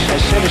rights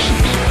as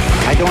citizens.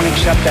 I don't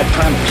accept that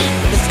premise.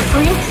 The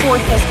Supreme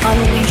Court has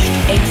unleashed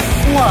a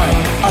flood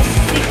of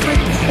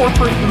secret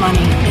corporate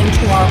money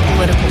into our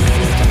political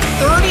system.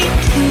 32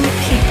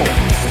 people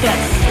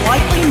spent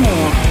slightly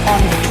more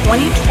on the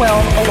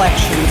 2012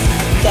 elections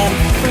than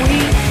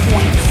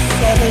 3.7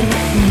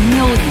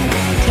 million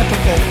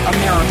typical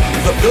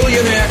Americans. The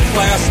billionaire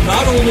class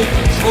not only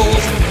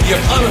controls the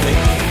economy,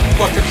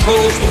 but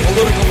controls the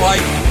political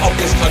life of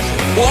this country.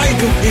 Why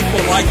do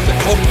people like the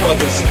Koch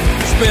brothers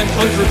spend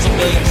hundreds of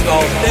millions of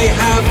dollars? They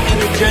have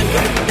an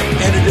agenda,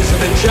 and it is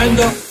an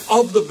agenda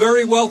of the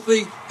very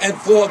wealthy and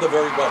for the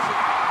very wealthy.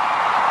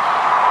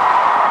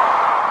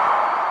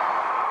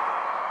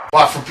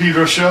 Watt from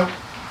Pedro Show.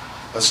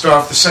 Let's start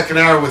off the second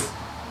hour with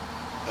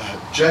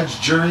Judge,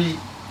 Jury,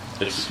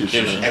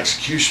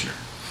 Executioner.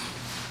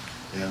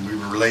 And we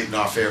were relating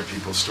off-air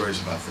people's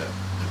stories about that.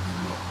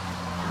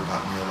 Heard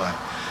about in real life.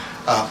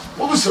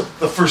 What was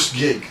the first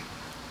gig?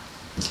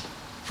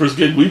 First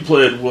gig we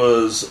played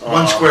was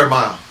 1 square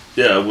mile.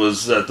 Yeah, it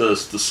was at the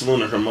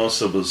Saloon in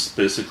Hermosa. Was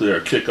basically our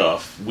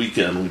kickoff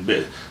weekend.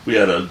 We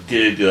had a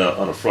gig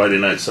on a Friday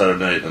night, Saturday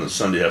night, and a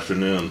Sunday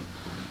afternoon,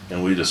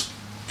 and we just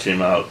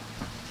came out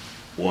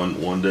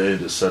one day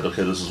and just said,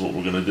 okay, this is what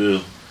we're going to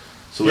do.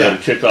 So we had a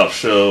kickoff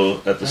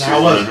show at the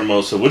Saloon in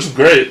Hermosa, which was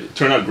great. It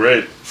turned out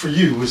great. For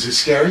you, was it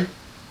scary?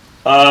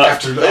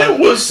 It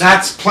was.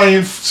 That's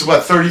playing. So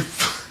what? 30.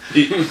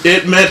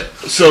 It meant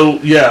so.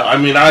 Yeah, I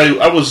mean,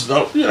 I was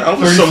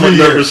somewhat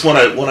nervous when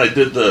I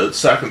did the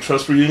Sack and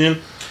Trust reunion,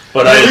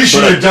 but at least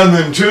you had done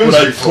them tunes.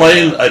 But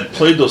I'd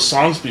played those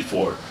songs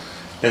before,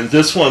 and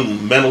this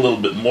one meant a little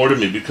bit more to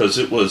me because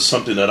it was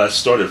something that I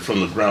started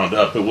from the ground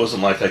up. It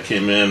wasn't like I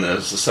came in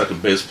as the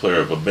second bass player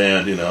of a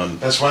band, you know. And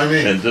that's what I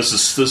mean. And this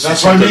is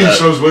that's what I mean.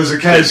 So was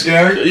it kind of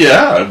scary?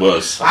 Yeah, it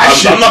was.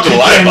 I'm not going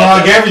to lie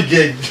about that. Every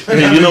gig. I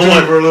mean, you know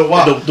what? For a little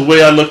while. The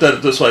way I looked at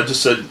it this way, I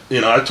just said, you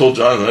know, I told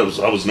John I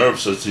was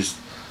nervous,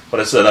 but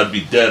I said I'd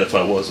be dead if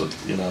I wasn't.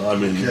 You know, I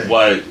mean,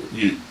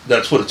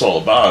 that's what it's all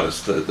about.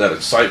 Is that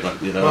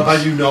excitement. You know. What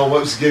about you? Know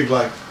what was the gig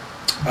like?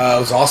 It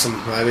was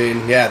awesome. I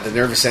mean, yeah, the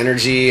nervous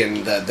energy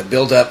and the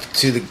build up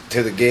to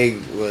the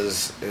gig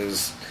was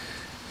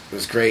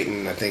great,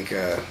 and I think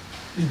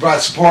you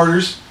brought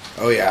supporters.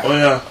 Oh yeah.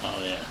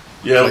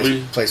 Yeah,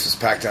 place was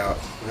packed out.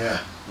 Yeah,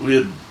 we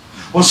had.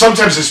 Well,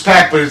 sometimes it's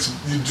packed, but it's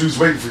dude's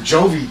waiting for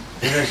Jovi.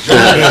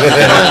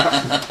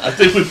 I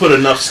think we put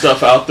enough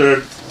stuff out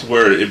there to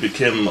where it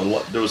became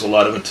there was a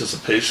lot of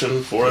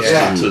anticipation for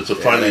us to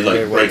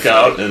finally break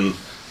out and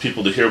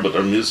people to hear what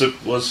our music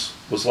was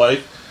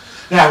like.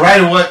 Now,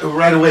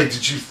 right away,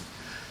 did you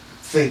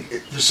think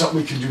there's something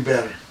we can do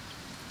better?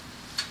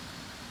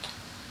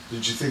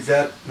 Did you think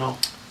that? No,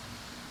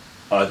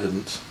 I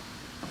didn't.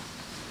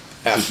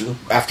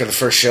 After the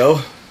first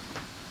show,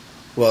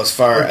 well, as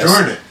far as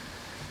during it.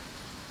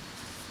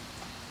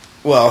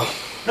 Well,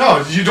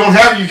 no, you don't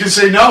have it. You can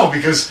say no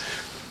because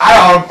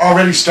I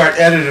already start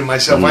editing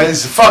myself. Why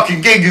this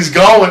fucking gig is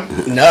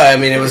going? No, I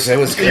mean it was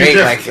great.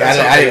 Like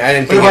I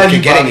didn't think it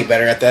could get any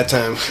better at that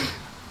time.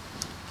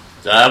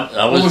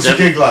 What was the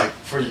gig like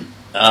for you?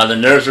 The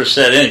nerves were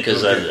set in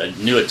because I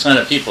knew a ton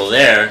of people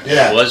there.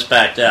 Yeah. It was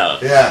packed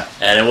out. Yeah.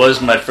 And it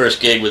was my first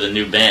gig with a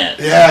new band.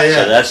 Yeah.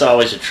 So that's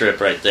always a trip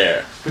right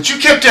there. But you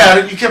kept at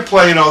it. You kept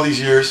playing all these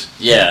years.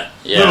 Yeah.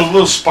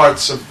 Little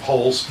sparks of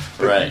holes.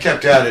 But you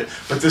kept at it.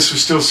 But this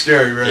was still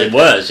scary, right? It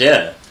was,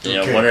 yeah. You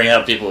know, wondering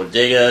how people would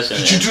dig us.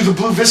 Did you do the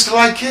Blue Vista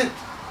Light kit?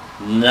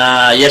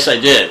 Nah, yes I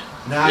did.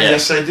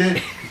 Yes I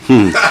did.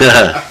 Think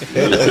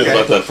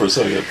about that for a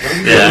second.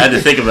 Yeah, I had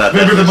to think about that.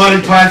 Remember the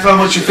Monty Python?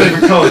 What's your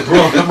favorite color?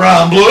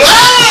 Brown, blue.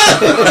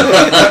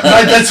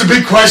 Right, that's a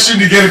big question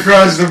to get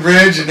across the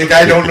bridge, and the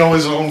guy don't know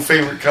his own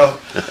favorite color.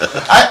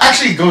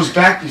 Actually, it goes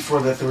back before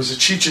that. There was a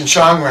Cheech and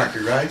Chong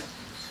record, right?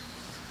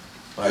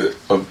 Like,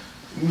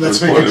 let's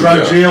make a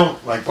drug deal.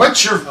 Like,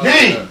 what's your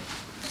name?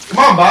 Come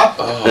on, Bob.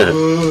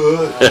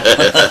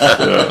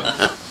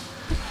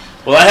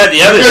 Well, I had the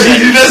other set.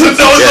 He doesn't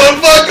know his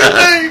own fucking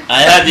name.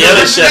 I had the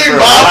other set for a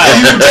while.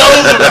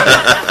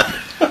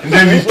 And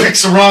then he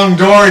picks the wrong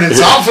door, and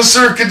it's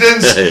Officer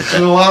Kadensky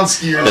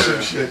or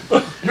some shit.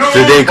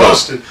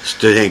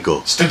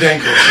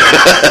 Studenko.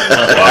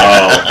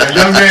 Wow. A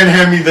young man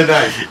hand me the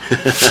knife.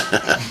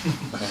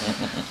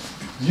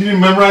 You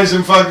didn't memorize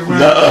him fucking around?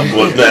 No,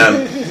 what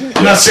man?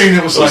 I'm not saying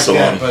it was like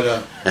that, but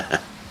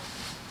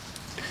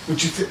were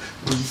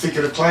you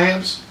thinking of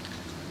clams?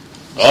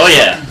 Oh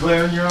yeah.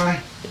 Glare in your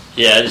eye?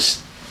 Yeah, it's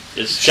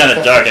kind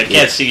of dark. I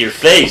can't see your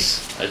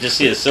face. I just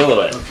see a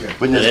silhouette. Okay.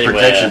 Witness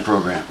protection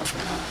program.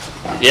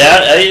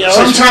 Yeah.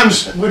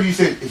 Sometimes, what do you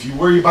think? If you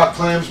worry about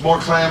clams, more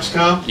clams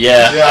come?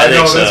 Yeah, I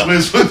know. So. We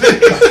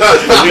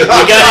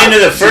got into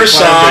the first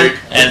song,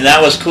 and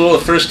that was cool.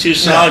 The first two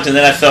songs, and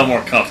then I felt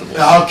more comfortable.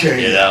 Okay.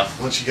 You know.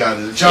 Once you got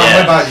it, John.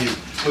 What about you?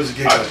 What was the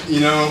gig like? You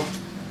know,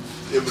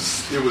 it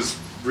was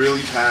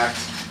really packed,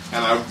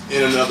 and I'm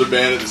in another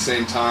band at the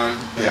same time,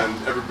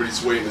 and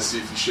everybody's waiting to see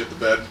if you shit the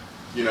bed.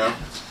 You know,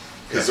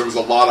 because there was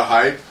a lot of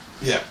hype.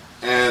 Yeah.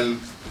 And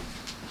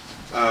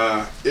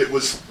it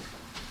was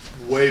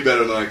way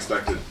better than I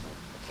expected.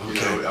 You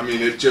know, I mean,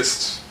 it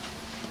just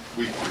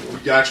we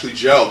actually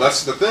gelled.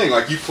 That's the thing.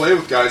 Like, you play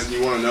with guys and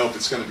you want to know if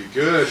it's going to be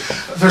good.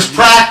 There's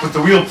prac, but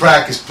the real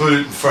prac is put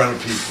it in front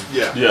of people.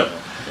 Yeah.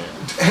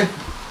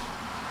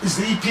 Is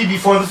the EP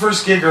before the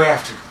first gig or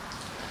after?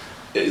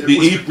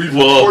 We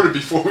recorded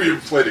before we even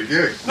played a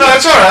gig. No,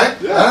 that's all right.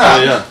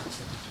 Yeah.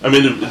 I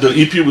mean, the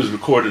EP was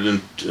recorded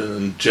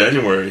in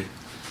January,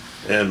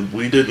 and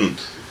we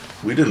didn't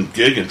we didn't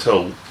gig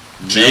until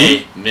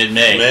June?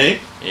 Mid-May. May?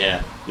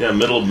 Yeah. Yeah,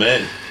 middle of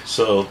May.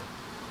 So,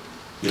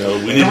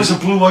 There was a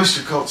Blue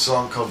Oyster Cult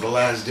song called "The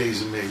Last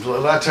Days of May." A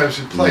lot of times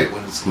we play it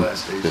when it's the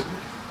last days of May.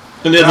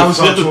 And I was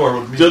on tour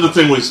with me. The other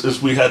thing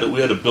was we had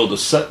to build a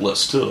set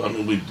list too. I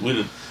mean, we had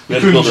to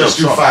couldn't build just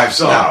do 5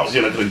 songs. No,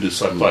 you're not going to do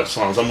 5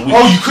 songs. I mean,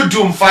 you could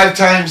do them 5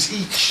 times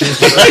each.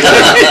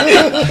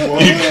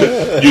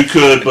 you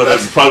could, but I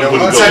probably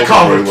wouldn't what's go that over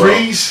called? very well.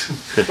 Reprise?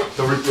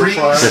 The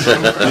reprise?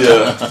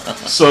 Yeah.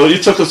 So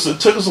it took us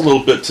a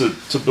little bit to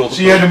build.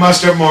 So you had to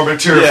muster up more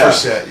material for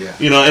set, yeah.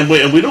 And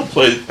we don't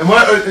play. And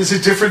what is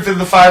it different than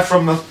the 5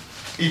 from the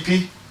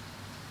EP?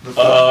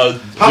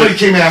 How many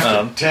came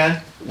after?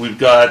 10? We've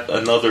got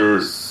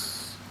another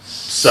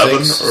 7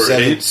 or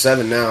 8.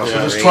 7 now. So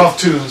there's 12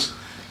 tunes.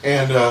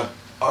 And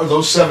are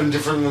those 7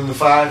 different than the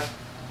 5?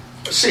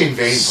 Same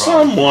vein,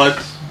 probably.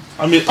 Somewhat.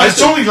 I mean,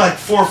 it's only like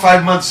 4 or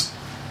 5 months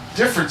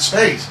different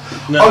space.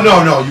 No. Oh,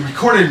 no. You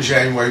recorded in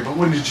January, but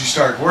when did you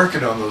start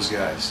working on those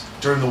guys?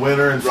 During the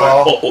winter and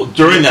fall?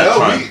 During that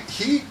time.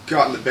 He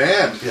got in the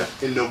band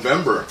in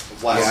November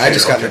of last year. I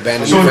just got in the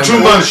band in So November. in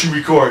 2 months you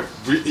record?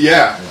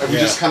 And we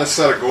just kind of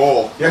set a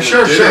goal. Yeah, and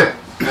sure. did it,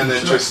 and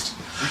then just,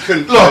 you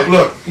couldn't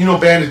Look, you know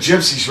Band of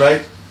Gypsies,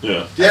 right?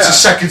 Yeah. That's the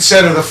second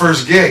set of the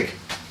first gig.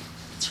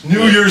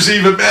 New Year's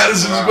Eve at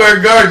Madison Square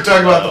Garden,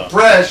 talking about the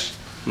press.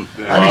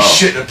 I'd be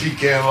shitting a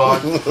pecan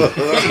log.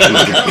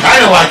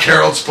 Kind of like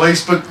Harold's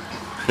Place, but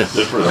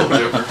different.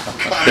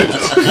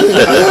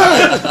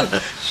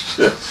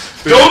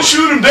 Don't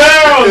shoot him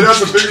down! Get on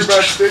the bigger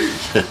backstage.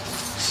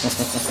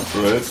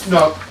 Right?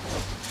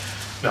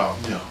 No.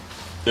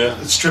 Yeah.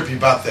 It's trippy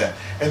about that.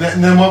 And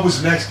then what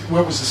was the next?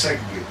 What was the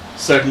second gig?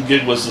 Second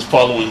gig was this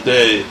following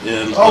day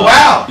in. Oh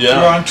wow!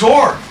 Yeah. You're on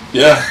tour.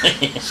 Yeah.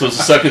 So the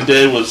second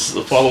day was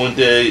the following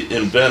day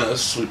in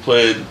Venice. We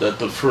played at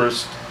the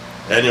first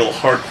annual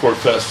Hardcore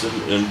Fest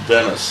in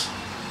Venice.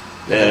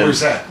 And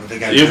where's that? They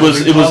got it was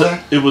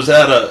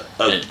at a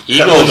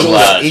Eagles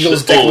Lodge.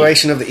 Eagles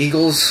Declaration of the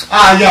Eagles.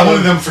 One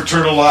of them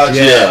fraternal lodges.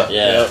 Yeah.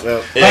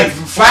 Like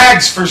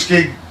Flag's first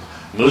gig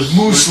was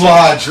Moose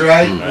Lodge,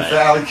 right? With the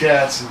Alley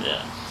Cats. And,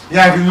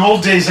 yeah, in the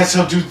old days, that's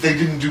how they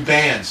didn't do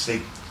bands.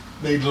 They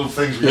made little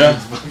things.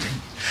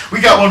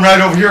 We got one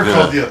right over here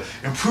called the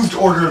Improved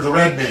Order of the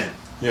Red Man.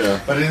 Yeah.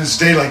 But in this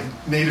day, like,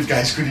 native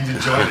guys couldn't even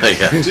join it.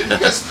 Didn't you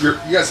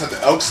guys had the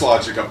Elks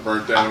Lodge that got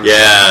burnt down?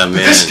 Yeah, man.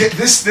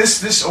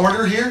 This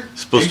order here?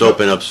 It's supposed to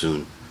open up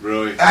soon.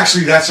 Really?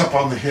 Actually, that's up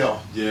on the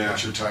hill. Yeah.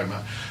 What you're talking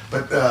about.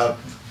 But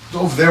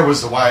over there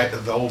was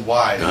the old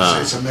Y.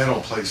 It's a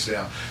metal place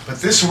now. But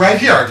this right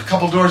here, a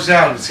couple doors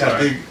down, it's got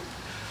a big...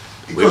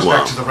 It goes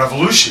back to the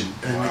Revolution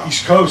and the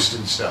East Coast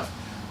and stuff.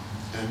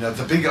 And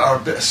our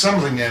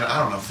assembly man, I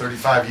don't know,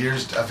 35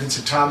 years,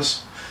 Vincent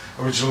Thomas.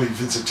 Originally,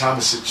 Vincent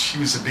Thomas, he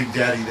was the big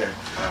daddy there.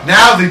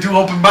 Now they do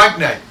open mic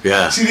night.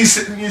 Yeah. See,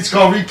 it's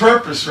called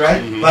repurpose,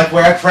 right? Mm-hmm. Like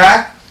where I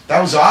crack,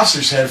 that was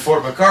Officers Head,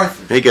 Fort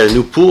MacArthur. They got a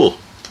new pool.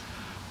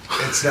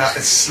 It's not.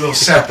 It's a little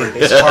separate.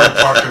 It's part of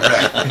Park and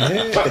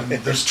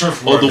Rec. There's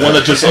turf war. Oh, the one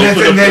that just opened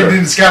up and there.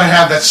 then it's got to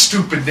have that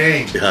stupid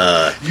name.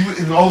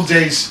 In the old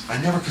days, I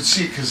never could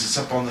see it because it's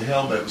up on the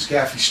hill, but it was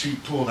Gaffey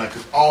Street Pool, and I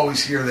could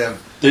always hear them.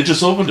 They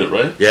just opened it,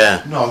 right?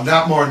 Yeah. No,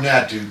 not more than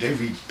that, dude. They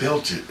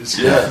rebuilt it. It's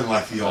nothing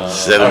like the old.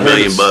 $7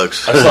 million. I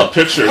saw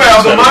pictures.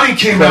 Well, the money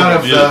came out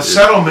of the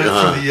settlement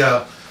for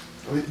the.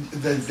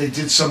 They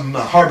did some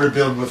harbor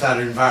build without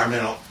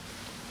environmental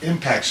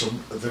impact, so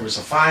there was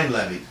a fine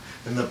levy.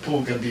 And the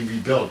pool can be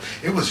rebuilt.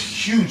 It was a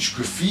huge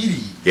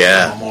graffiti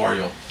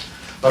memorial.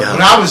 But when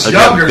I was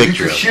younger, you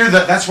could hear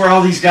that. That's where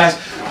all these guys.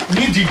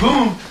 Me and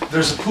D-Boom,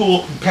 there's a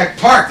pool in Peck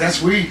Park. That's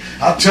where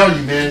I'll tell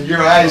you, man,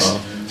 your eyes.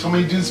 So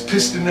many dudes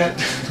pissed in that.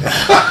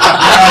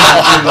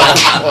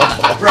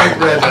 Bright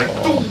red, like.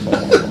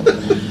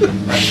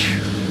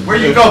 Where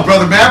you go,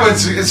 brother man?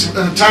 It's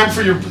time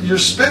for your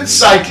spin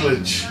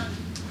cyclage.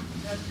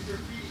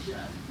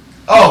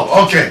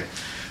 Oh, okay.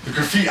 The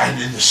graffiti and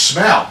the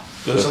smell.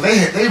 So they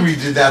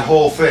redid that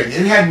whole thing.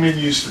 It hadn't been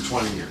used for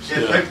 20 years.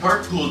 Yeah, Peck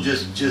Park Pool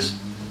just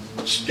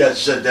got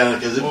shut down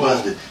because it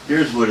busted.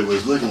 Here's what it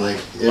was looking like.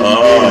 What they're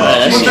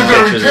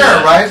going to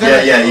repair, right?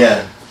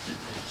 Yeah.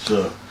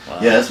 So,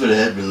 that's what it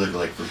had been looking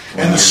like for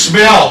 20 And the years.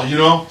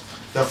 smell,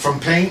 from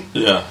paint.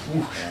 Yeah.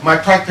 My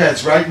prac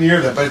pad's right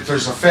near that, but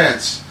there's a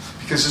fence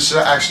because this is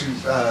actually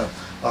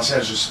Los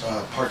Angeles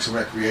Parks and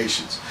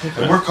Recreations.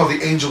 And we're called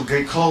the Angel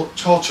Gate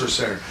Culture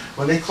Center.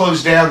 When they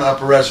closed down the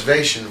upper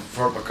reservation of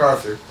Fort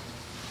MacArthur,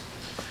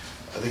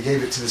 they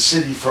gave it to the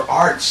city for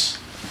arts.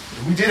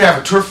 And we did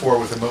have a turf war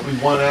with them, but we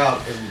won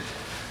out. And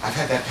I've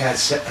had that pad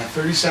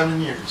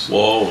 37 years.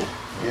 Whoa.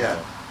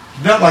 Yeah.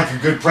 Not like a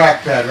good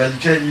prac pad, right? You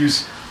can't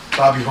use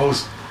Bobby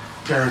Ho's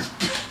parents'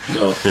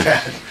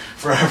 pad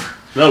forever.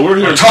 No, we're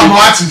here. Or Tom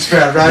Watson's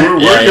pad, right? We're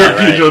here at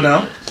Pedro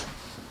now.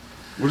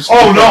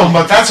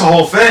 But that's a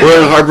whole thing.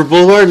 We're on Harbor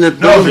Boulevard?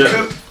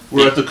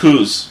 We're at the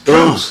Coos.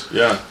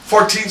 Yeah.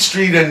 14th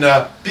Street and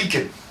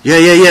Beacon. Yeah,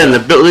 in the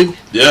building.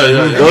 Yeah.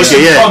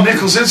 It's called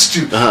Nichols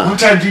Institute. One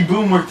time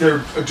D-Boom worked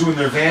there doing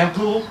their van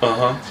pool.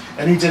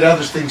 And he did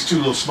other things too,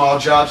 little small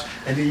jobs.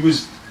 And he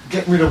was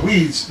getting rid of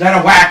weeds.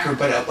 Not a whacker,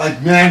 but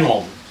like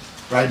manual,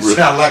 right? It's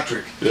not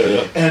electric.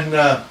 Yeah. And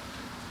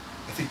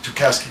I think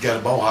Tukowski got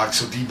a mohawk,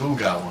 so D-Boo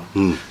got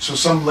one. So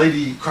some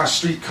lady across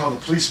the street called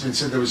the policeman and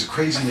said there was a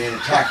crazy man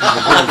attacking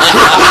the building.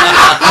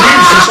 He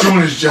was just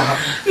doing his job.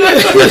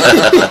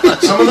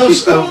 Some of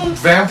those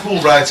van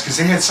pool rides, because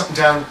they had something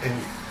down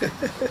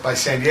by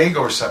San Diego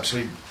or something,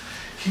 so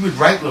he would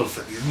write little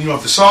things. You know,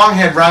 if the song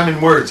had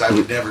rhyming words, I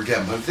would never get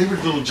them. But if they were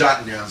little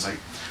jotting downs, like,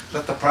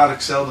 let the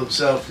product sell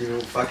themselves, you know,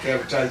 fuck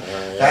advertising.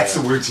 That's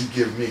the words he'd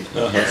give me.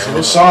 So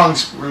those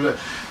songs were...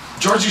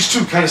 Georgie's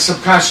too, kind of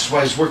subconscious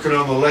while he's working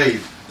on the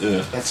lathe.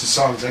 Yeah. That's the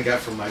songs I got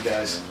from my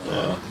guys.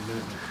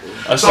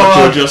 I saw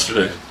George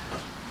yesterday.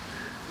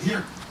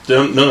 Here?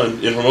 No,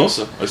 in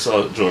Hermosa. I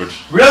saw George.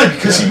 Really?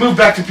 Because he moved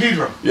back to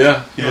Pedro?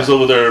 Yeah, he was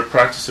over there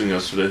practicing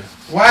yesterday.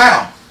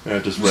 Wow. Yeah,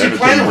 just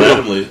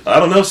randomly. I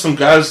don't know, some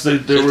guys, they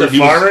were... the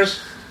farmers?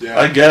 Yeah.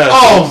 I guess.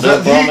 Oh,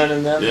 the Bowman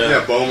and them?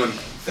 Yeah, Bowman.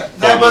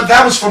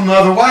 That was from the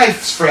other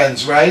wife's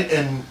friends, right?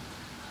 And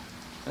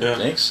I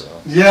think so.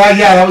 Yeah,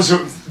 that was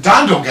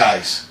Dondo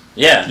guys.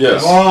 Yeah.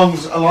 Yes.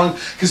 Along,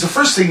 because the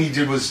first thing he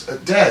did was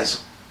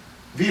Dez,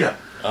 Vita.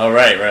 Oh,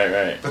 right.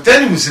 But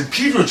then he was in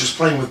Pedro just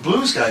playing with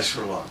blues guys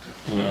for a long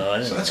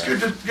time. So that's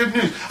good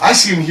news. I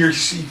see him here.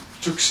 He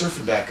took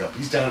surfing back up.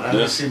 He's down. I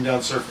don't see him down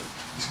surfing.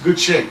 He's in good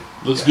shape.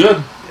 Looks good.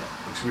 Yeah,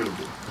 looks real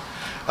good.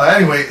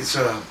 Anyway, it's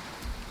an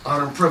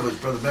honor and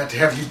privilege, Brother Matt, to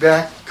have you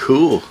back.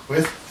 Cool.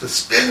 With the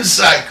spin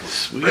cycle.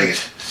 Bring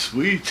it.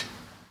 Sweet.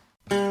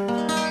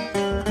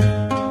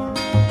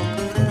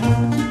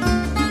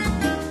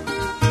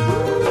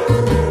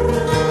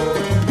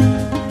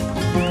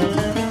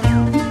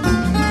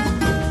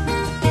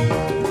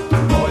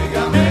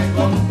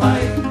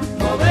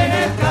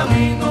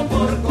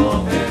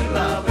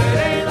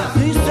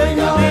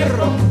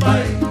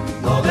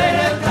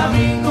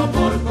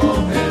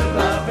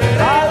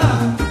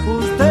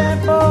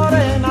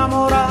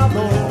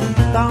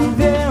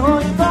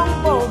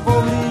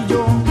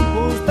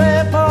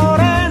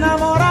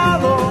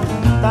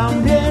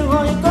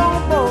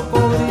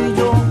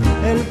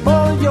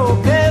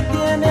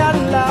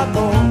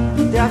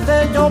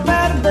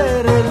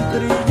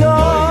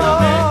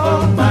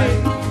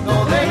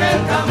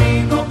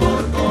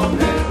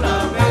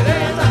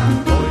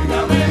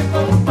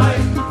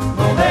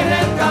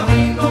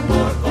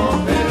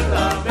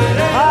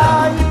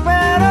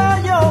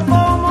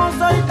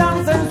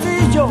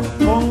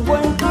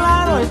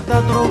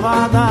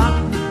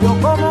 Yo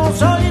como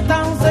soy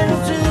tan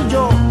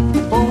sencillo,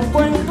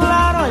 pongo en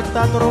claro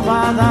esta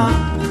trovada,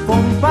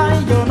 compa,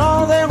 y yo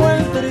no dejo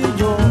el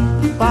trillo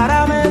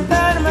para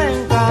meterme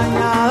en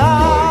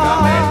cañada.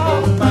 Óigame,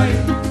 compa,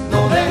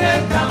 no deje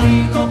el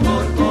camino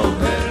por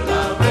coger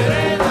la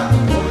vereda.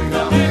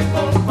 Óigame,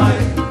 compa,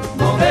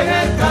 no deje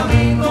el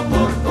camino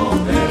por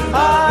coger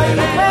la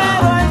vereda.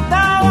 Pero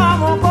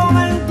estábamos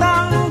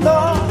comentando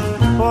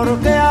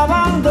porque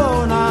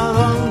abandonado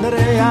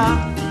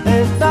Andrea.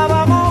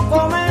 Estábamos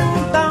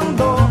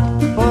comentando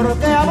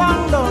porque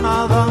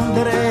abandonado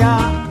Andrea.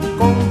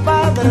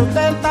 Compadre,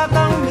 usted está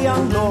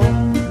cambiando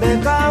de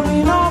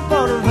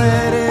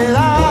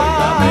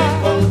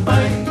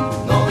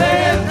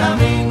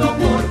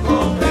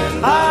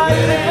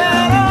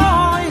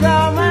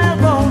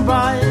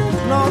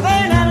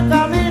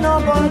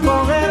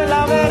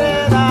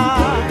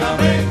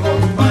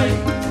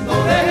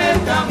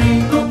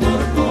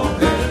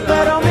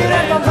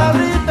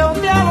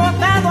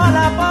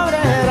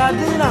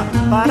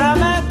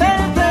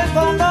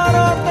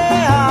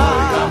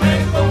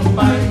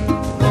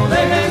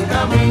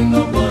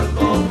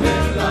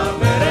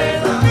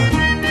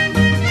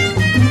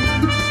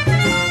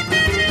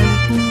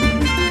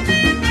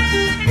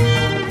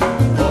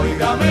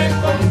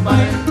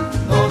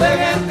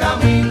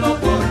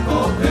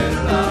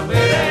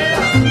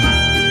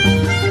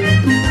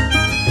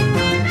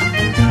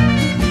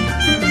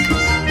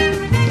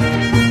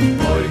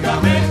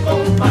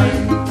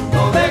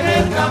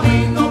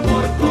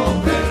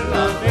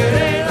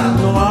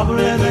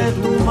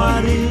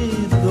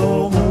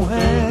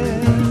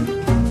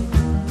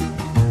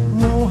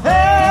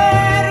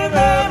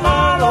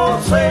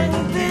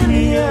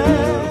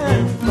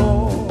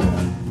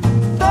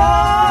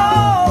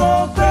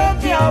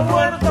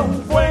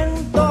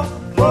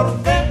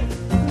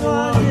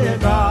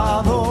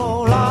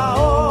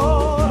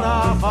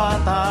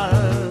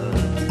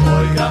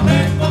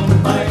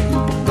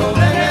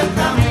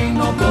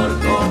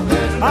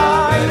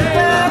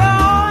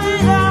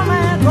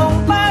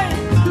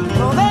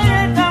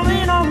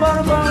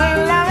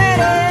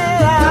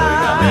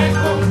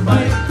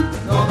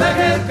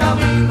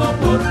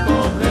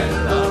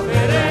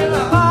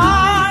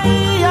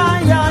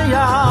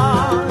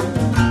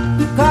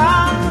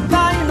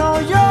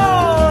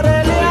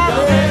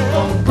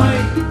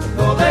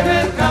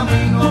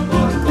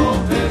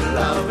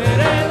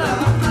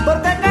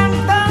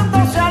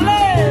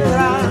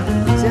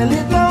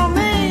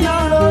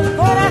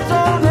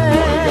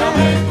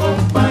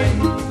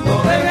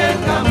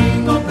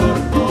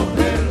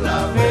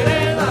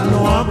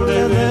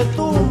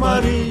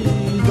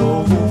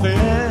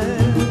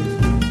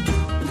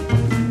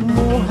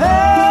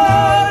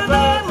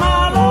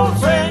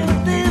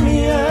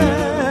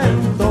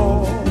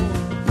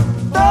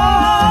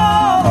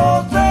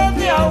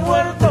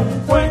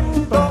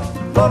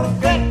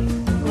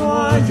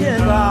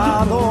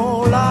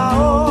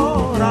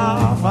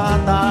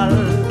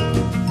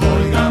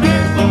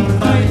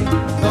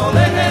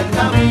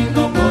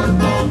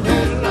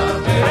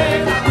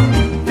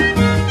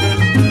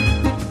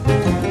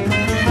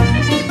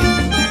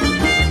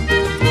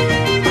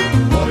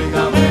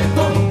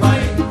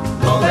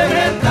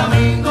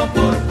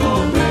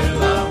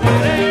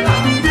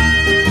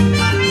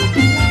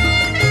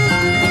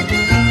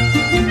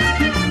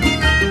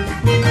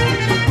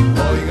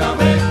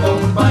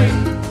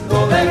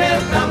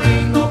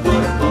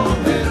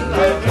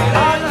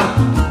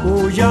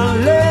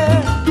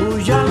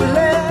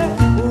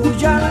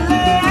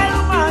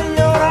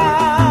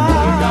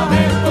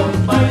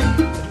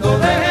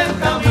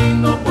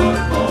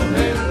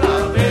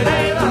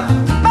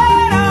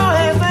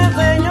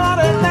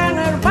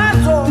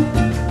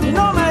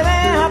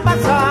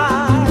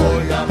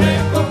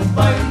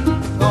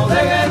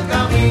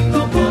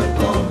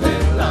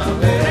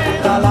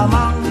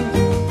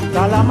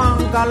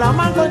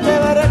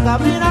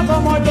cabrina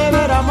como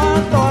llevar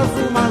amando a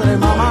su madre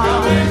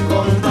mamá.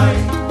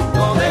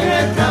 No deje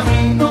el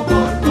camino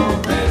por no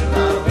ver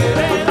la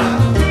vereda.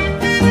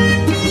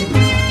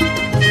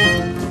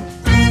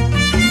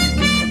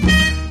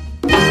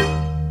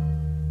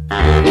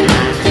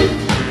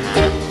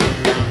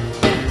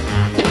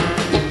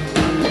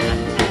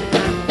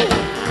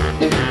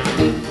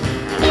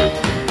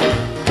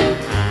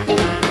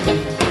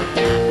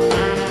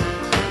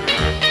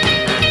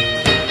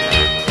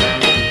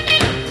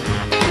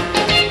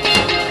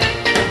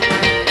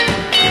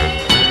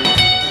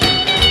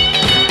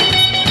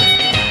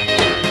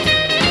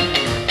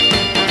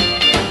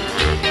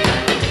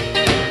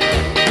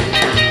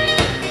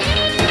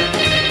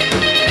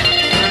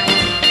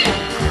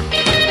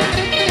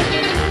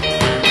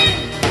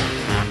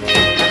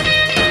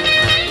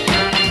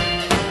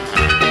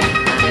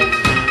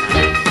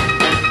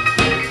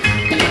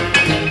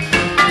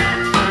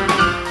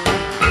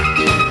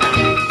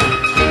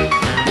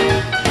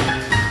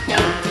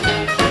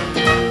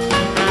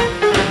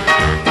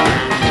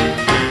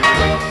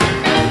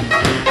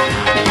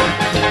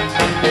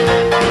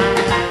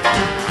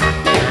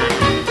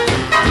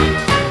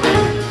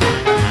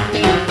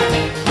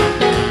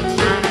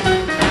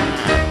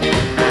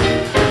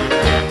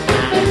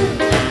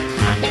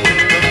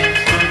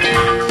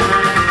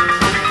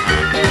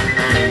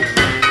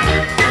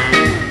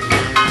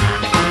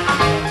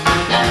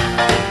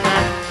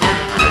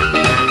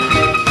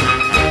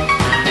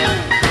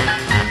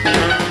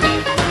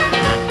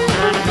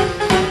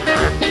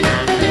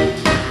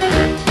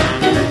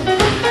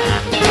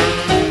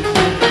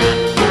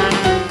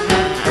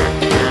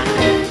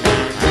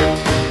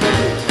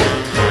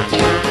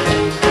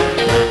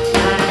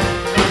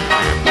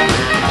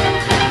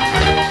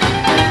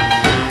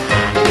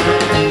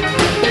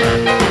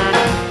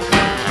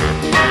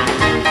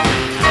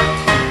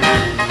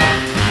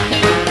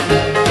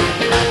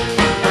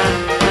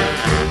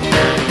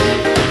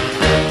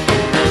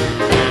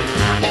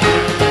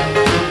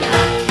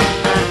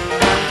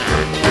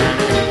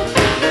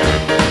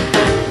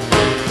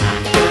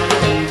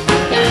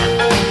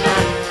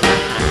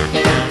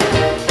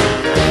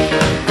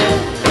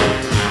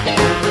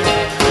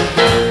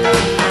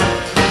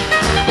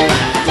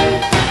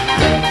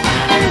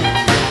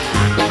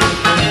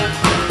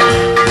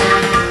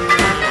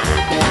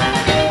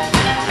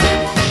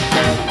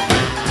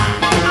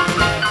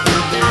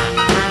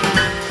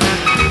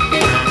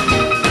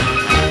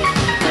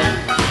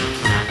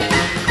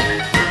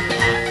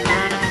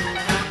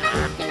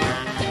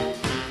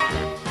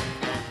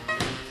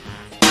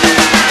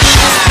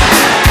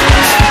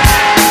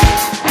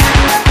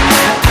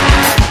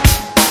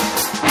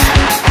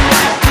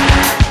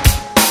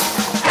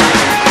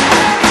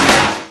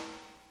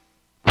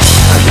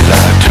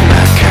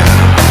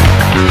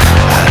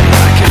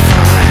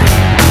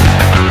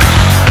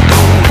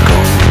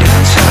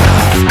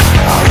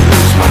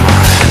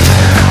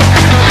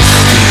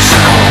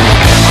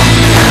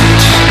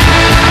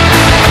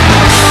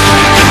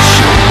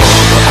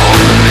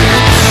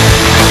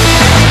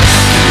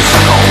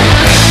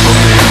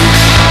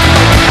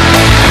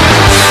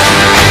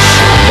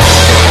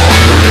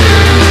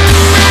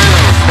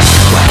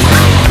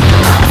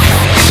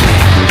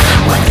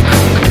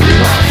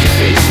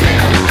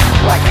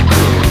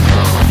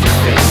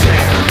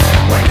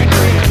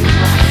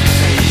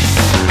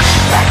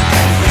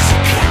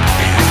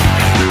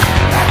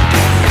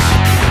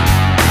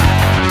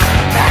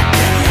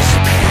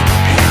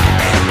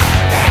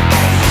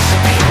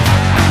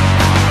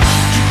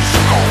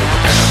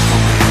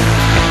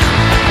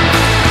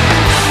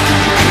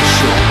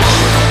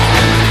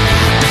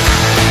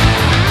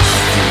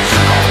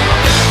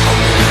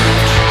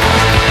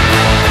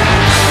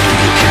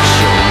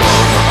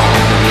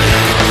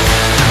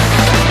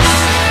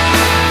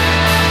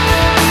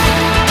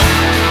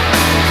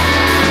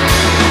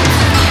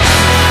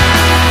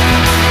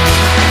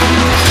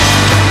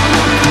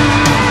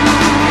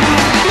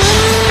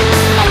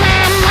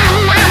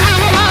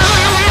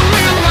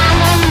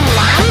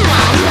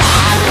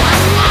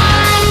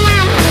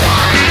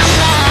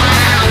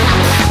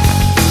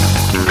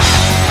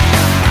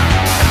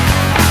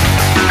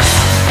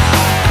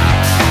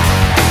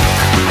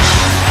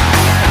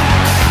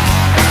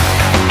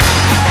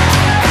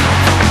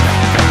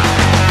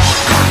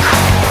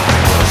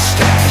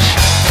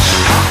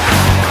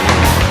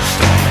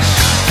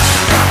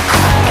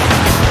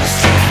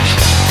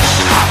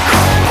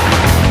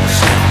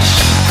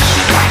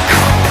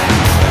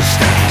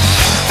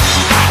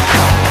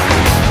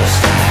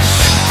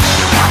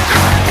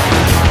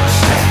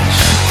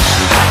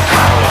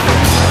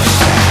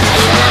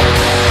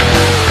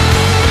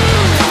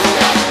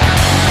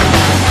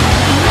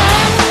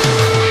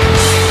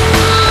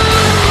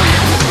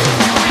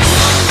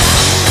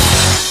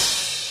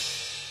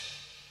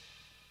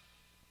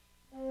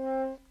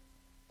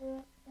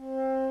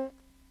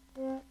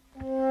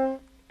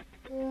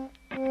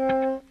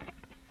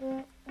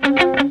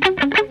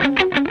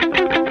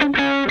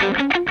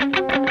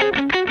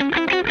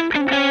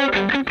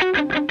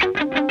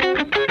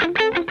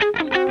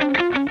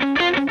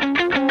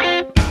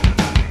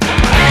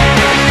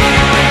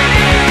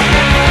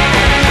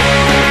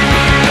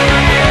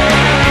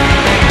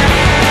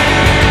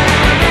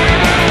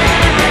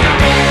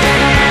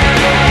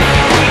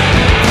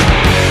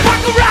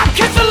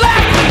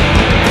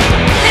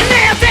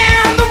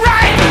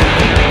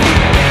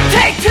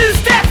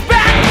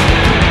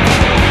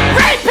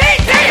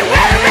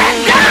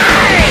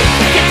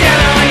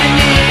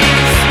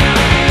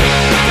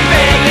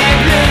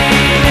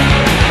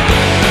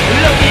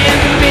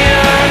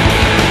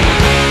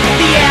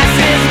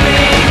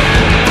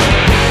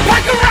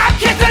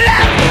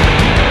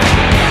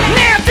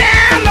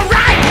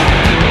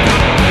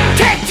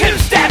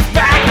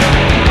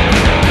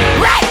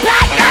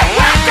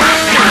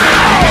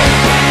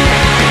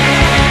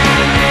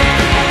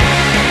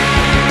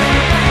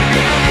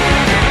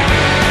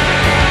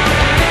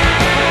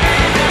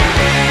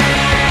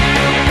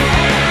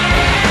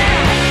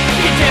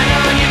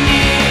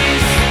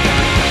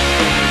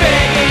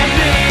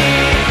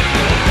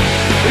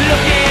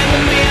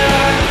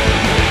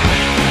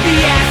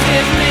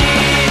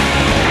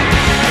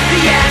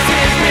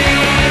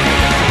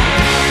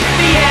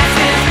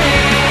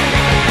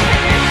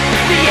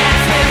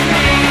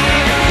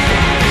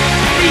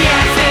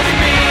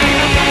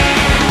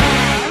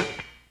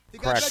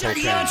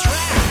 coltrane.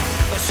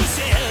 She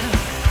said,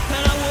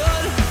 and I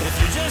would if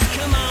you just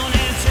come on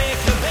and take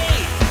the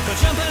bait. Go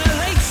jump in the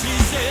lake, she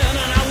said,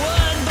 and I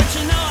would, but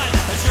you know it,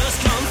 I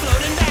just come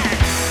floating back.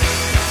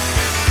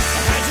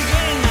 How'd you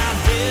get in my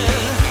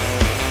bed?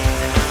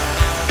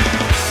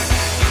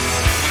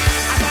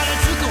 I thought I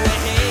took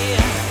away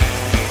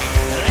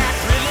that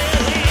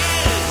privilege.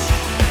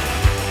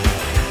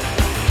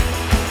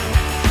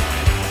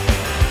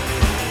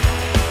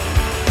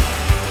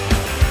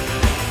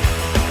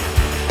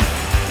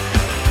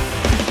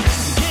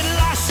 Get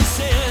lost, she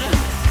said,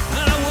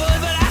 and I would,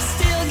 but I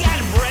still got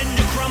bread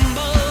to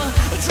crumble.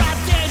 Drop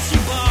dead, she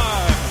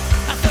bar.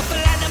 I felt for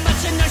lightning, but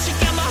you know she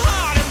got my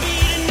heart a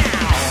beating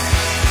now.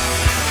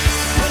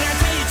 When I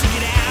tell you to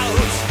get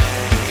out,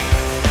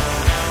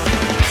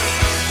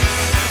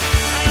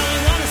 I only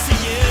wanna see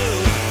you.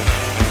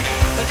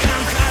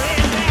 Come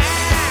crawling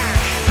back.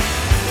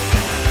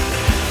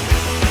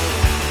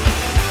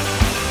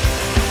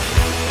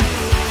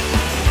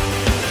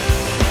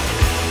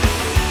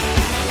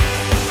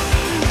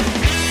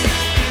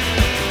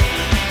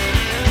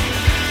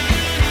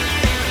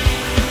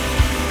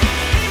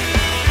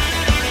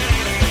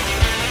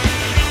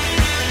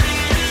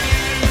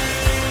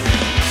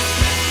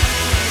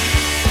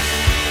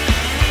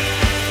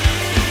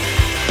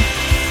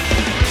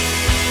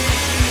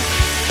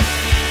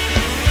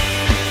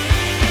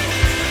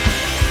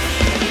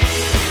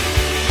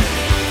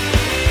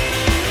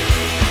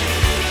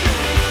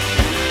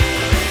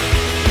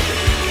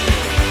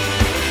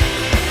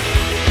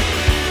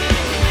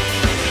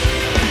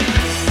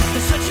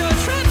 It's such a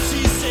trap,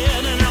 she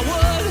said, and I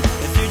would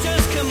if you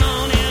just come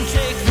on and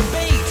take the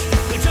bait.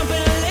 Go jump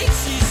in the lake,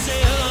 she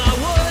said, and I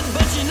would,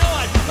 but you know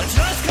it, I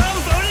just come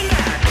floating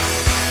back.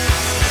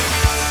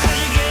 How'd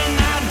you get in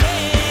my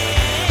bed?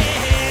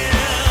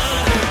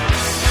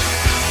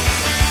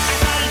 I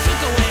thought it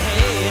took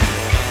away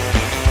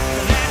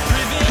that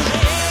privilege.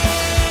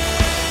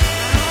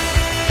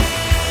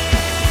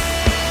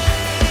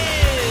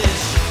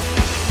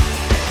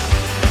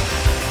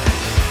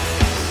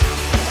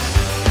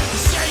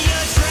 Set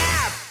your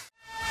trap.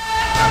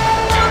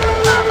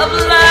 Of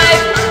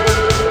life.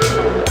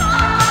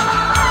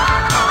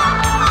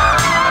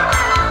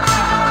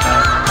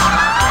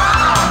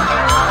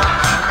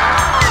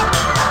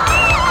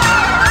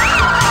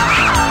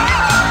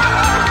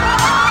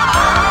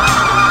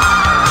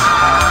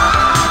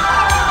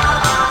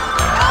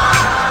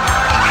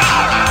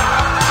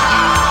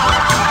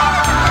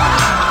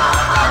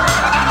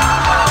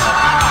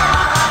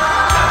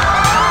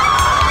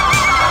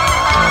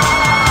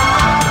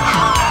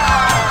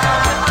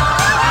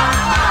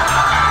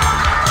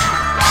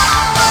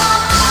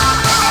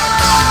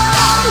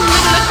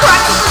 Living the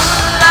crack of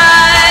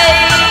life.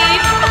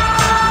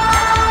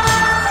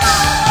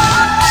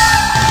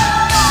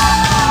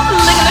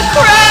 Living the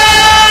crack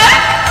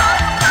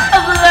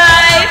of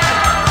life.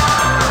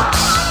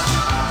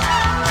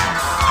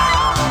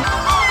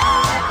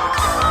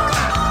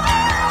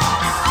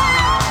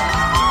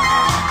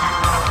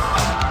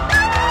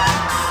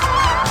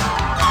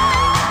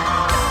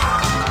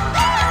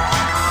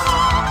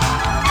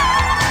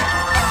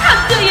 How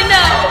do you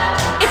know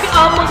if you're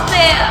almost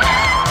there?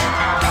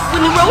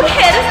 When the road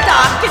ahead is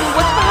dark and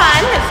what's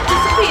behind has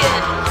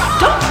disappeared,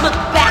 don't look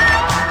back.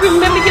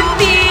 Remember your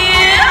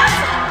fears.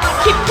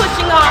 Keep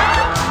pushing on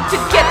to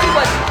get to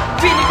what's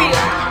really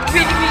real,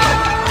 really real,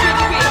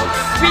 really real,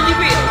 really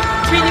real,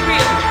 really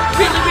real,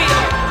 really real,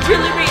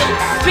 really real,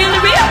 really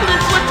real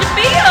is what you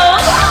feel.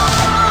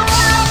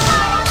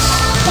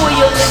 Or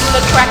you're living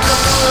the crack of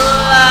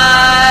life.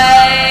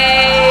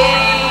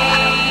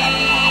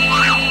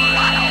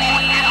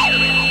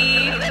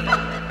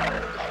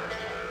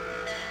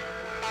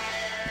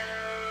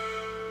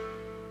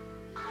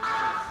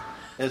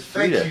 That's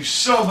Thank Frida. you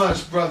so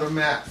much, Brother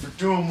Matt, for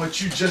doing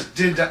what you just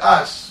did to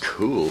us.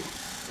 Cool.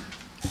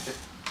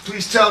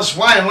 Please tell us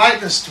why,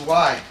 enlighten us to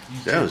why.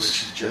 That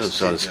was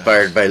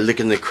inspired by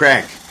Licking the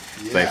Crack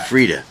by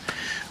Frida.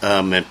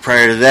 And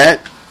prior to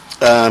that,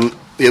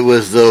 it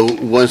was the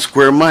 1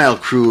 Square Mile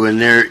crew and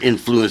their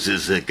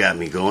influences that got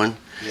me going.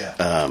 Yeah.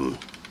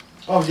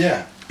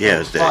 Yeah, it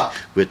was that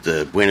with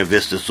the Buena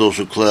Vista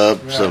Social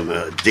Club, some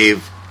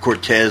Dave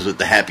Cortez with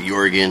the Happy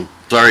Organ.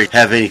 Sorry,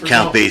 have any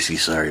Count Basie.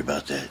 Sorry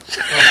about that.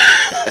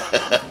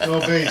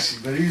 No Basie,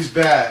 but he's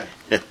bad.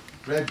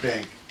 Red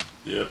Bank.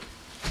 Yep.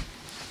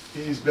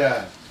 He's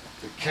bad.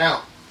 The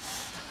Count.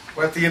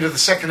 We're at the end of the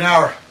second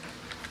hour.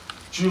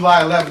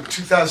 July 11,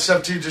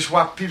 2017. Just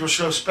watch Pedro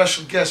Show.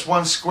 Special guest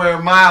 1 Square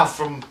Mile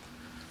from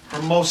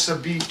Hermosa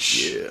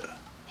Beach. Yeah.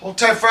 Hold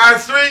tight for hour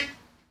 3.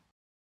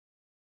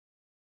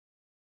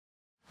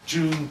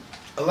 June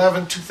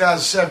 11,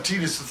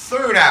 2017 is the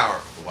third hour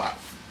of the Watch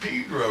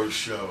Pedro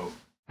Show.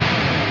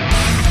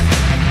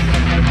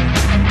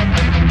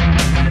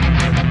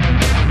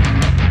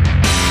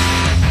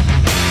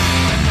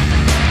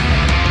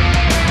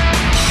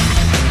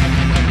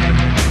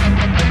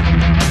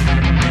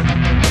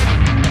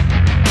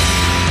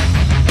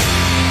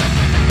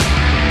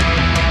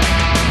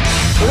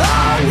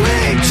 Are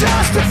we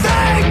just a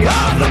thing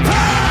of the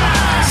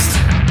past?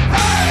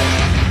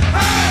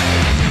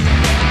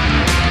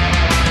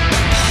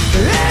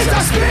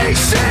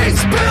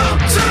 cities built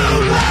to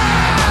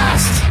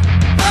last.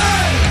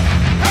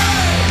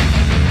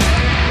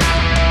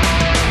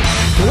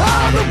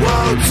 All the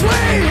wounds we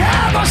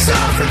have are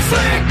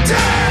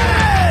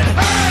self-inflicted.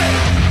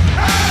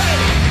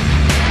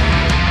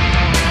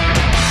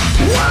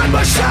 One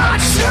more shot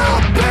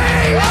shall be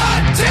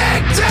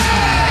addicted.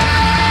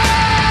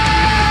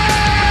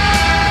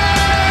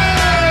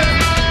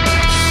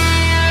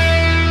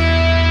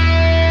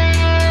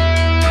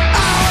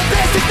 All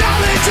this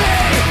technology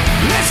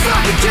is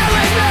fucking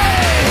killing me.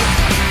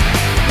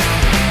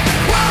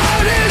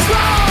 What is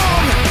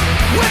wrong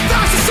with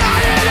our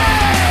society?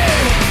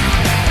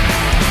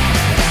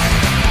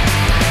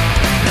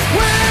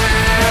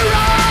 We're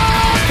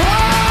all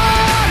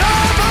part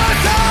of a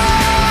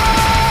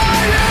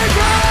dying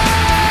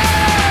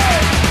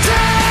breed.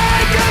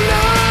 Take a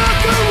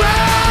look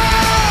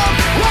around.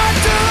 What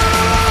do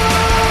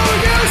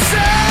you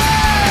say?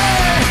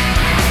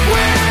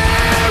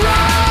 We're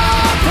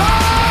all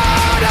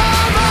part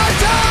of a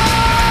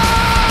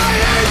dying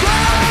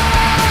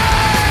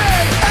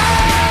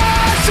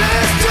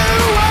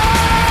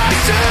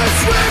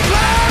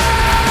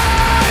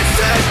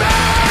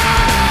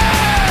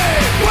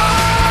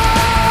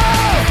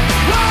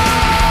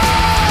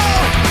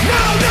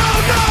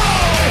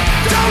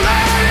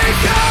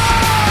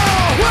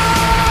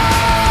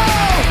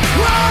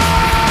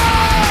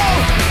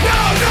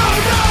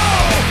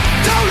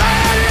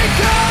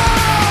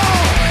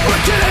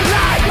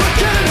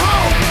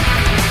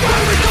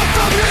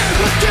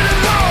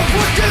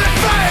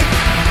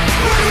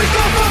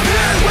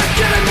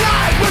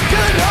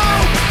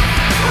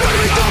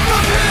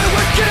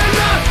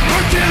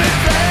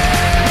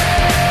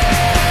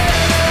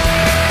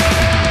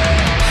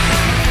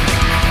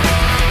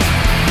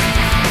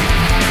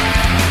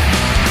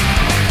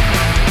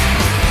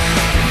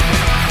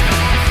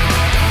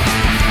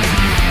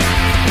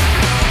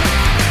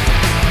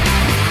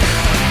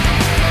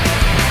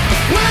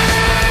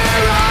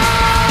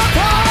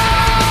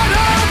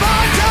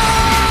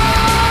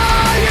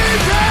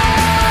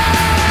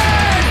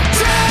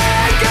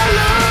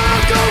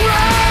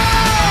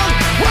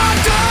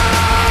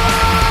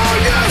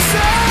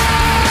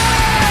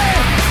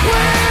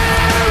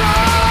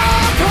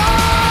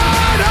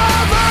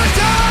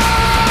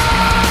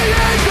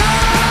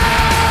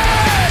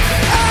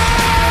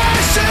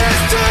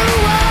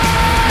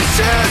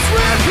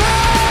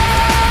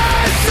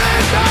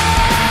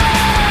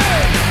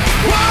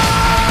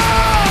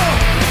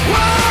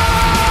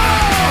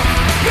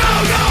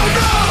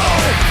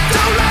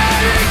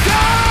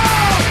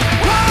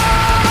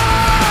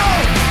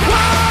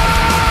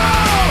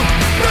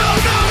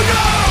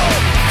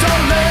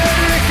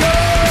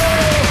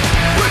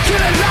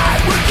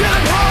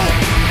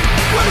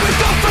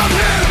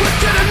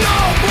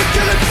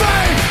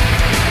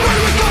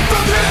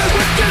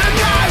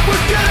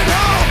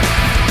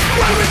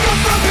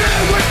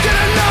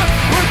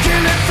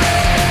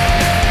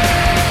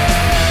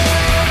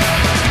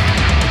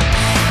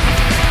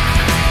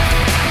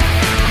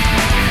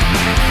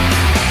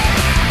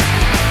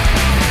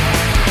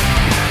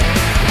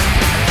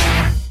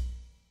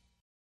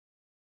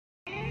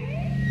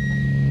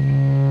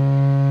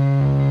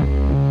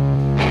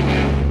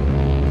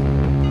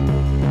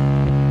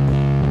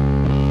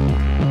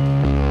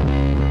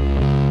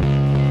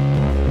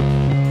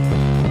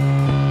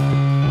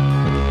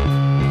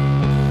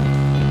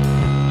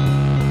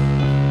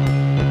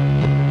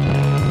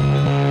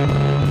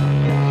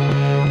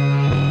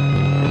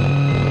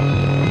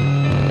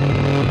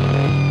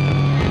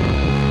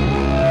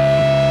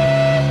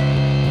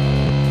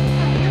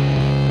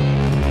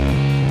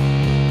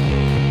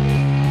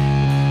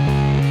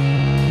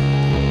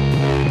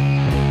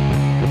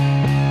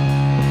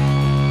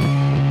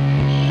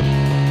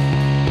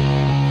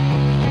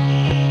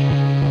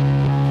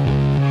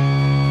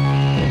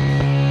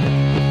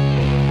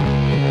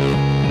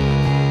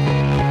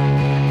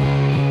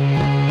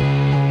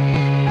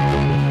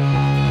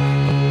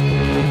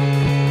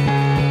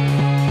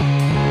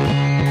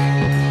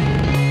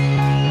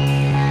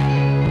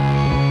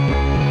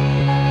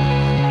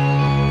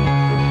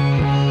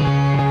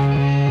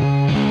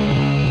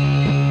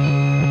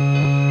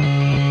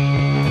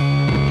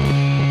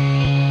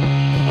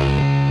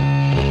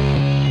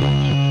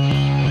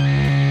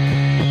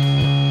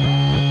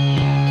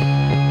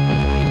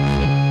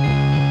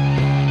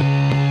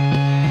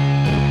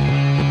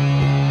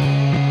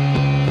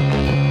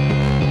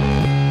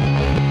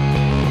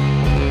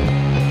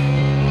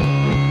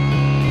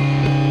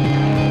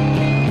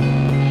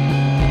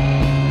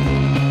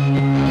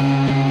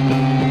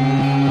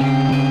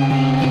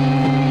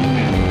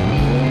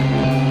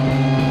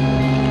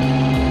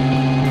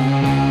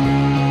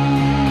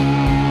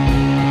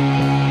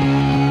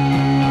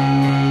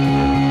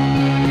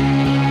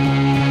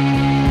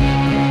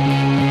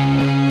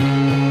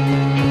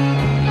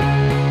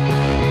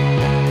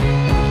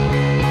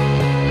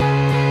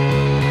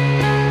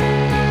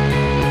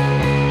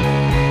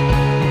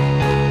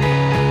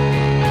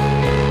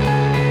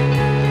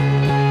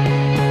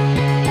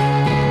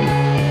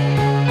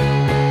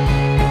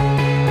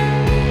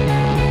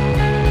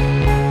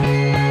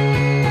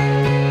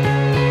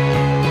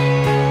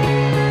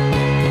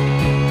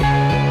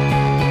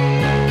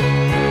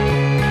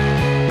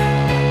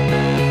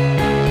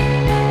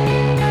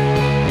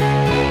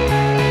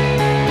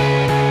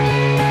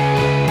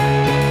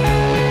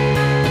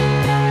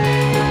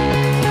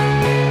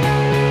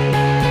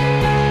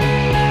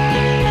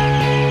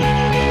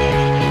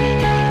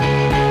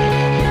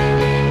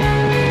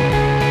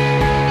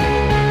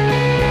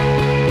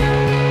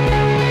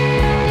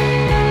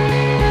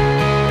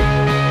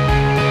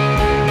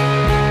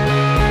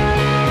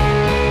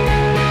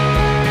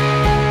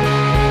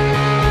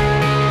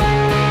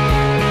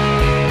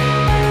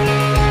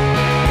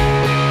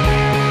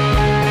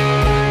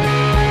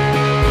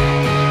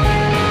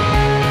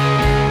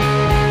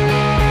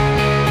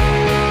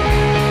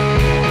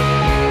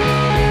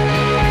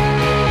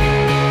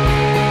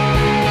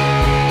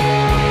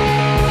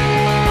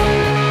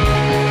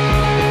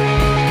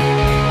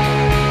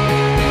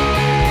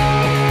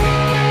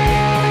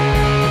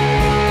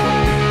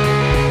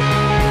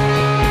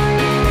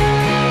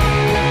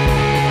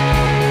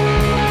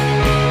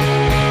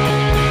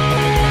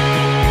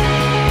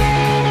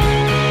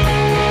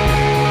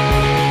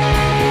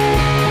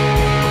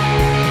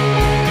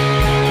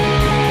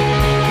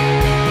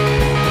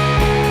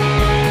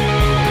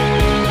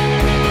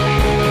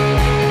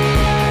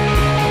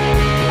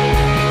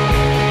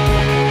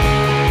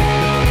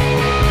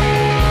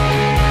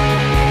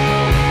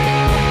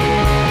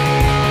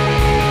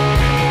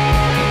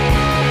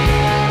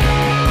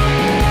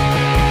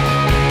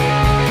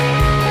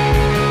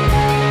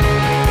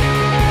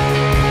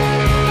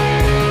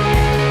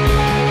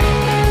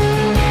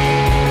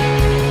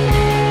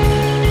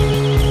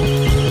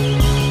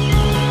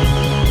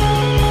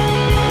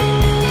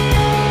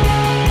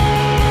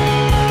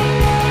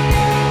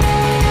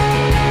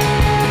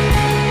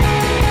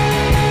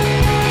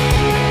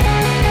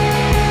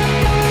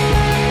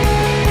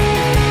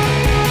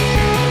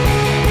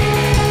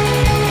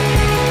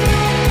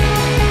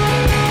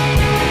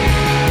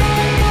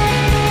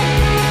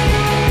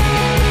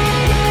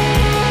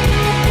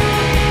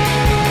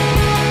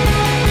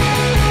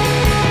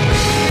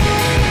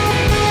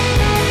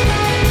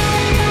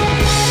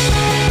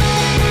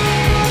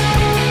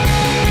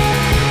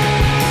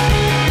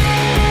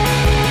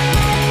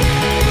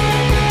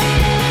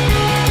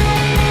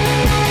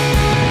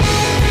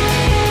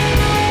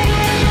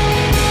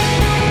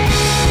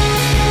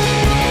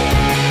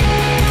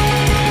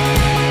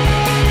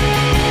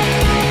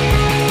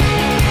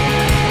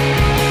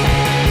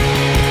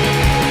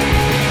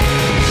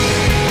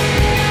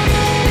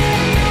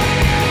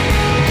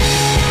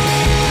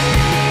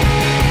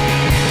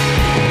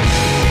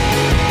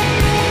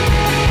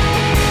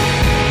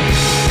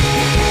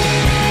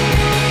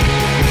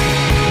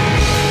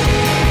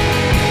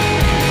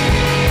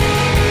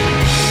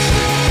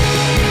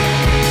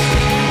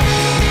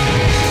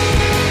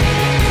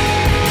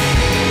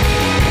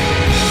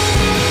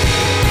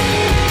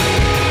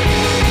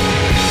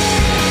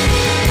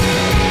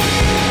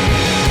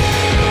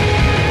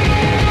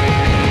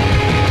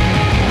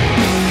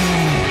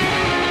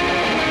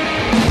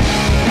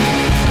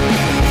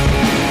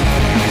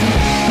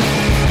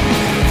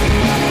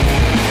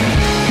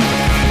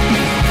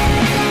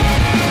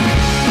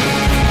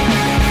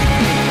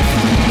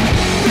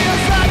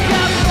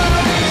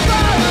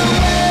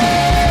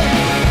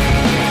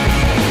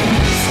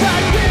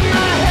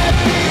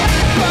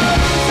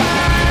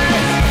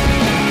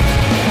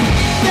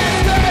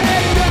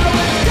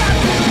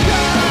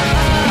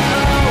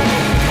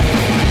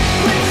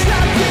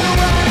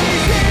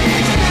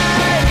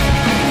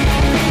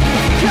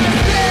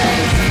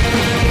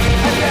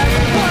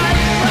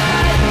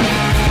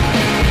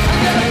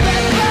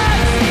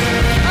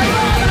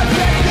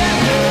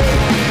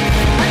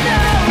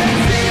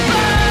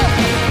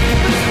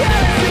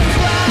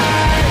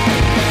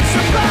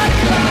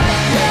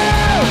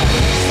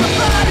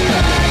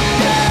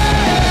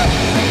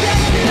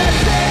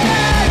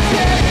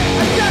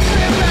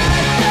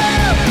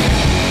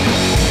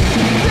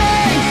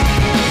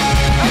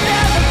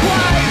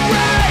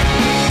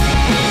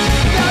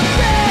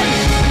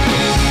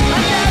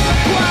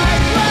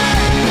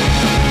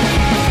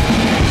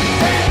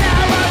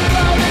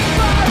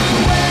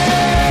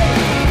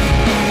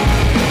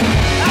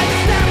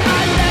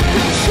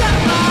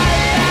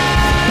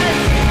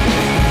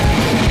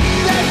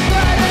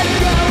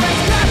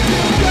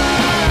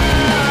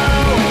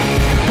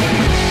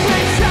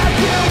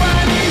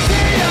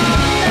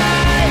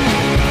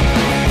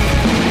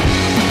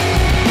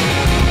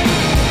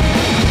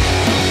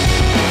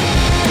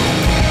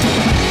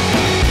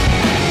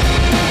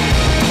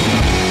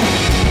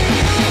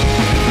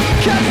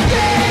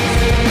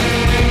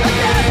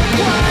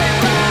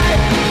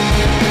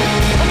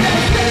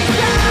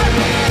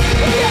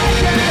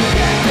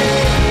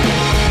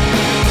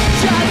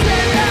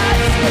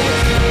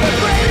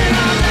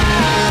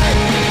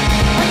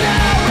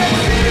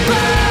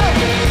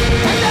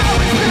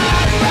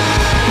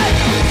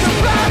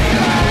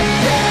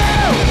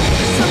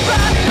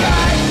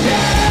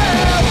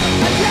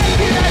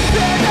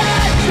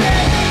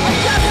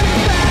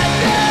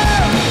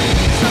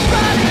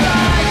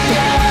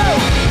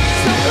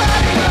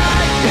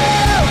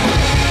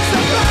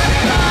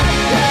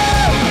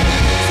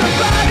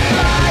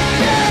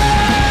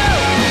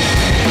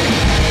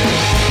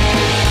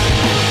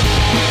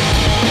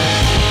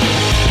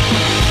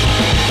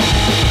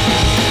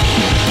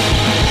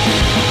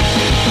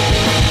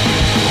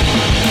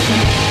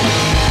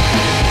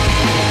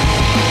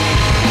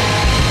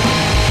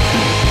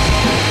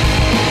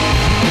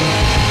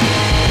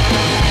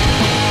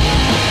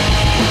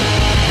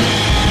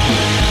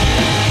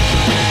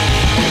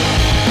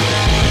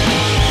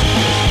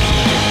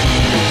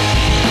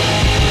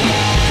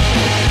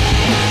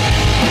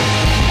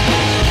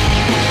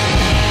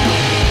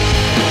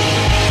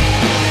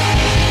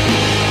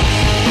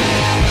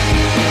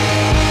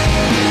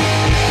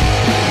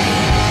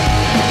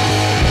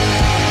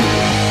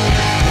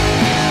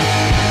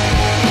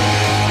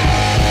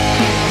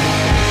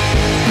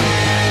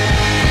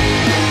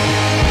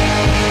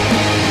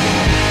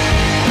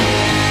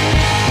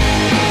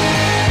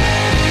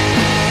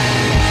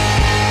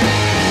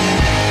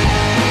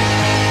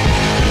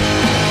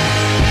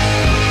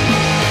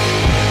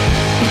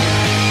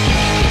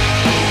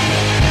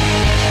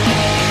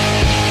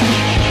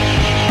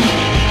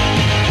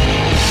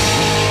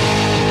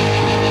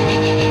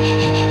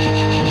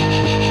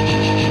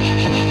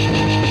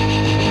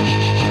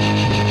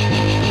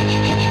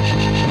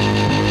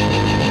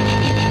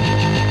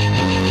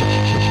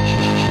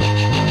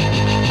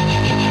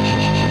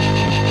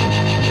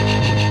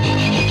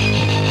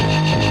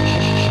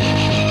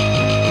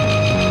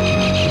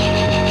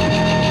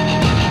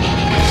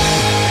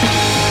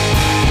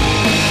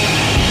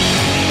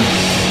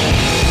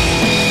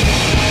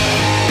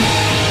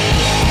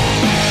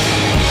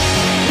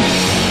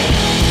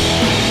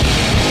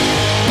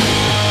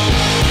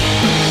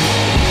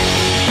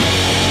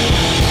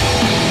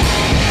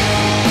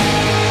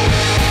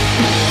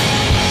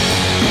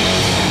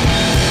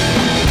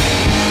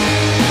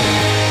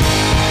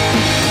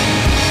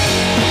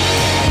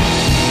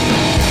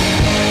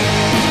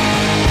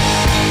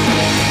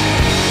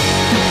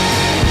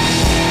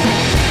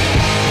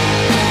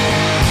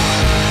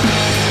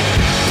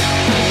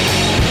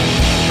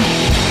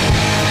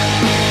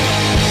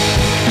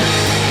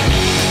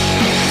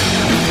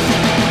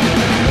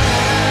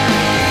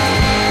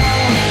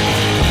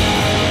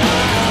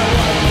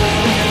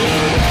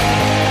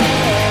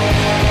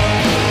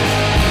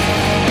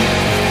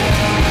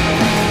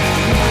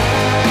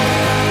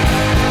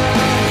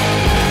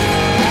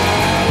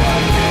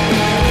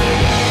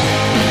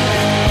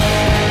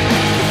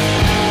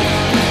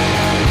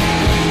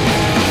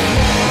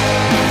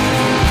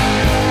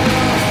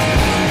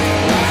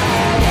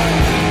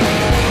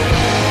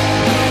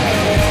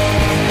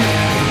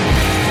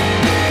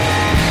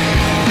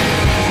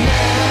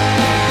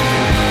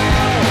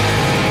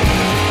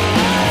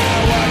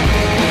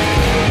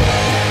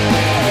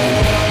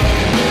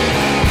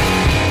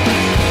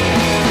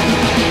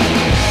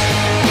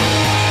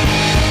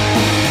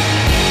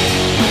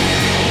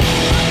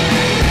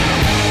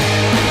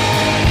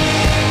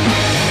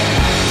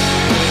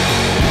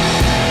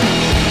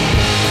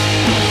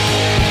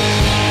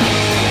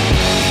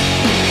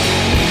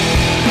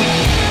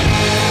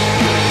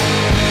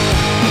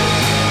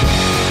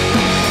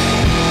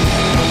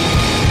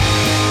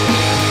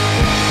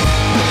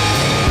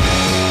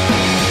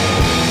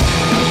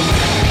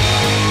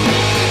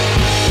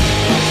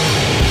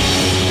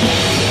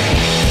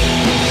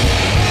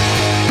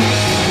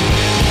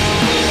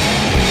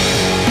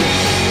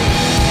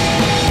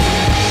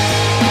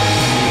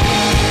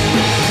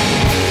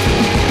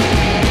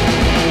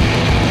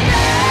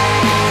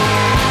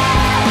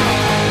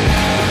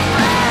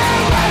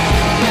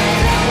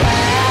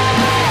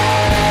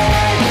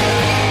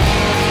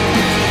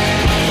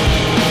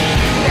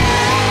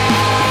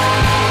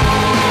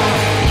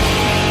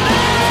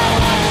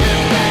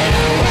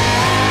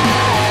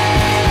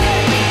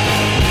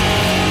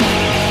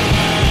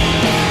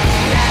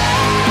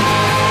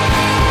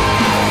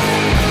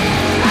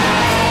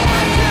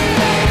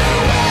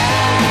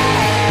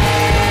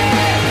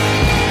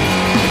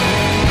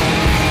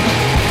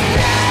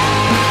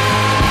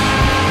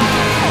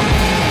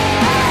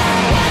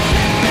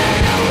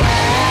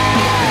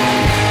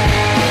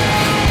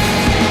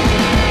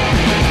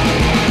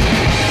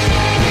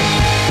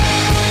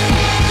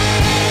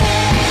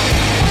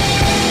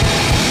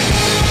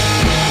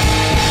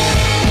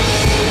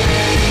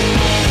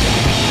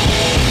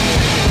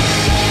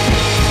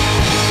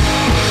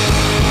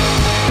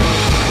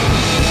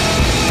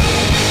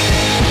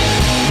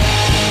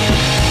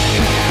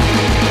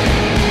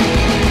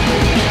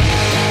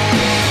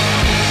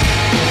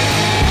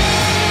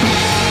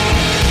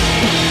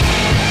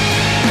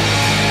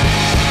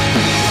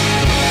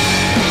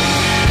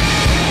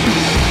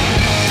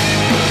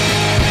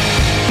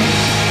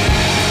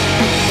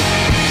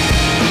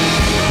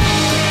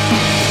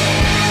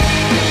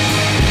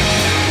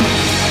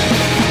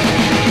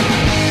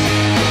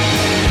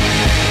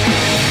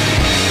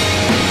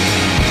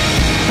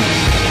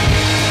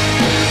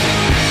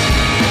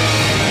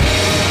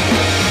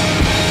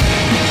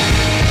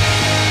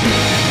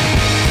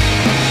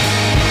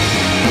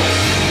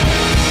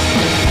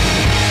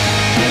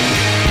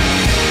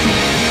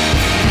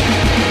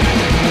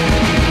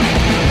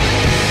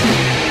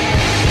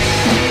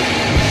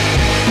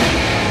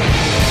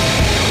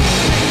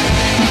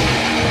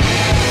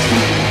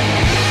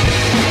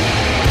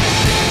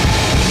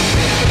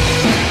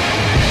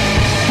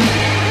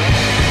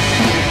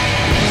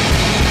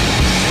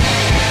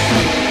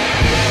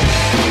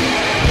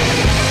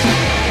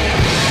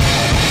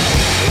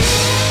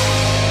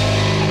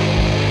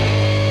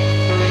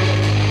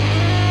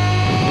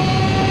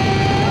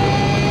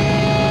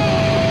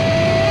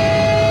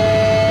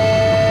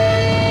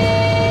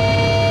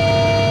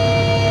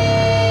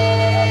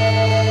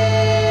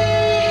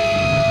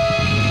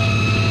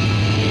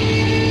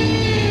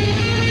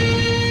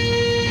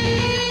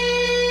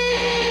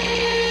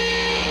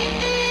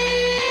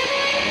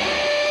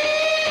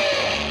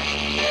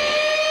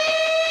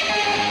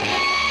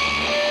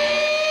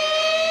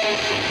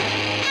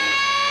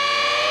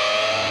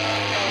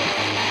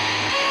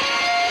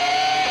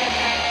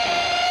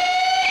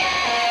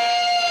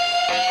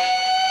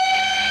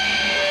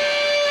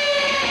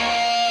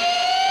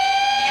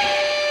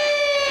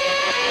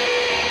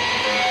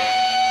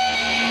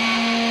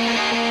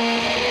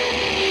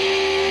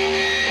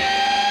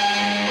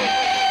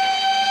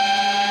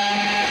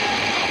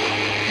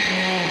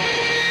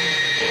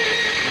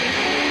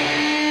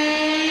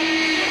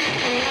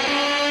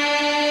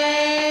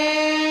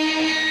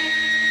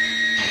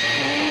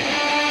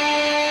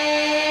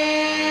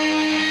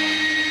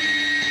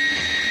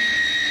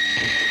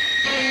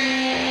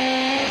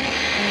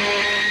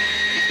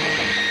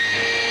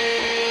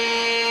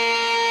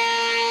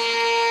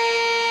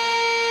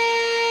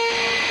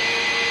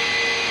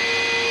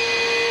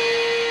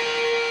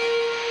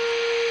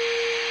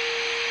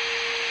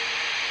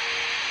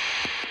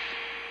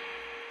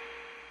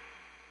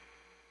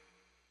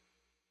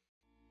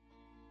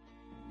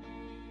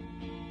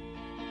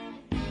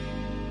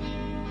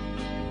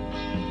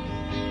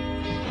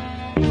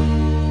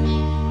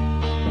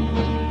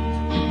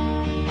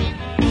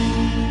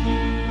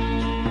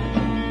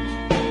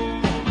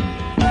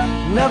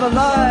Never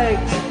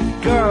liked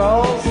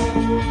girls,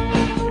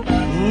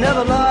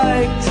 never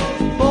liked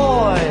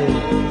boys.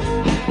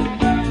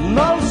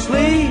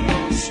 Mostly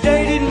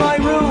stayed in my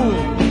room,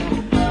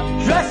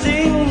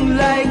 dressing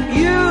like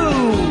you.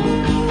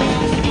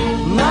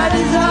 My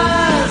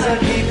desires I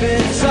keep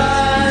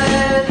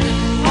inside,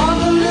 on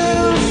the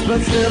loose,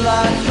 but still I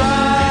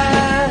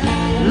try.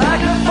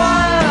 Like a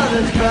fire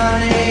that's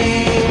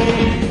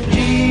burning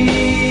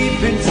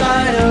deep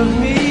inside of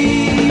me.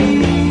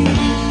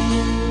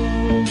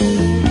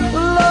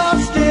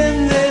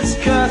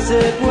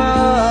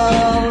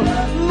 World,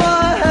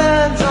 my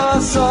hands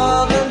are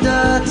soiled and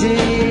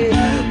dirty,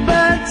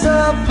 bent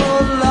up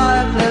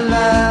politely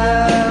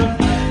laugh.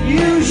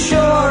 You sure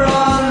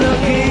are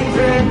looking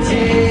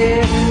pretty.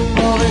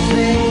 All these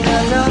things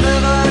that I'll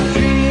never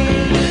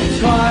dream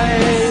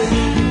twice.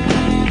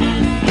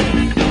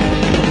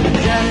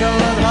 Jekyll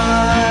and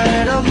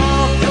Hyde, a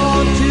moth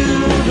onto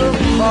the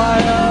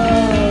fire.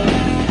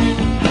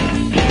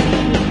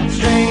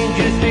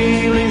 Strangest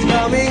feelings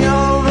coming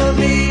over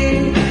me.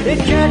 It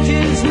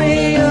catches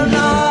me alone.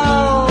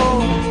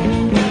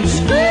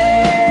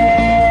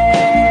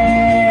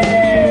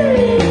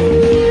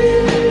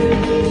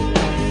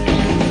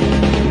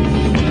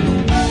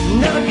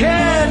 Never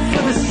cared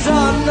for the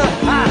sun,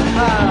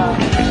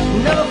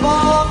 never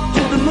walked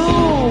to the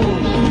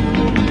moon.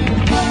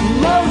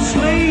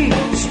 Mostly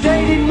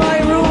stayed in my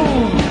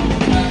room,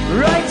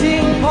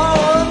 writing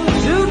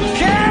poems. Who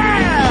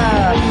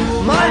care?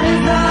 My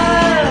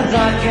desires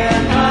I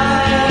can't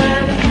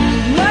hide.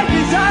 My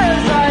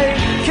desires I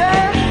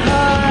can't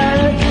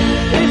hide.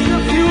 It's the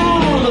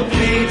fuel that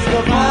feeds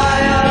the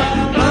fire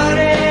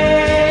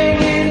burning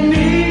in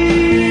me.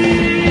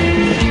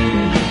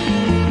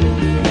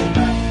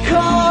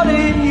 Caught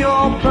in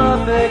your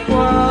perfect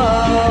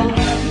world,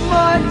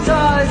 my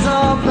ties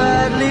are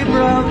badly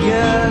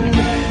broken.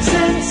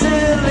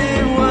 Sincerely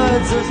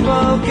words are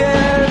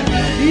spoken.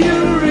 You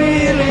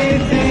really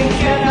think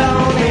you know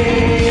me?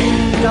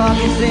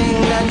 Darkest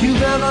thing that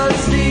you've ever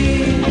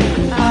seen.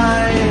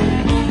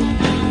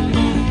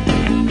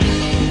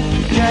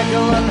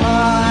 Jekyll and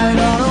Hyde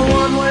on a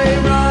one-way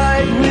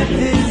ride with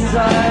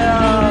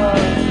desire.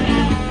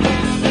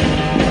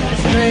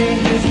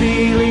 Strangest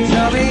feelings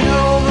coming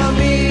over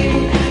me.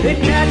 It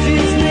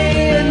catches me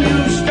and you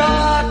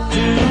start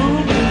to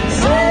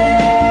say.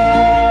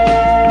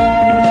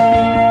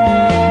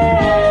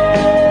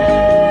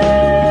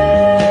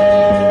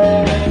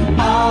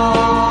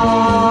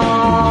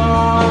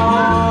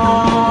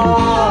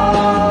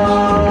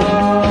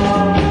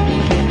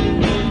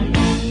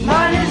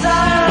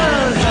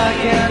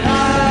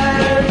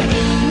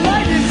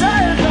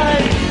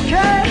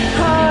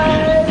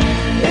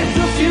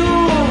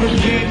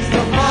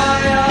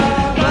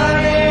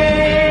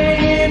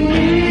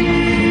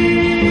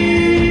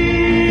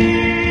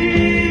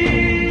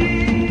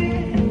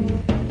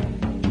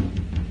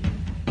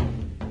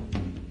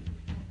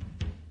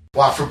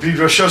 Wow, for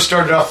Pedro Show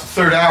started off the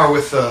third hour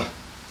with 1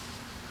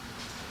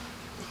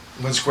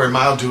 Square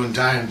Mile doing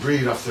Die and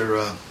Breed off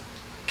their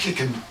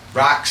Kickin'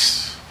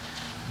 Rocks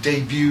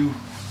debut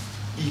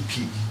EP.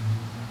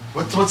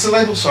 What's the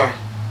label? Sorry.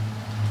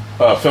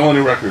 Felony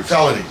Records.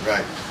 Felony,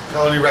 right.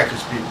 Felony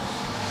Records, people.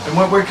 And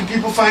where can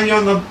people find you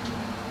on the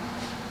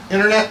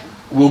internet?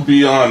 We'll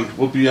be on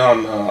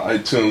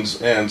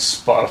iTunes and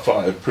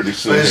Spotify pretty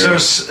soon.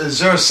 Is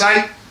there a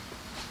site?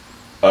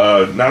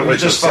 Not right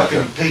just this fucking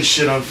second. paste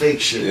shit on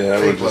fake shit. Yeah,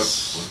 fake we're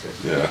just, okay.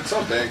 yeah. It's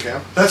on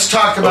Bandcamp. Let's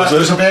talk about.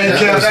 There's a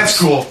Bandcamp. That's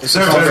cool. There's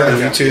some stuff on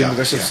YouTube. Yeah.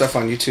 There's some stuff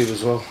on YouTube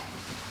as well.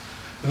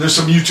 And there's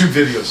some YouTube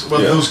videos.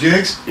 What, those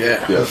gigs?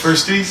 Yeah. The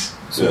firsties?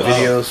 Some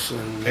videos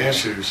and band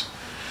shooters.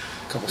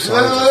 A couple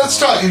songs. Let's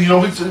talk. You know,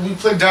 we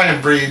played Die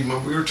and Breed.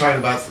 We were talking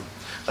about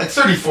like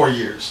 34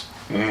 years.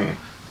 Mm.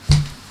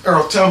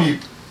 Earl, tell me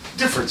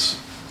difference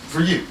for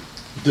you.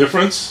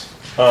 Difference?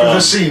 for the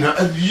scene.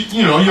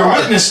 You're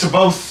witness to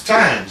both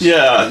times.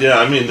 Yeah.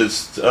 I mean,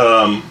 it's.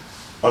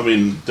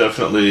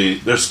 Definitely.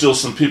 There's still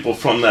some people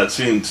from that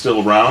scene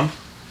still around.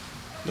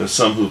 There's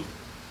some who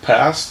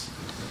passed.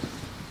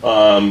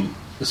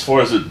 As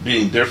far as it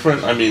being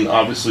different, I mean,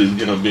 obviously,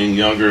 being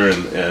younger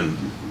and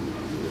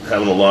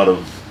having a lot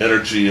of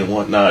energy and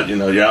whatnot.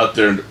 You're out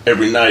there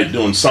every night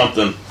doing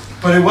something.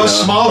 But it was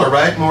smaller,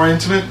 right? More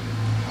intimate.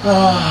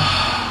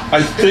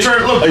 I think.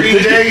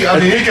 Green Day.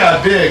 It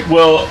got big.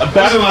 Well, it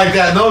wasn't like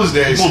that in those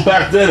days. Well,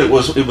 back then it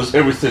was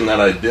everything that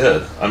I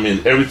did. I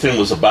mean, everything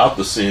was about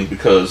the scene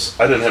because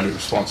I didn't have any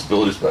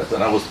responsibilities back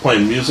then. I was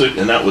playing music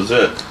and that was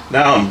it.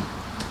 Now I'm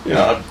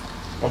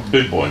a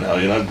big boy now.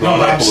 I've grown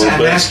up a little bit.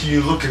 I'm asking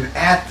you, looking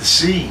at the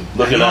scene.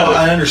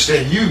 I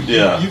understand you.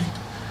 Yeah.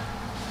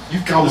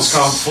 You've almost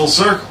come full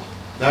circle.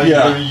 Now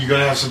you're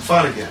going to have some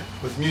fun again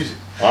with music.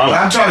 But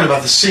I'm talking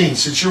about the scene,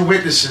 since you're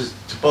witnesses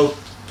to both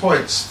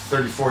points,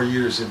 34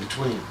 years in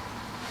between.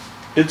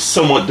 It's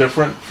somewhat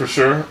different, for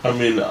sure. I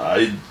mean,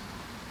 I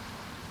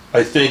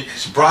think...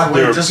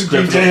 Broadway, doesn't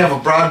Green Day have a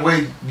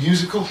Broadway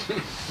musical?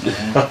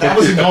 That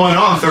wasn't going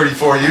on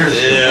 34 years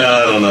ago.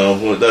 Yeah, I don't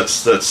know.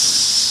 That's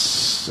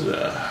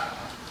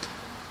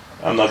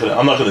I'm not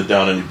gonna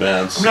down any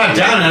bands. I'm not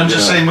downing. I'm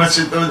just saying what's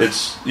it.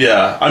 It's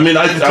I mean,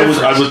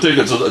 I would think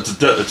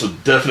it's a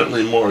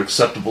definitely more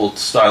acceptable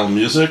style of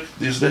music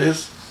these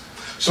days.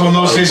 So in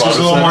those days, it was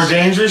a little more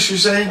dangerous. You're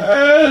saying?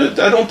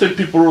 I don't think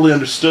people really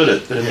understood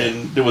it. I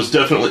mean, there was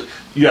definitely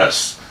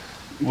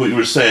what you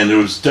were saying. There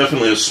was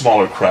definitely a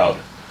smaller crowd.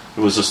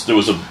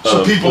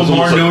 So people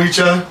more knew each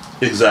other.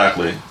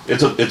 Exactly.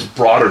 It's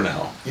broader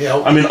now.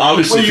 Yeah. I mean,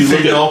 obviously,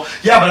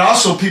 but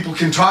also people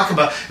can talk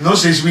about. In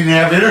those days, we didn't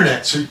have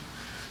internet, so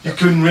you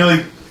couldn't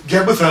really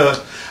get with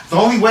The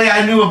only way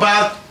I knew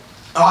about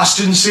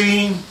Austin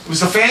scene was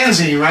the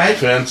fanzine, right?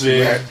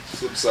 Fanzine. Right.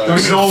 Flip side. There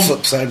was no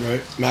flip side,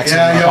 right?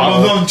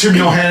 Maximum Tim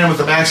Yohannan with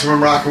the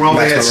Maximum Rock and Roll.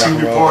 They had scene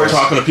reports.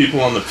 Talking to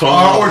people on the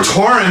phone. Or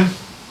touring.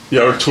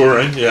 Yeah, or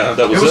touring. Yeah,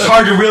 that was it. It was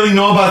hard to really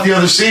know about the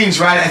other scenes,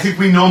 right? I think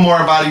we know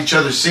more about each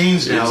other's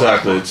scenes now.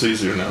 Exactly. It's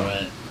easier now.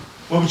 Right.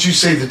 What would you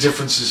say the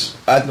differences?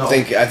 I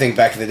think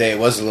back in the day it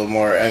was a little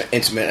more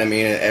intimate. I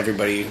mean,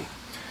 everybody,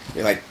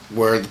 like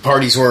where the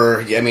parties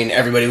were. I mean,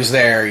 everybody was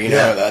there.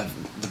 The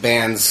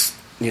bands.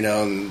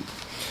 And,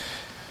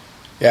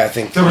 I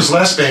think there was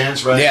less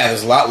bands, right? Yeah,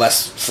 there's a lot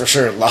less for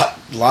sure. A lot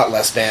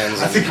less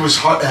bands. I think it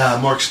was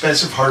more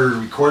expensive, harder to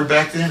record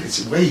back then.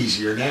 It's way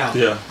easier now.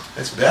 Yeah,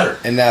 that's better.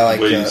 And now, like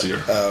way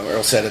easier.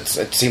 Earl said,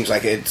 it seems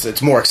like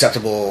it's more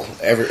acceptable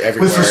everywhere.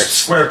 With the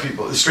square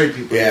people, the straight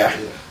people. Yeah.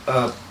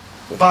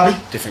 Bobby?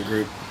 Different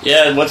group.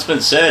 Yeah, what's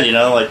been said,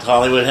 like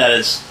Hollywood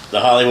had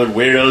the Hollywood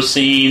weirdo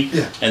scene,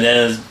 and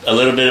then a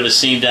little bit of a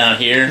scene down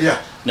here.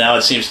 Yeah. Now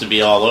it seems to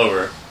be all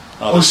over.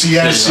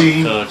 OCS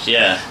scene.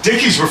 Yeah.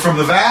 Dickies were from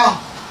the Val.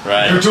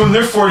 Right. They're doing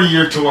their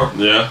 40-year tour.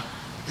 Yeah.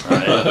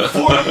 Right.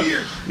 40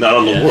 years. Not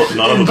on the work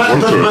tour,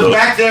 but though.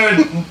 back there,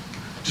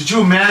 did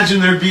you imagine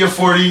there'd be a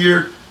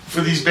 40-year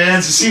for these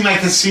bands? It seemed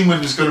like the scene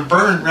was going to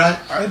burn, right?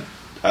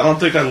 I don't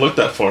think I looked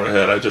that far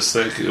ahead. I just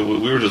think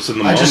we were just in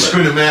the moment. I just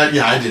couldn't imagine.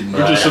 Yeah, I didn't.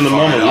 We were just in the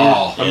moment.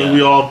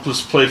 We all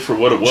just played for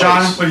what it was.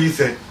 John, what do you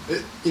think?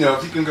 If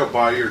you can go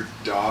buy your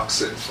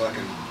docks at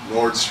fucking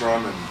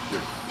Nordstrom and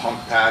your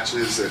punk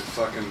patches at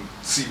fucking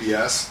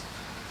CBS,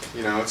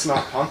 it's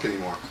not punk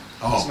anymore.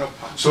 Oh, no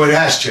punk. So it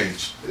has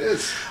changed. It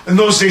is. In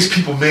those days,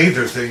 people made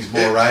their things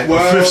more, right?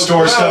 Well, thrift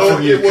store stuff,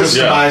 and you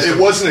customized it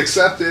wasn't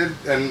accepted,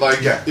 and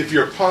if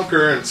you're a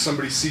punker and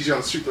somebody sees you on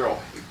the street, they're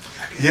all...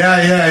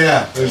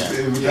 Yeah.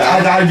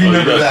 I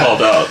remember that.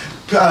 Called out.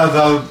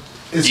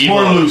 It's Devo.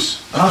 more loose.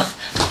 Huh?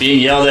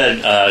 Being yelled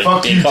at,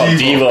 being called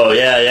Devo.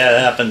 Yeah, that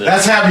happened.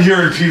 That's happened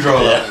here in Pedro.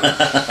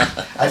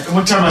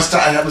 One time I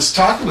was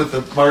talking with the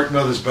Martin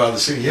Brothers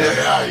brothers saying,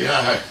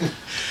 yeah.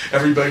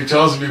 Everybody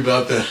tells me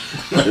about that.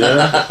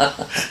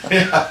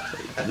 Yeah.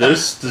 I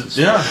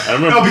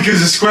remember. No, because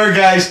the square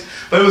guys,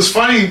 but it was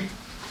funny,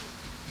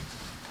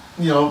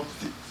 a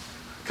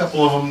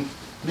couple of them,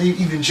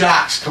 maybe even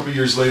jocks, a couple of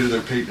years later,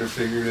 they're painting their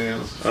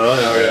fingernails. Oh,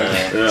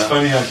 yeah. It's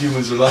funny how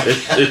humans are like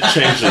it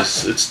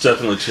changes. It's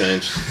definitely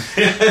changed.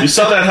 You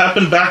saw that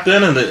happen back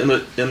then in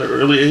the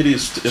early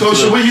 80s.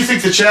 So what do you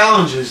think the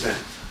challenge is then?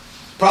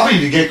 Probably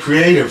to get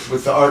creative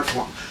with the art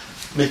form.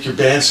 Make your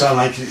band sound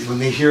like when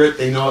they hear it,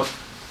 they know it.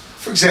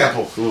 For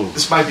example,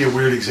 this might be a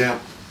weird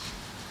example. You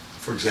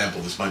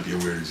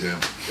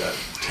got a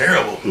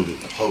terrible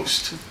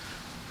host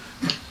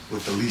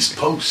with the least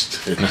post.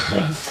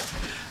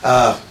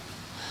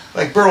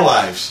 Like Burl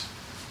Ives.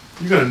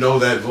 You're going to know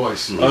that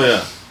voice. Oh,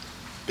 yeah.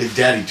 Big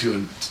Daddy too,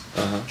 and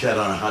Cat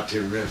on a Hot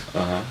Tin Riff.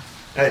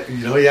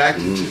 He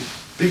acted too.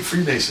 Big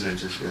Freemason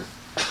interest, yeah.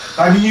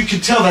 I mean, you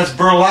could tell that's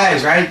Burl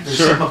Ives, right? There's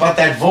something about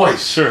that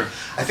voice. Sure.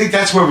 I think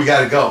that's where we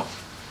got to go.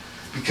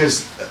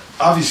 Because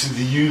obviously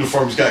the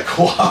uniforms got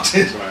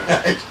co-opted.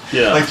 Right?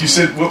 Yeah. Like you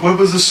said, what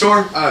was the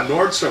store?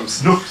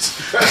 Nordstrom's.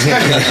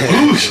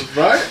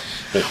 Right?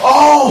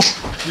 Oh!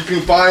 You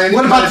can buy any.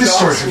 What about this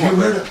store? Have you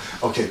heard of?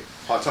 Okay.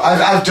 Hot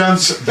Topic.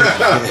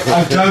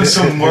 I've done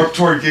some Warped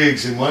Tour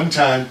gigs, and one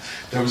time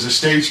there was a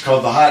stage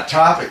called the Hot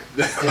Topic,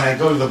 and I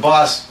go to the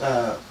boss,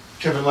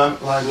 Kevin Lyman,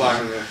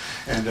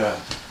 and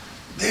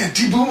man,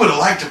 T-Boom would have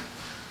liked to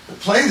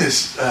play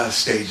this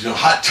stage,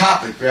 Hot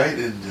Topic, right?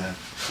 And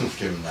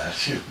Kevin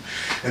laughed,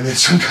 and then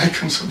some guy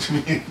comes up to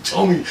me and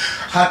told me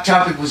Hot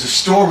Topic was a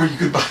store where you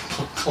could buy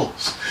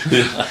clothes.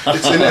 Yeah.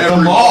 It's in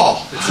every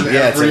mall. It's in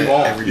every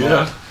mall.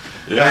 Yeah.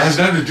 It has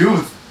nothing to do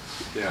with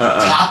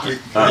topic,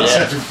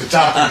 except if the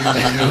topic is,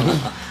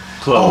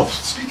 Oh,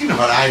 speaking of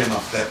an item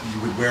that you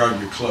would wear on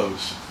your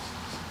clothes,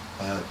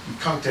 you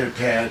conked at a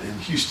pad in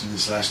Houston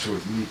this last tour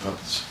with the Meat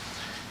Puppets,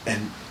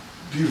 and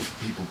beautiful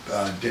people,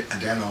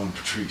 Dano and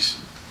Patrice,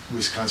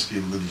 Wisconsin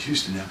people live in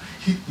Houston now.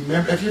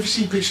 Have you ever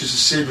seen pictures of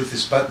Sid with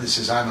this button that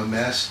says "I'm a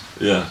mess"?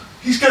 Yeah.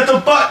 He's got the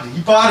button.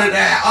 He bought it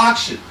at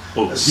auction.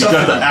 Oh, he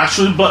got the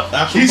actual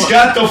button. He's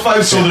got the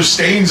five, so there's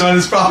stains on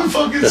his probably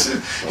fucking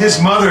Sid.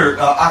 His mother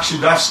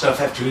auctioned off stuff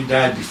after he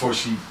died before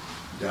she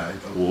died.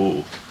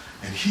 Whoa.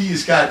 And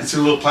it's a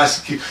little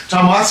plastic key.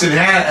 Tom Watson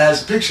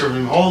has a picture of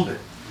him holding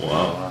it.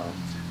 Wow.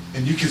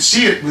 And you can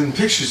see it in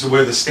pictures of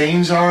where the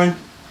stains are in.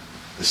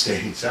 The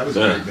stains. That was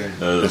a great band.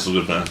 That's a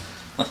good band.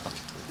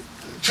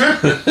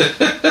 Trip.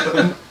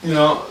 A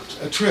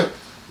trip.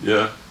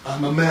 Yeah.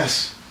 I'm a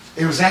mess.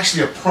 It was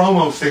actually a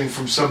promo thing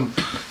from some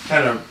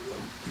kind of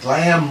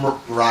glam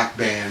rock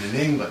band in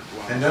England.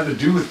 Wow. Had nothing to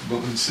do with it, but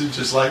when Sid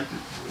just liked it.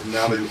 And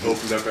now they've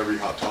opened up every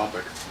Hot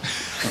Topic.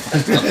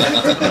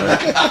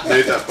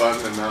 Made that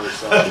button and now they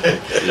sell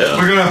it. Yeah.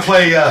 We're going to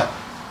play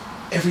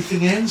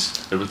Everything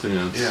Ends? Everything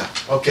Ends. Yeah.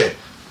 Okay.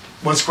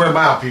 1 square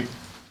mile, people.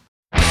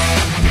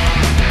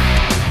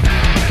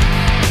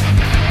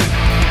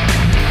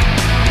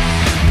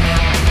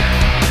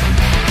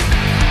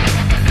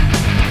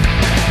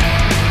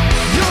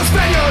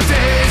 Spend your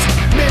days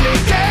merely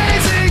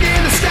gazing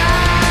in the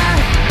sky.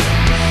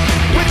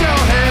 With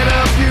your head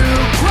up, you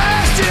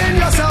question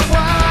yourself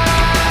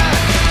why.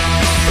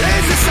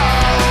 Is this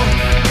all?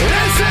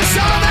 Is this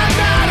all that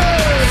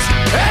matters?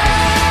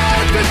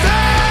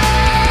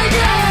 Everything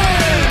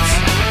is.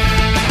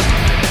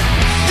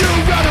 You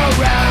run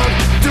around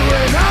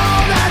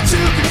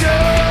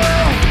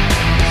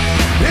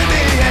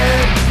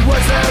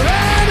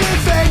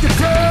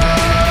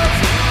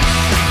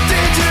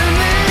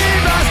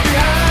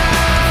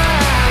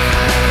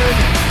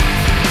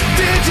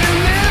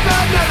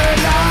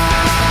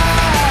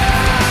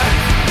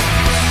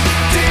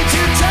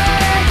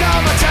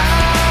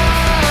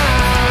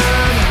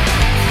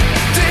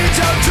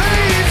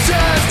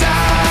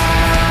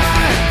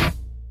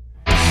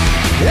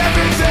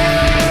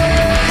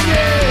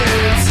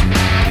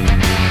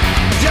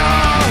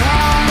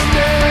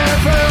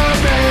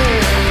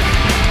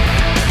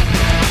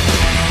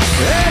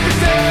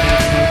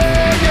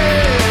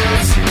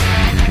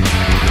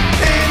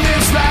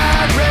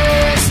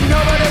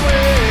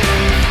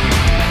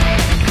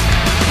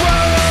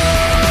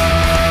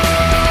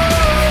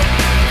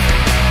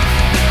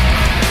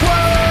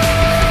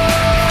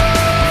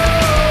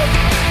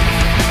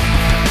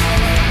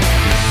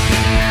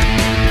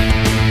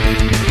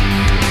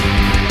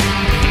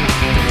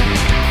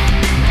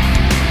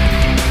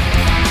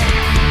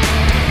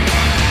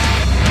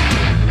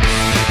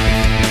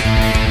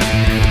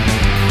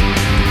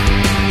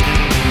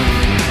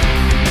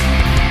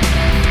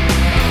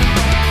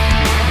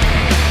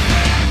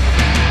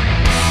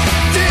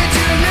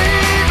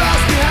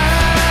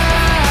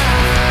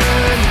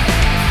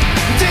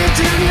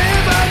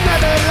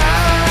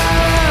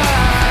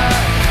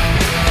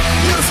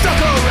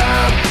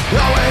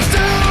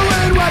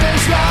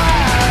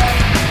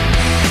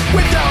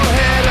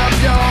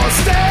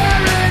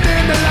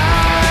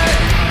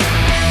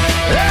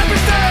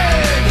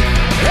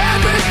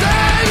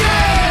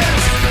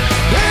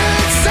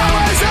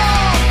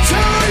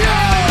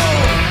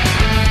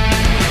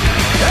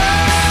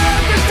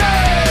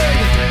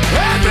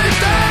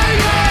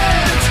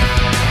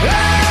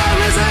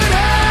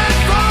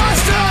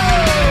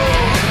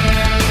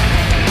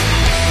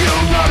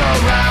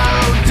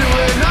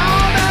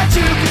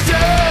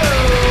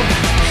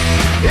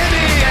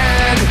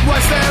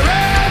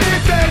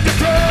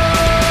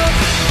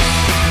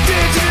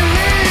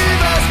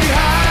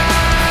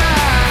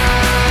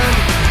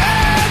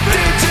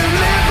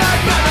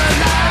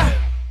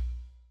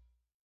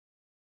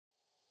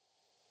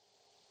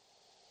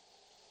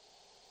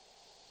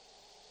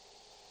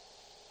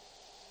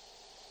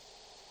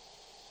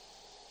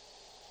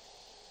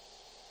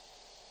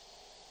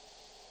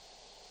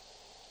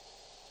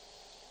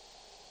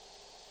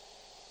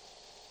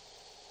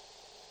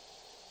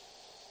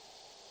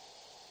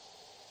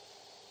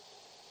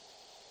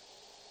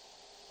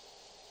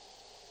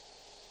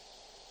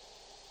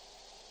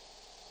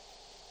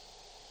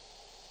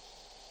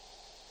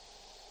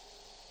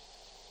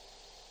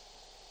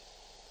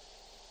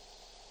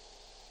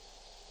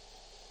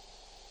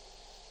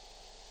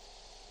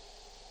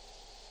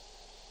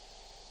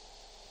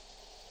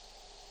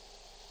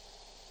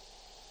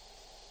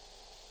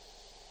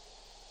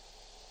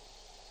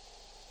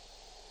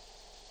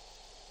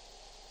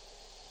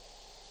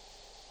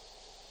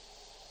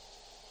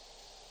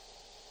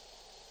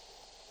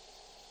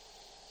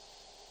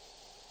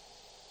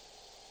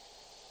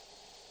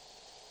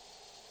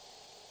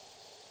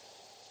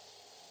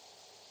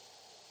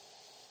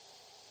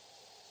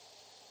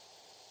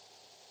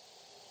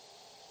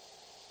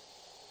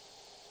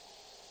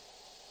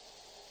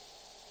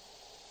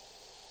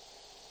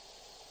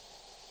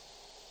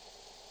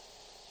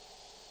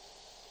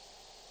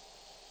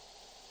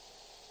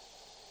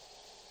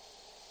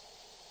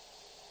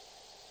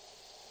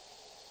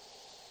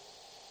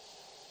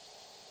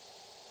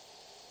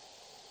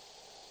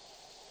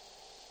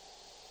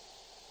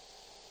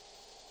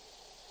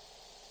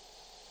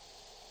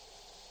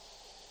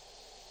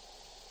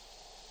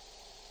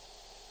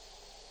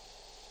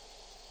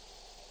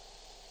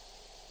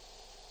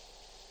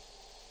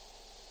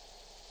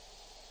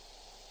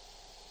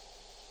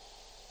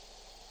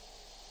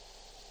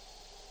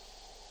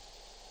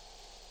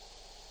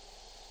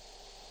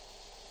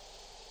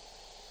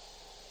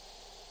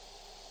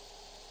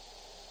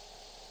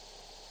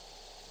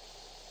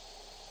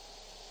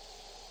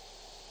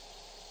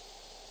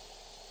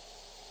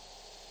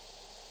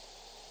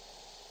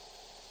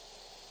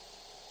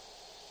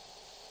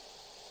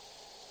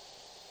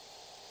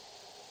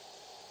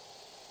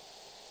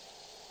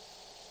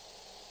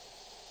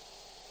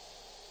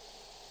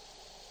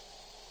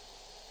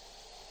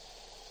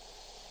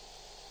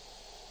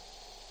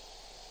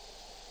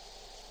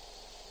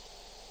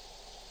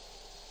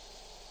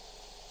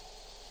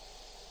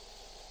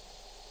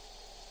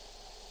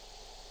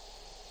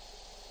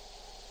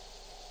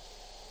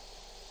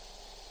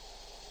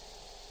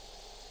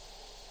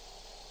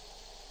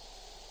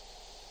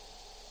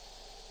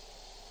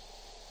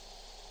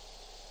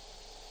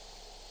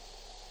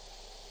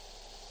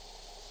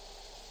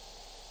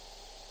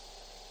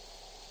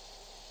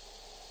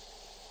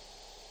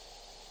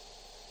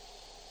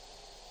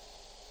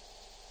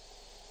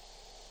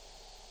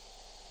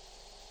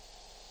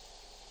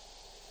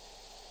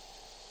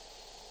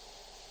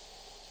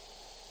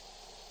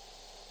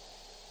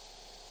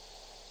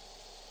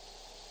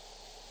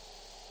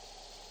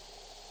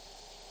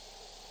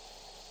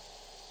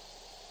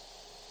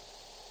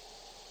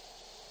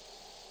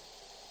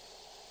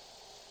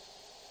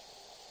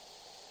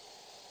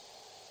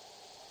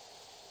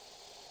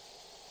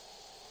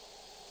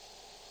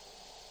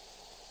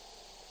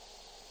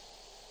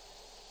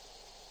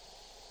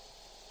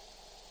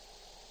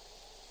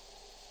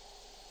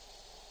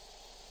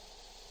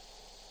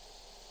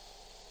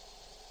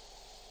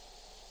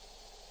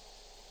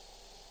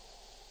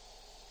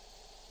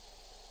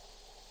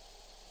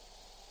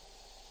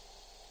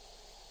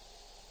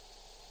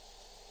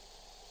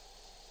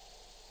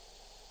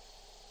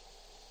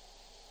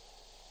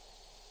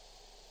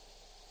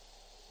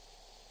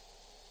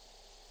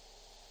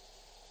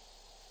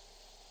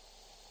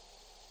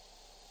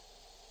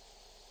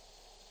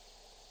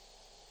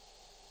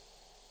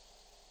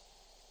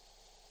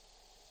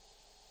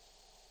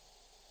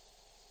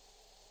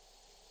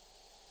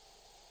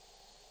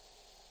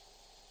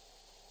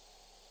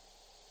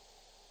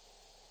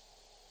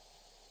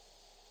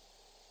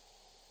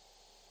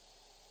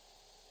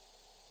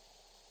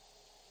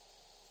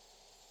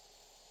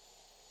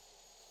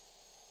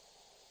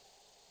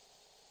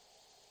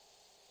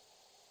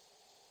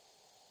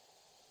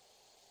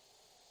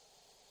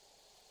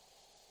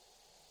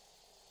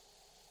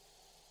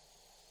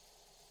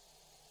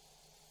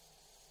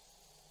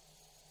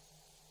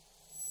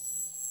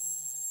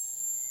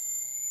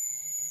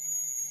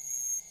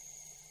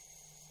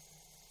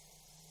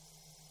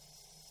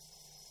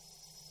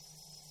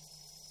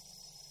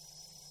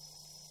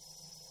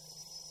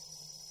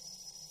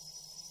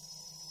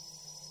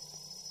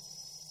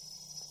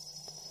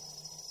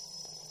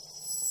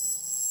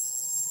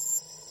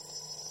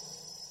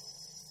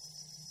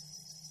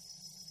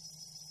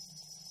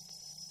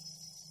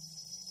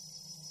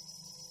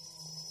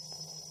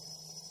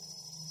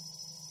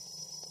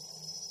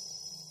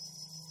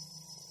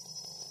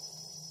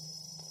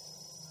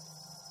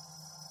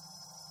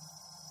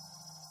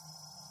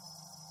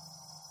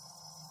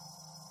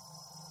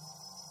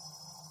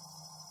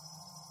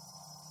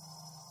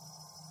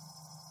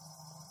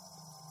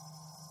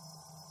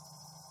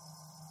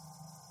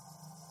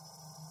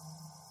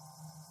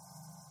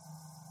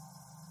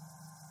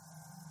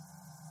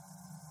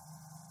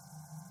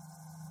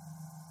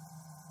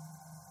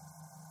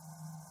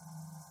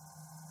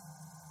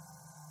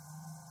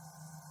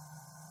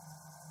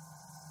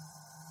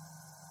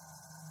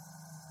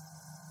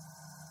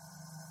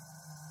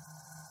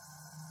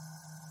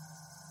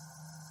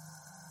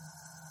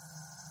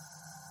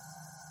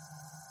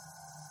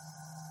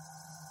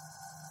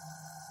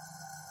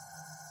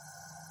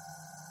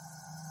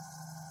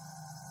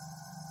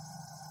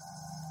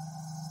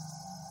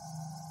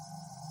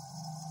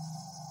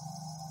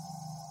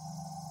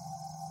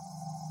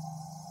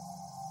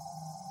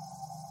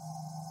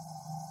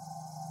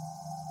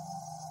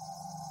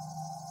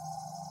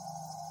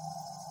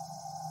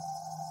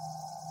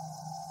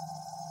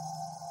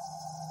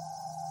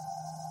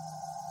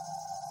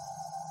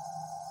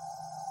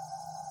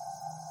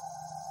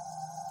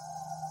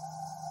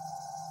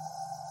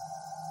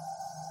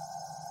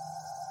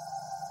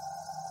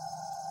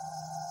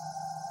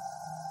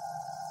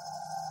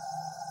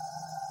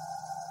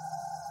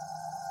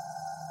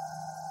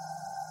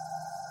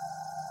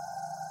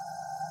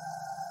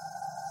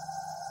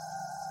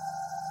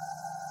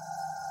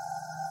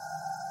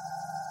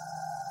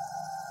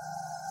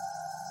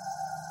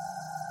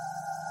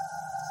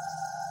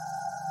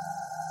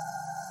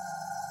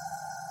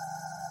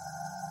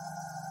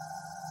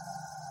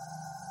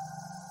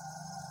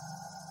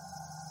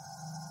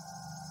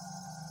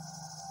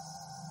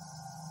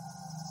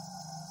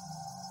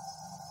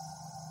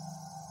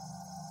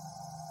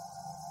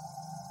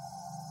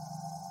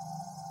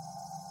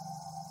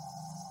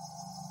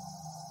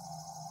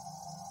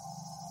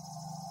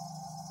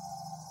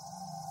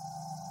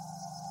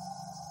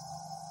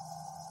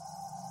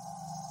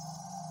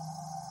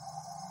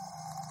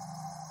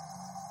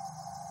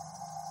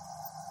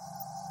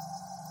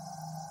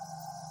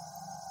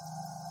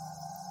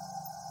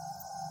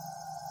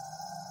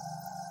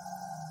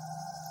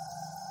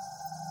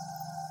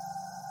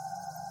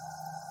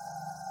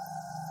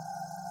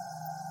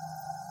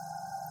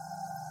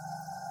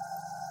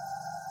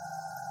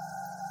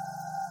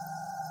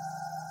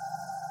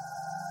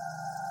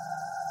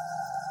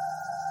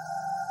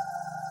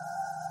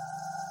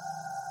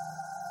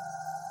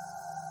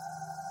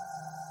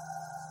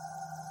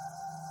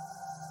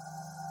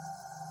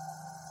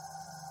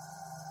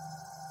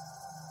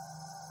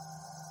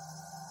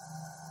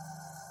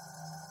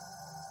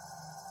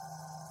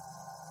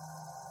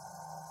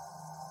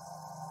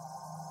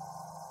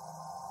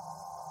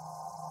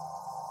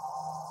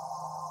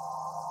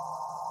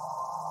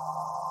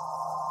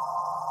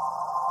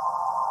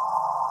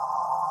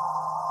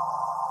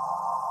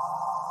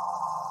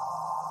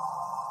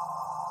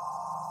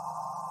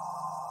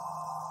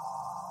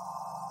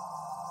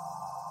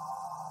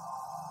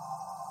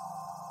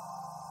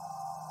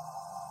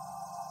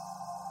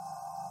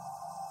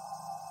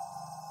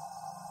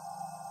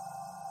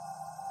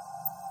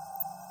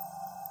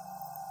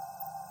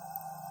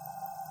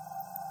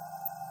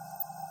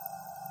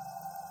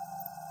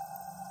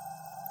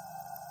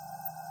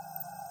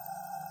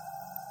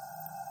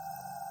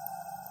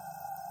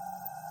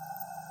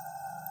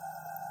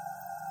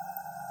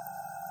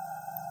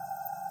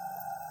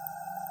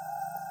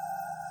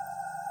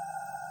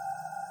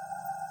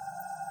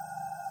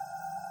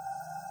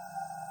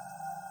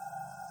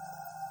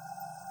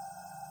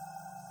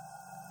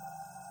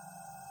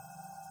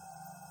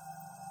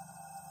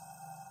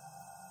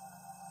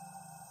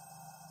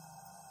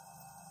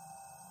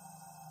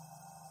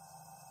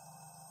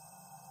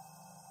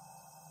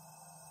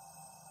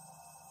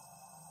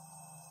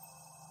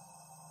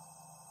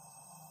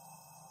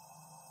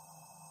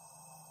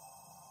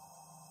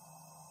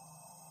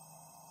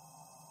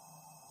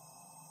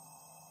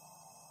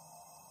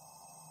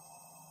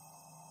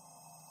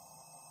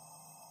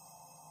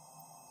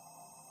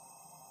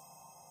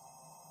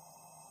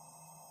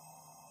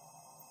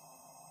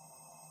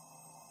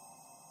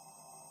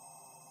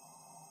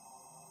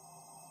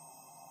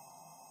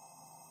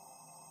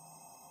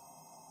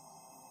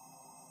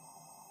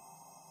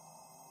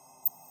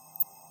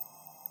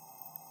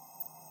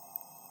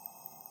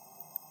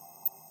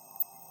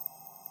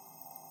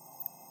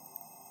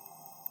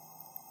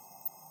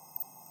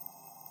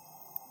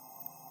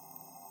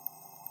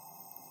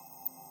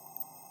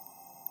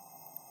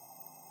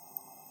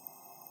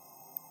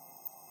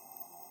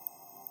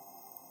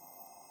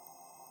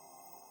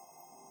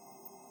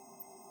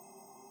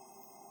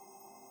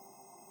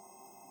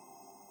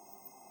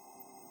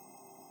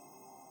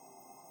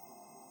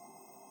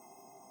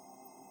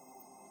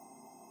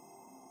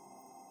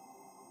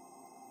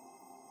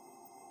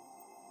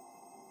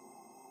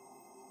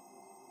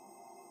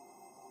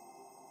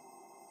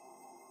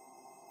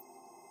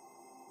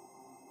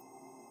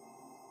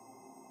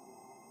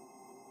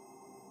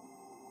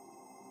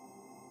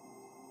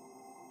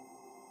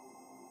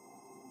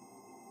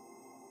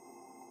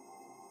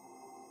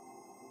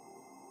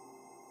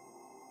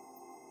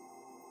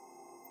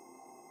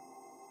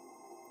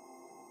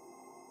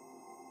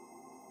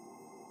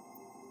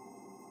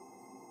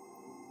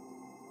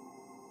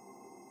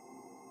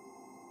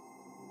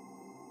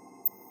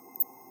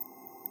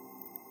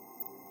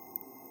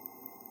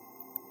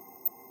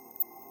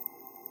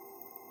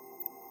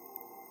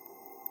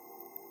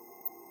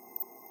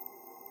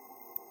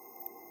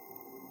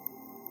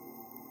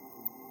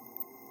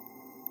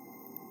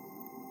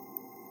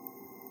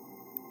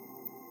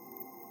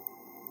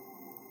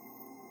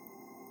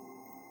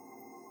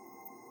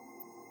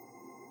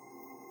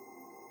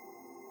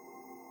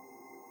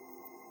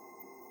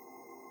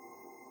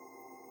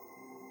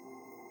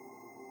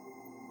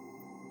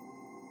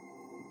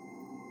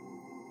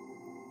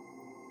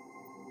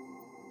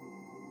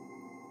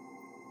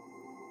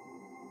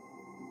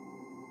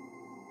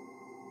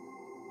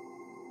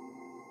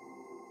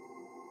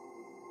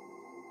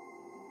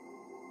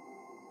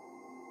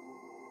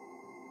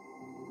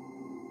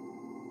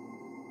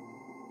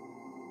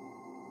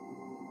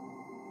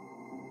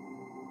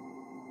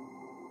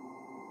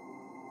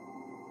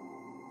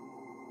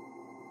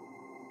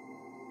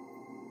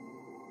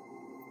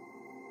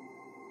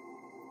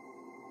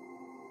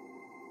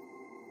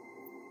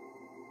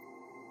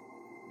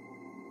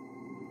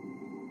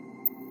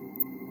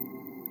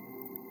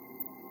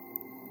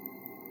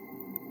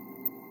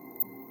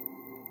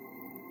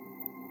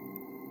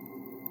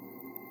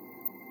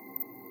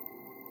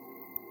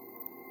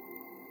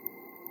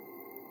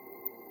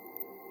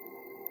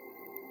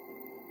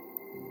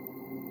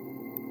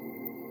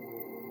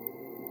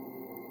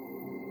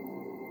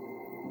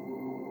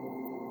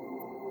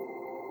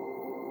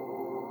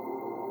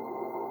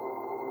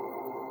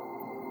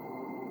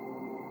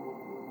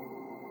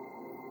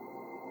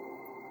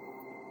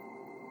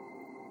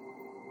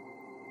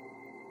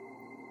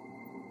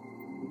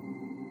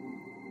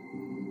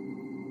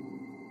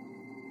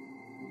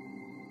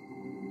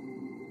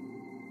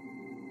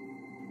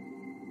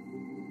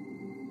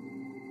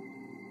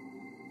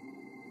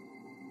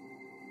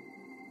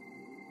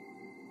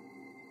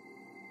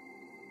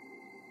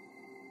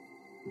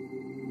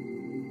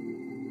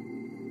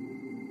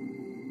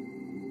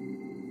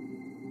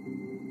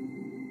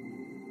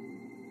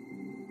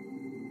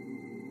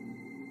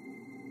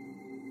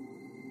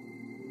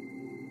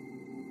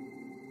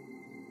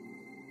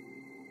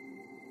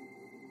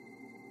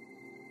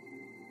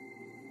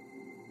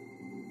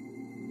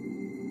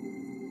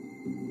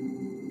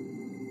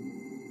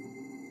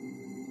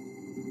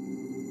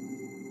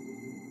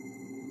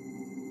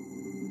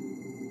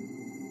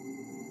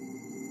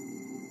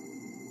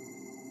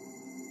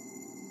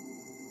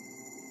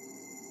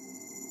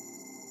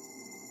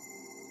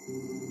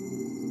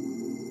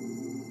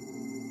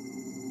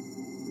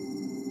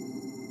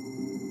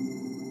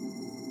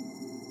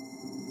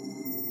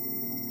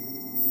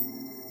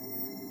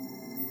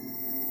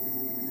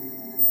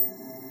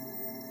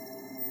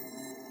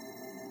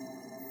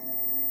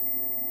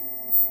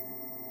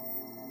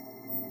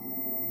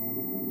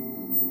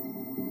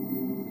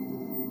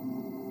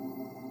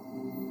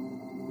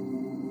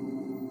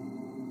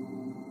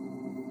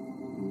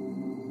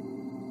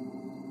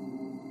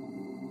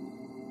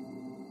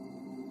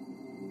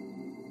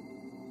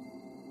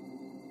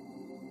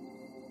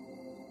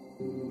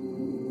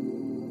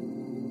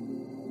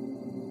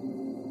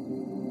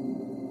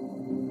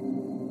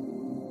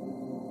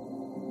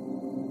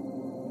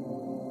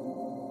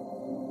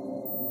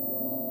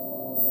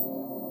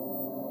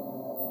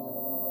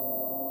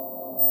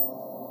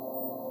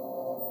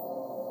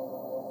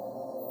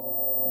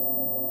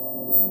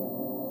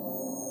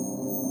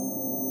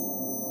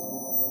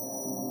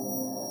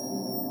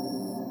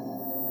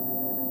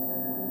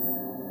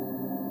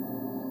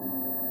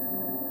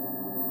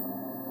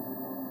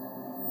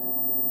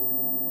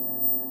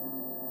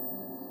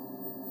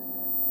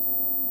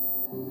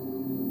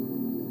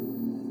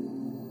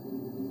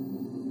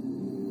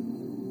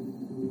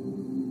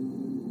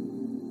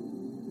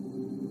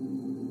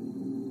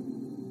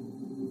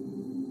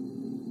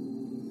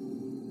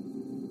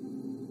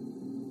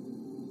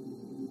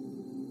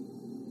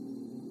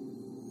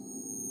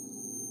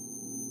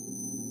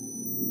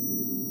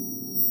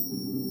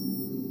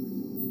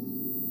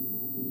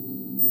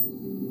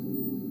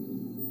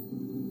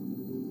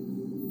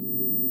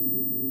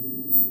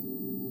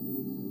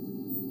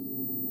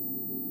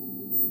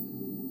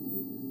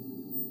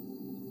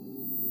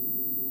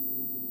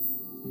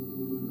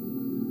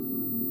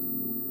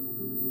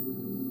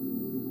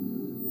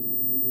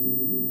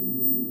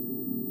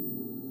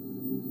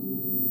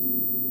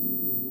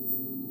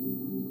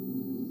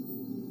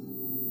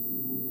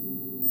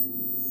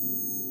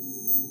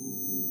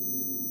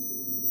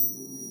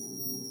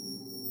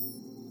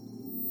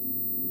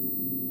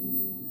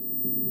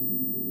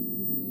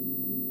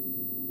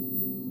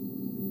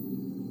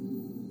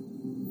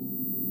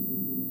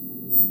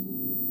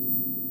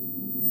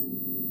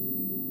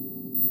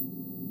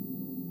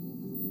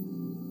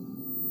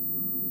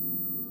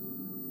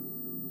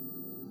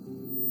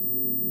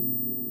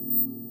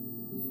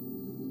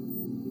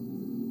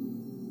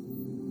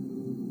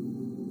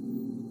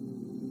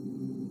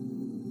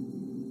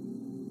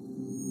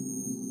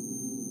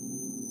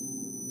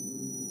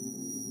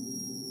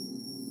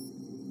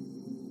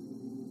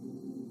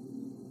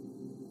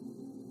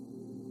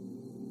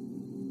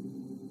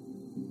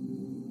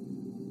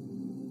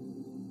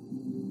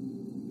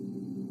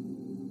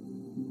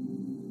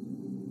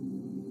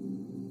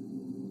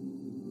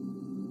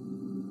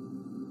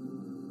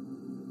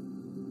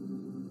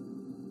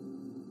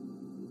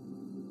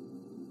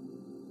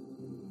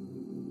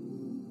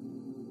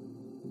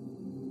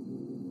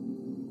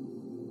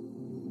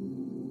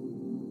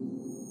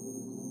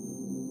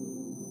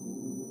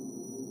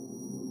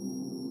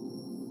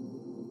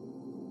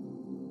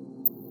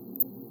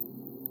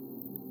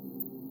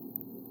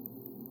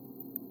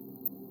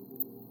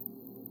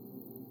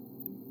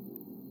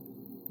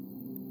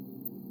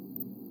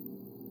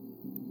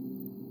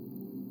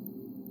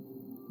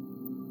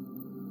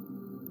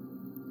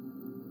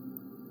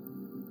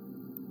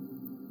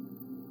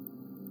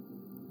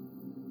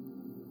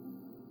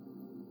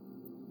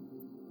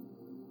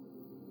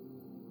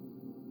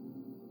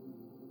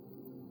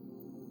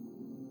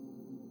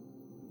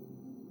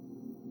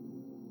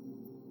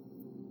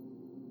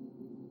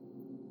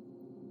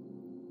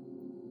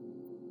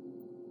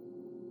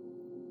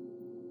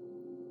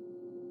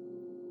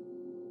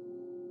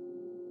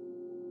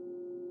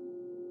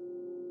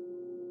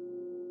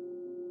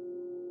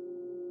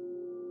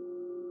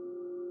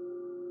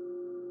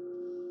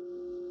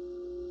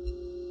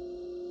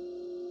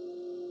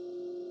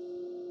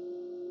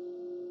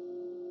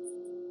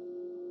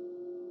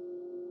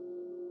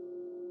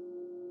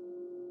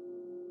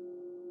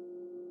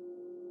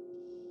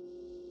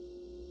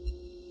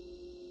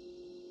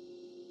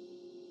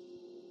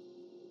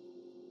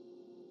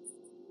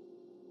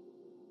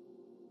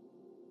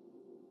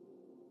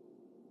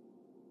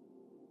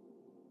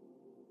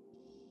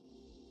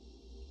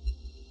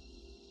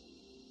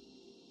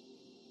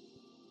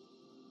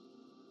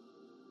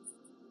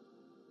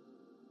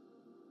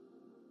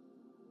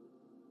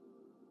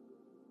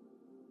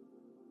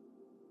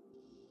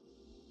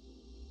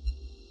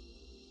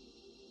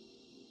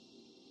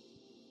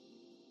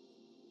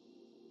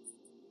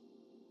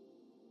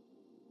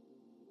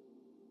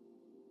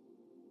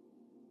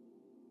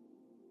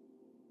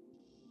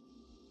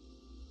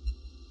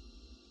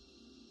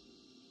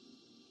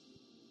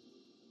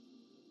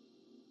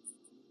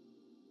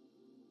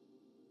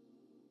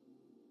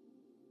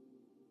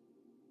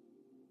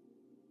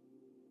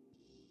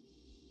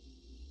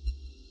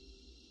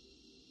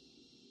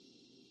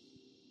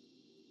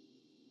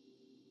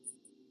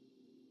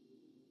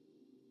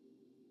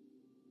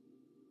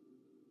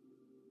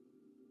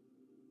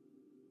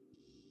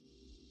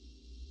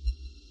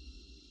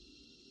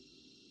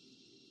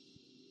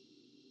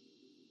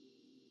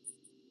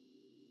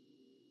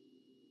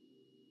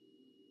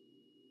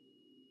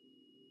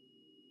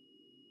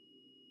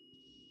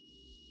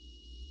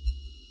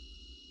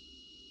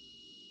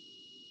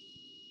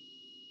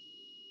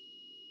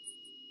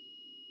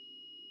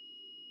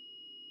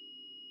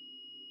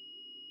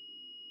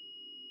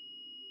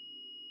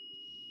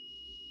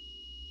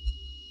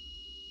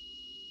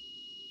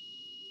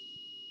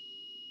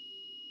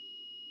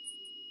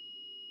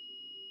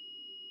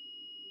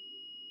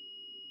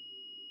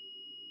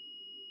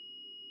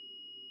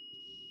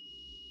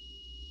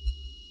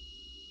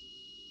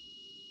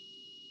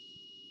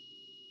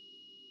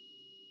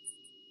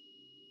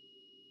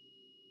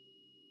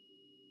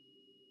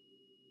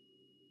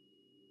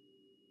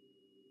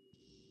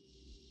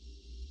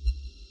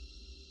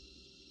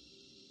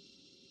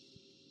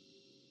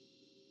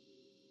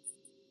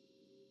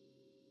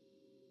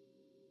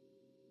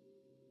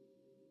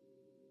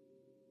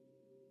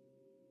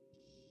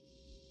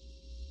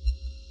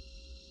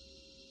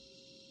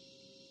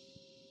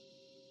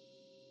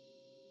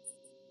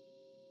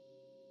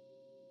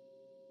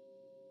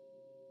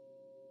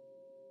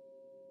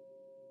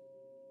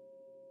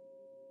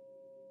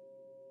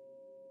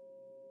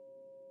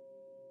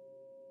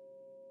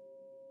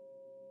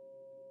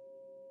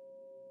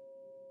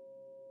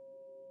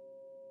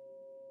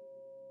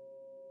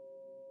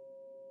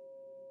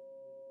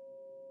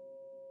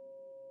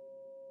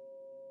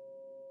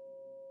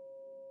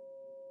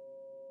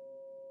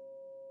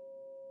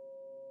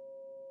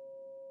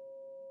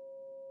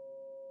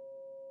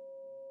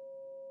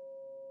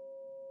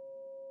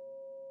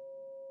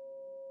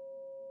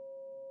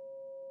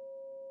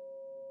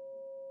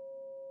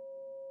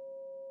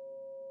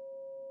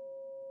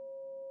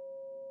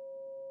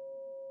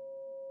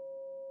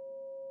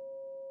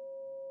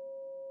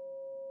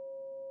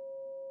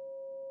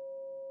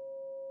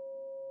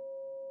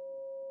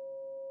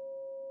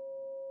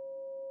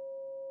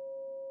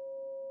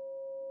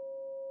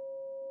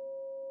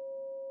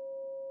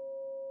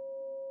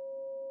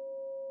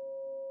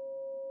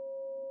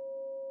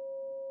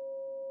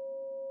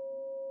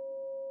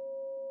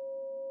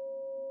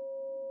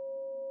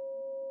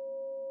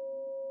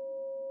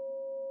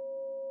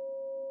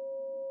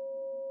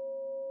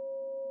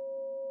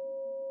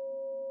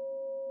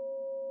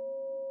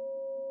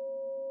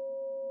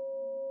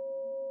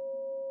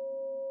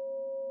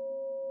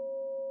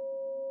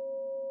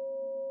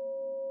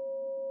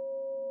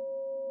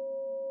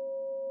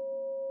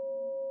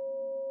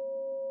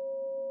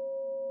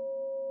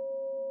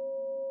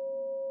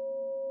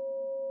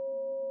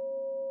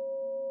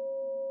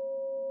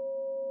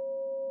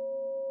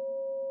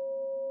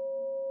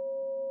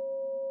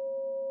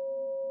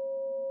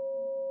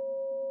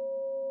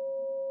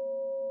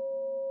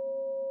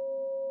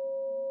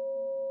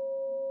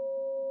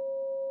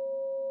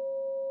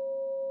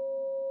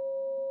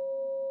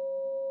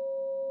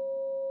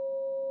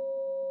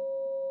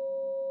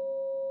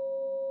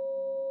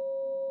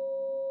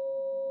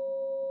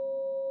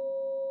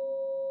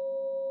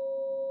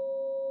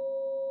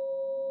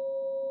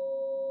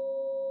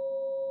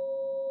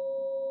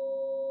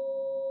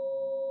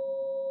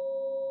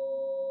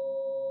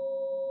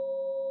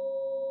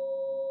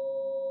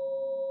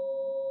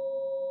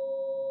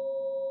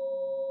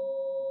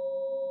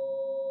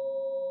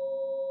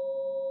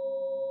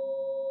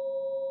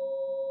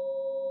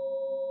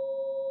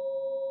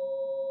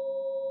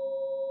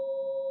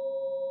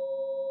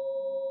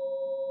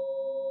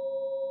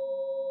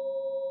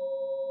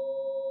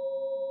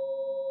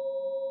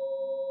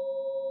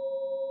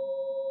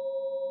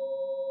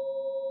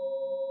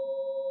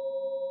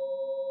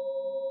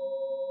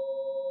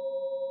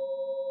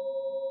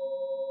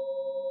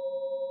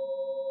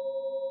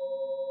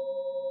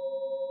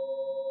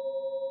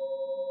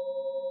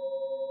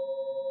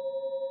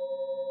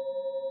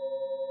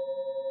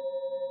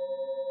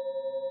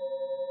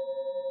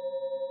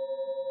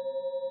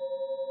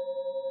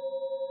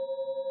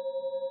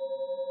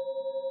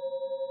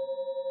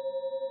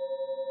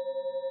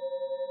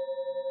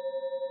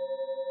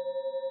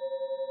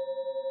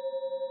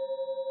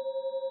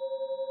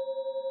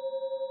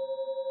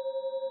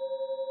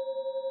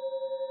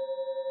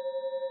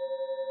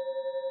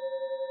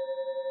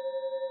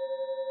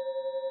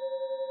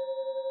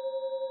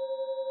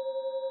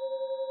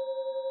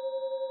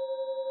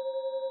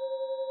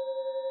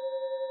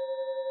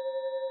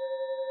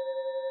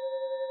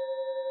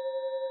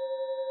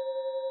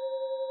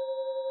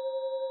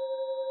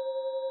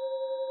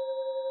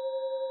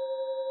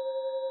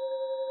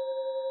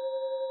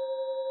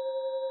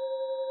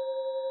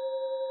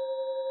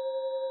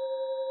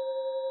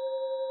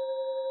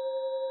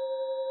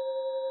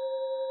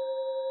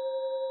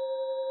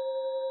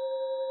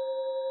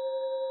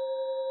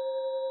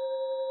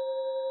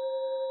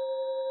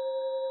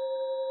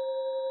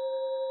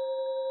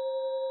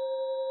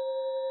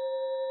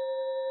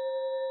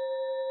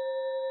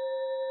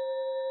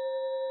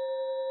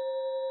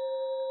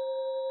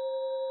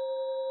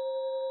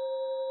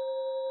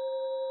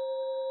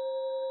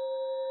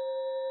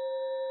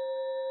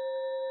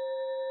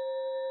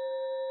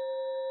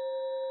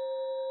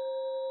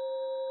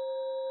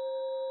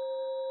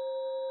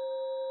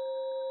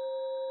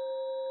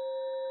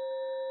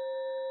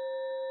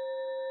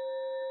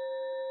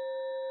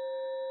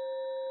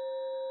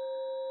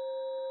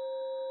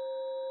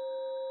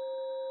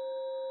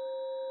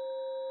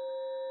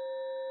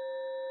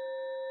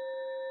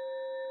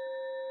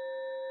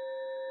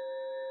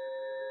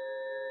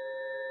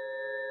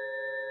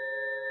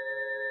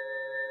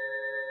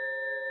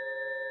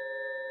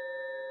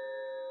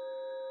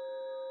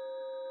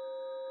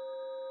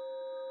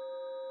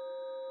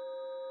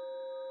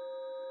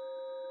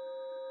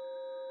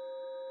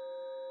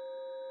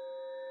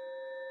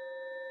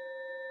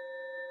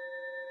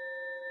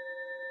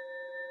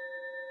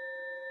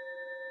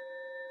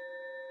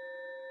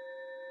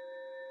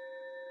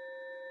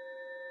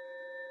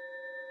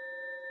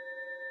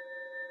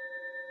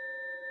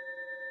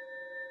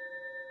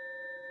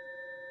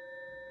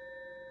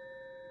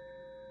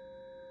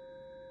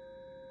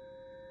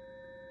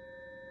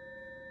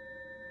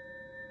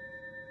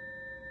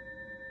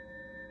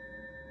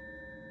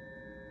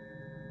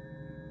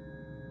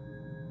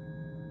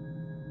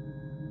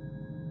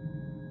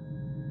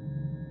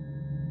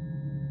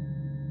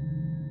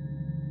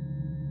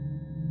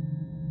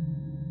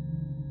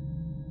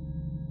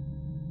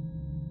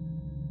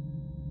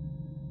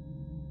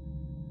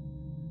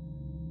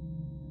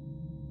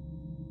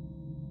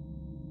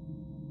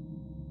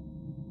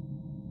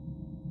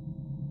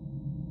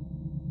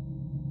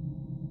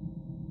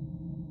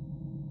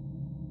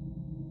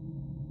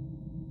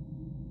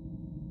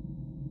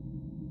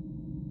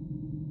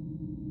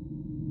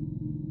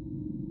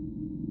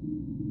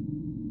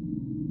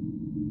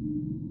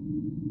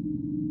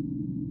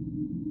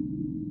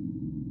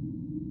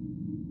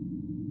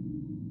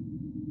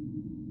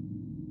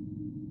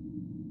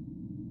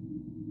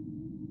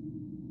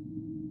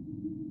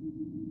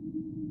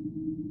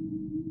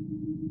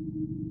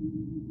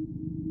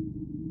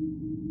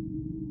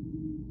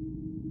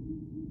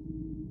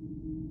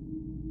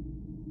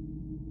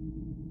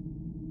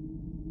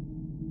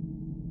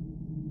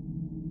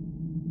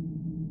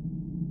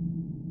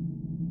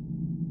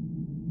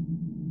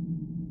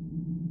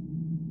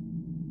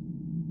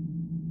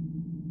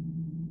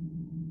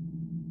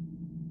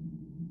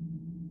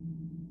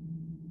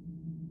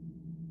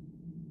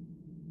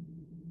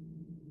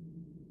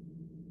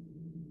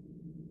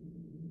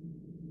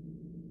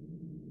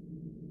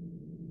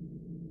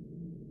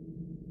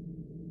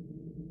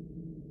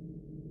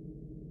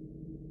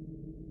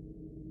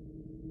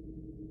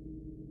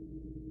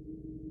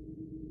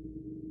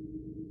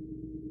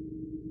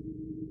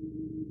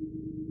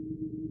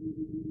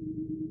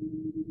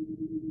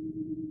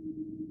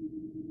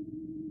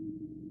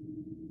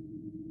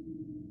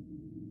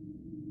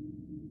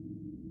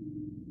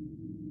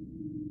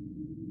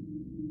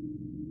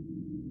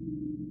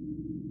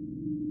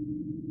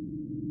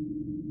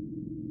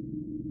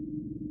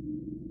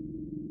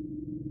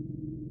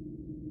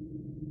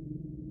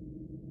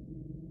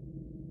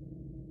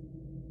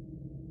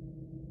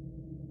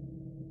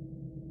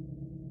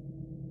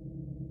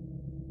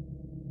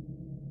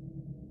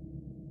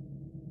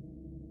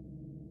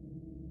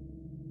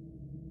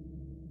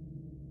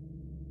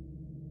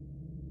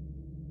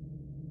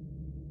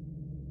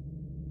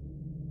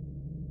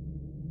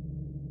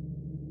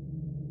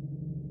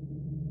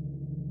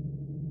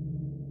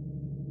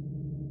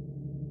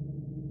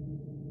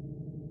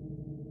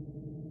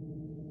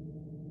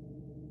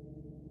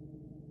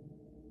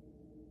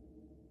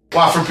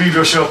Wow, from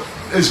Pedro Show.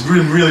 It's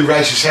been really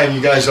righteous having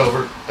you guys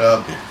over.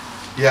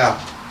 Yeah.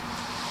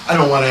 I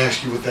don't want to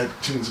ask you what that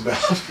tune's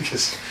about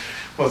because,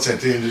 well, it's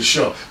at the end of the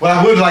show. Well,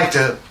 I would like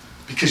to,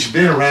 because you've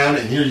been around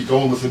and here you're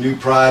going with a new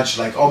project,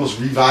 like almost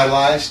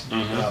revitalized.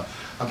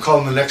 I'm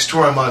calling the next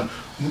tour I'm on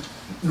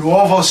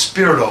Nuevo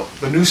Spirito,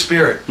 the new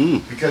spirit,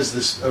 because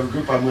this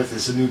group I'm with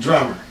is a new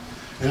drummer.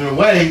 And in a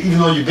way, even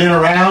though you've been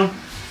around,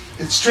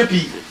 it's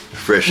trippy,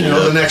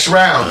 the next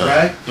round,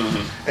 right?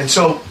 And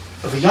so,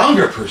 if a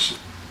younger person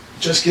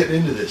just getting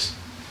into this,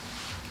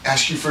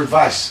 ask you for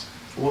advice,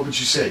 what would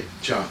you say,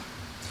 John?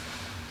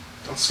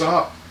 Don't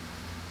stop.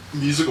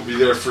 Music will be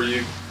there for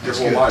you your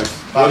whole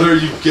life. Whether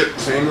you get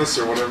famous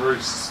or whatever,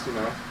 just,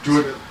 do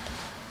it.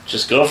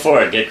 Just go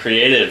for it. Get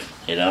creative.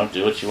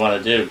 Do what you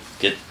want to do.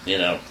 Get,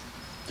 the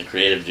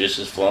creative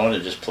juices flowing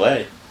and just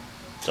play.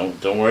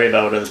 Don't worry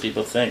about what other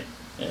people think.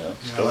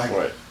 Just go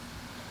for it.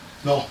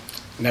 No.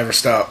 Never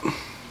stop.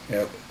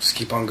 Yep. Just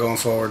keep on going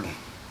forward.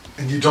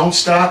 And you don't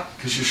stop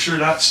because you're sure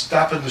not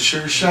stopping the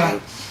sure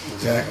shot.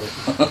 Exactly.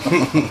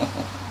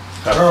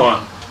 Have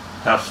fun.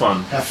 Have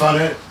fun. Have fun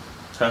at it.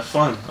 Have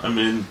fun. I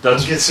mean,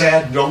 don't get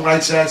sad. Don't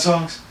write sad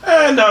songs.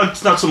 No,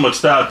 it's not so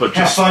much that, but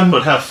have just fun.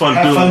 But have fun.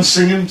 Have fun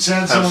singing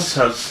sad songs.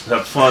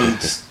 Have fun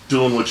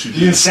doing what you do.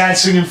 Being sad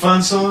singing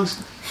fun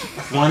songs.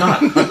 Why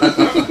not?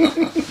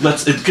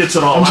 It gets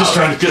it all. I'm just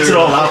trying to get it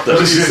all out there.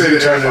 Let's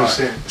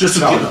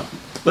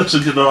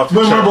get it off.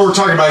 Remember, we're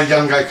talking about a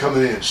young guy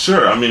coming in.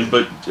 Sure.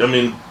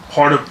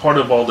 Part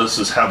of all this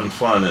is having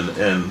fun,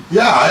 and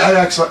yeah,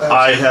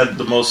 I had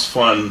the most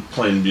fun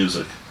playing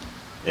music,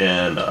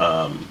 and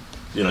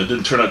it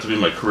didn't turn out to be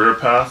my career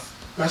path.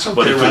 That's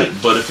okay,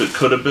 but if it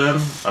could have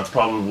been, I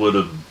probably would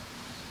have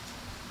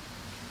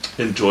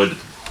enjoyed it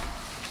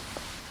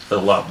a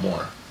lot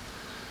more.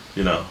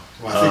 Well,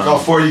 I think all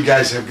four of you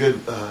guys have good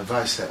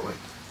advice that way.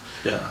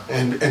 Yeah.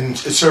 And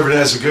serving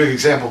as a good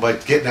example by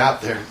getting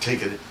out there and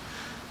taking it.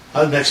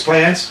 Next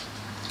plans?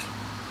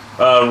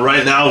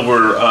 Right now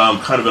we're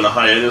kind of in a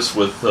hiatus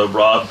with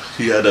Rob.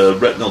 He had a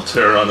retinal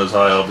tear on his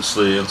eye,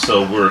 obviously, and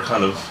so we're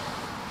kind of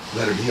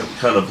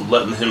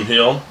letting him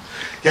heal.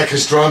 Yeah,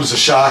 because drums are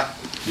shot.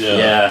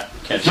 Yeah.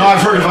 No,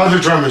 I've heard of other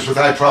drummers with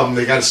eye problem.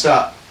 They got to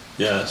stop.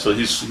 Yeah, so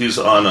he's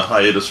on a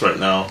hiatus right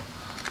now.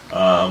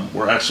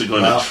 We're actually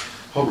going to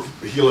hope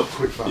heal up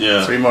quick.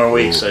 Yeah, 3 more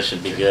weeks. I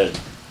should be good.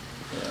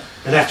 Yeah.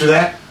 And after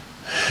that?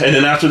 And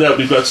then after that,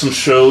 we've got some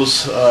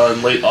shows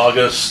in late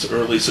August,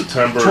 early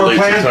September,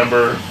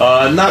 September.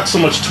 Not so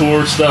much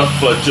tour stuff,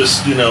 but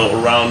just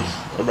around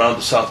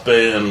the South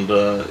Bay and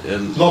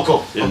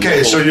local.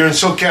 So you're in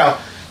SoCal.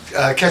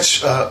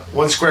 Catch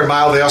 1 Square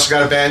Mile. They also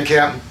got a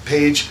Bandcamp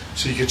page,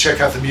 so you can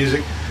check out the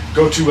music.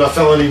 Go to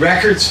Felony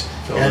Records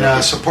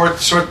and support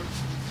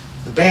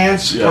the band.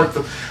 Support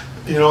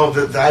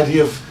the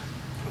idea of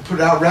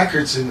putting out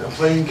records and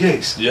playing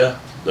gigs. Yeah.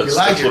 You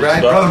like it,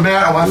 right? Brother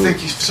Matt, I want to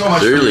thank you so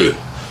much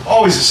for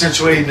always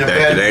accentuating the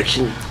band.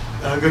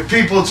 Good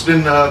people, it's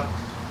been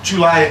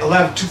July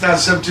 11,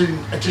 2017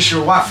 edition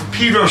of Watt for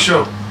Pedro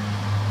Show.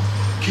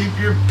 Keep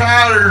your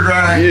powder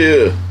dry.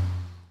 Yeah.